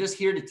 I'm just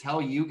here to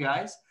tell you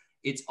guys,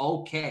 it's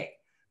okay.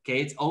 Okay,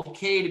 it's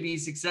okay to be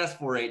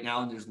successful right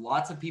now, and there's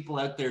lots of people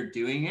out there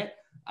doing it.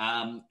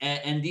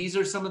 And these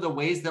are some of the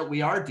ways that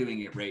we are doing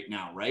it right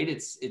now, right?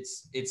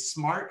 It's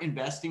smart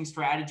investing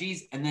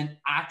strategies and then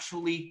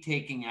actually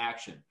taking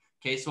action.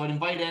 Okay, so I'd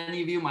invite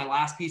any of you. My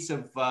last piece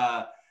of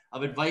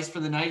advice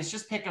for the night is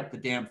just pick up the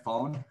damn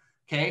phone.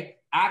 Okay,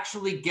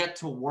 actually get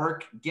to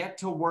work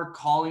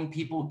calling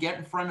people, get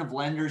in front of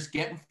lenders,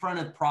 get in front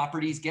of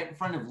properties, get in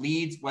front of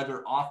leads,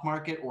 whether off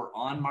market or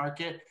on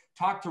market.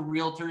 Talk to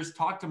realtors,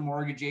 talk to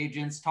mortgage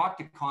agents, talk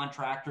to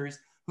contractors,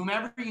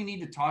 whomever you need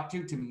to talk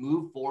to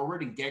move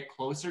forward and get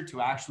closer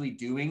to actually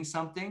doing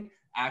something,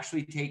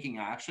 actually taking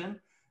action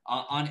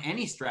on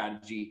any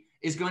strategy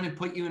is going to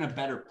put you in a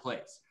better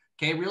place.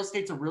 Okay, real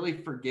estate's a really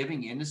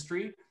forgiving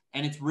industry,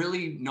 and it's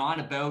really not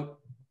about,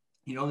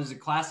 you know, there's a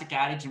classic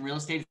adage in real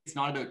estate, it's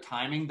not about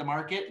timing the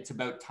market, it's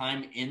about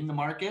time in the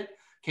market.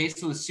 Okay,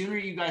 so the sooner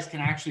you guys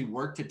can actually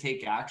work to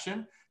take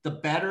action, the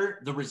better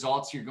the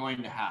results you're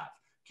going to have.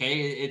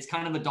 Okay, it's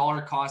kind of a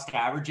dollar cost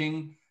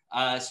averaging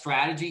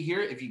strategy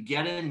here. If you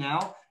get in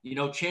now, you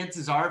know,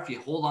 chances are if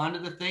you hold on to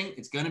the thing,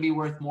 it's going to be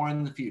worth more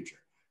in the future.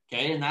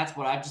 Okay, and that's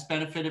what I've just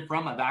benefited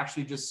from. I've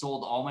actually just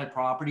sold all my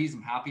properties.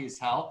 I'm happy as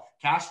hell,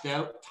 cashed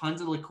out,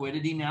 tons of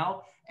liquidity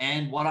now.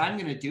 And what I'm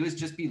going to do is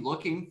just be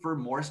looking for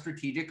more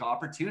strategic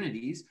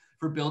opportunities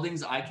for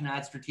buildings I can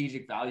add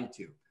strategic value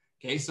to.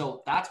 Okay,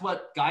 so that's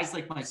what guys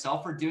like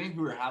myself are doing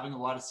who are having a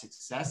lot of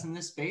success in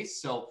this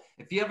space. So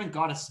if you haven't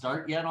got a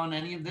start yet on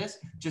any of this,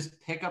 just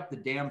pick up the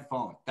damn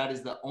phone. That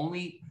is the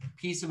only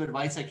piece of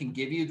advice I can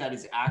give you that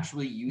is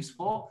actually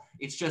useful.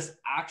 It's just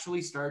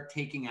actually start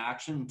taking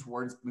action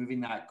towards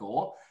moving that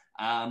goal.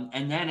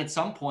 And then at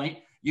some point,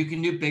 you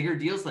can do bigger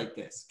deals like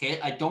this. Okay,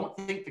 I don't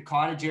think the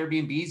cottage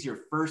Airbnb is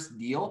your first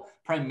deal,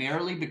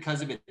 primarily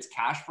because of its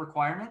cash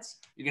requirements.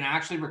 You're going to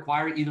actually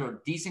require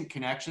either decent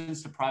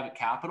connections to private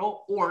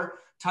capital or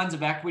tons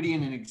of equity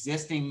in an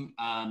existing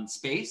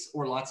space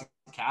or lots of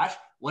cash,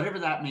 whatever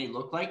that may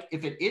look like.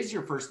 If it is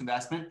your first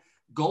investment,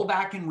 go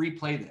back and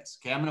replay this.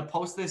 Okay, I'm going to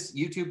post this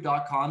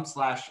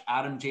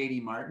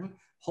youtube.com/AdamJDMartin.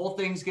 Whole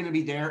thing's going to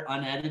be there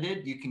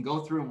unedited. You can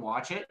go through and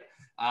watch it.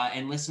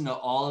 And listen to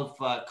all of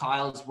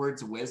Kyle's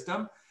words of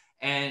wisdom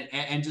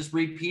and just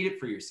repeat it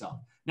for yourself.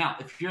 Now,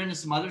 if you're into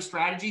some other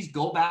strategies,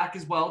 go back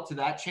as well to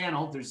that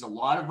channel. There's a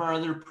lot of our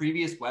other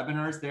previous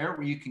webinars there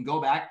where you can go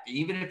back,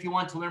 even if you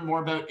want to learn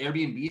more about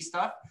Airbnb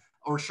stuff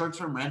or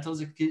short-term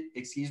rentals,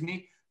 excuse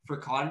me, for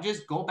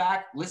cottages, go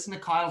back, listen to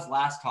Kyle's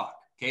last talk.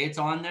 Okay, it's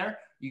on there.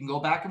 You can go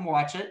back and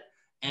watch it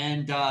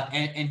and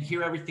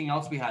hear everything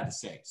else we had to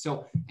say.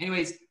 So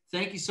anyways,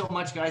 thank you so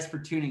much, guys, for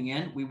tuning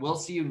in. We will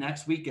see you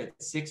next week at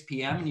 6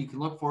 p.m. And you can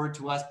look forward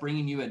to us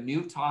bringing you a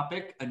new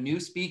topic, a new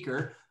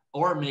speaker,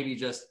 or maybe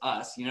just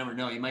us. You never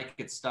know. You might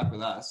get stuck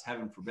with us,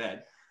 heaven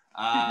forbid.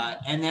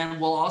 And then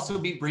we'll also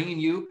be bringing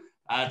you,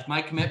 it's my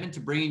commitment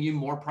to bringing you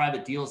more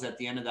private deals at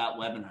the end of that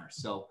webinar.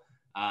 So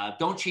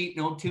don't cheat.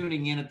 No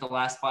tuning in at the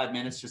last 5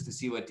 minutes just to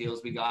see what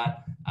deals we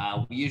got.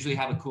 We usually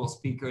have a cool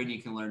speaker and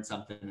you can learn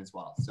something as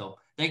well. So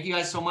thank you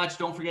guys so much.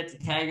 Don't forget to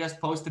tag us,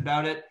 post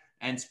about it,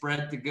 and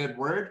spread the good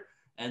word.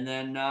 And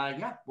then,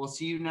 yeah, we'll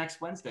see you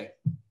next Wednesday.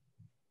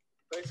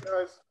 Thanks,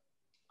 guys.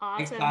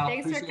 Awesome.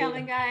 Thanks, Thanks for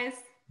coming, guys.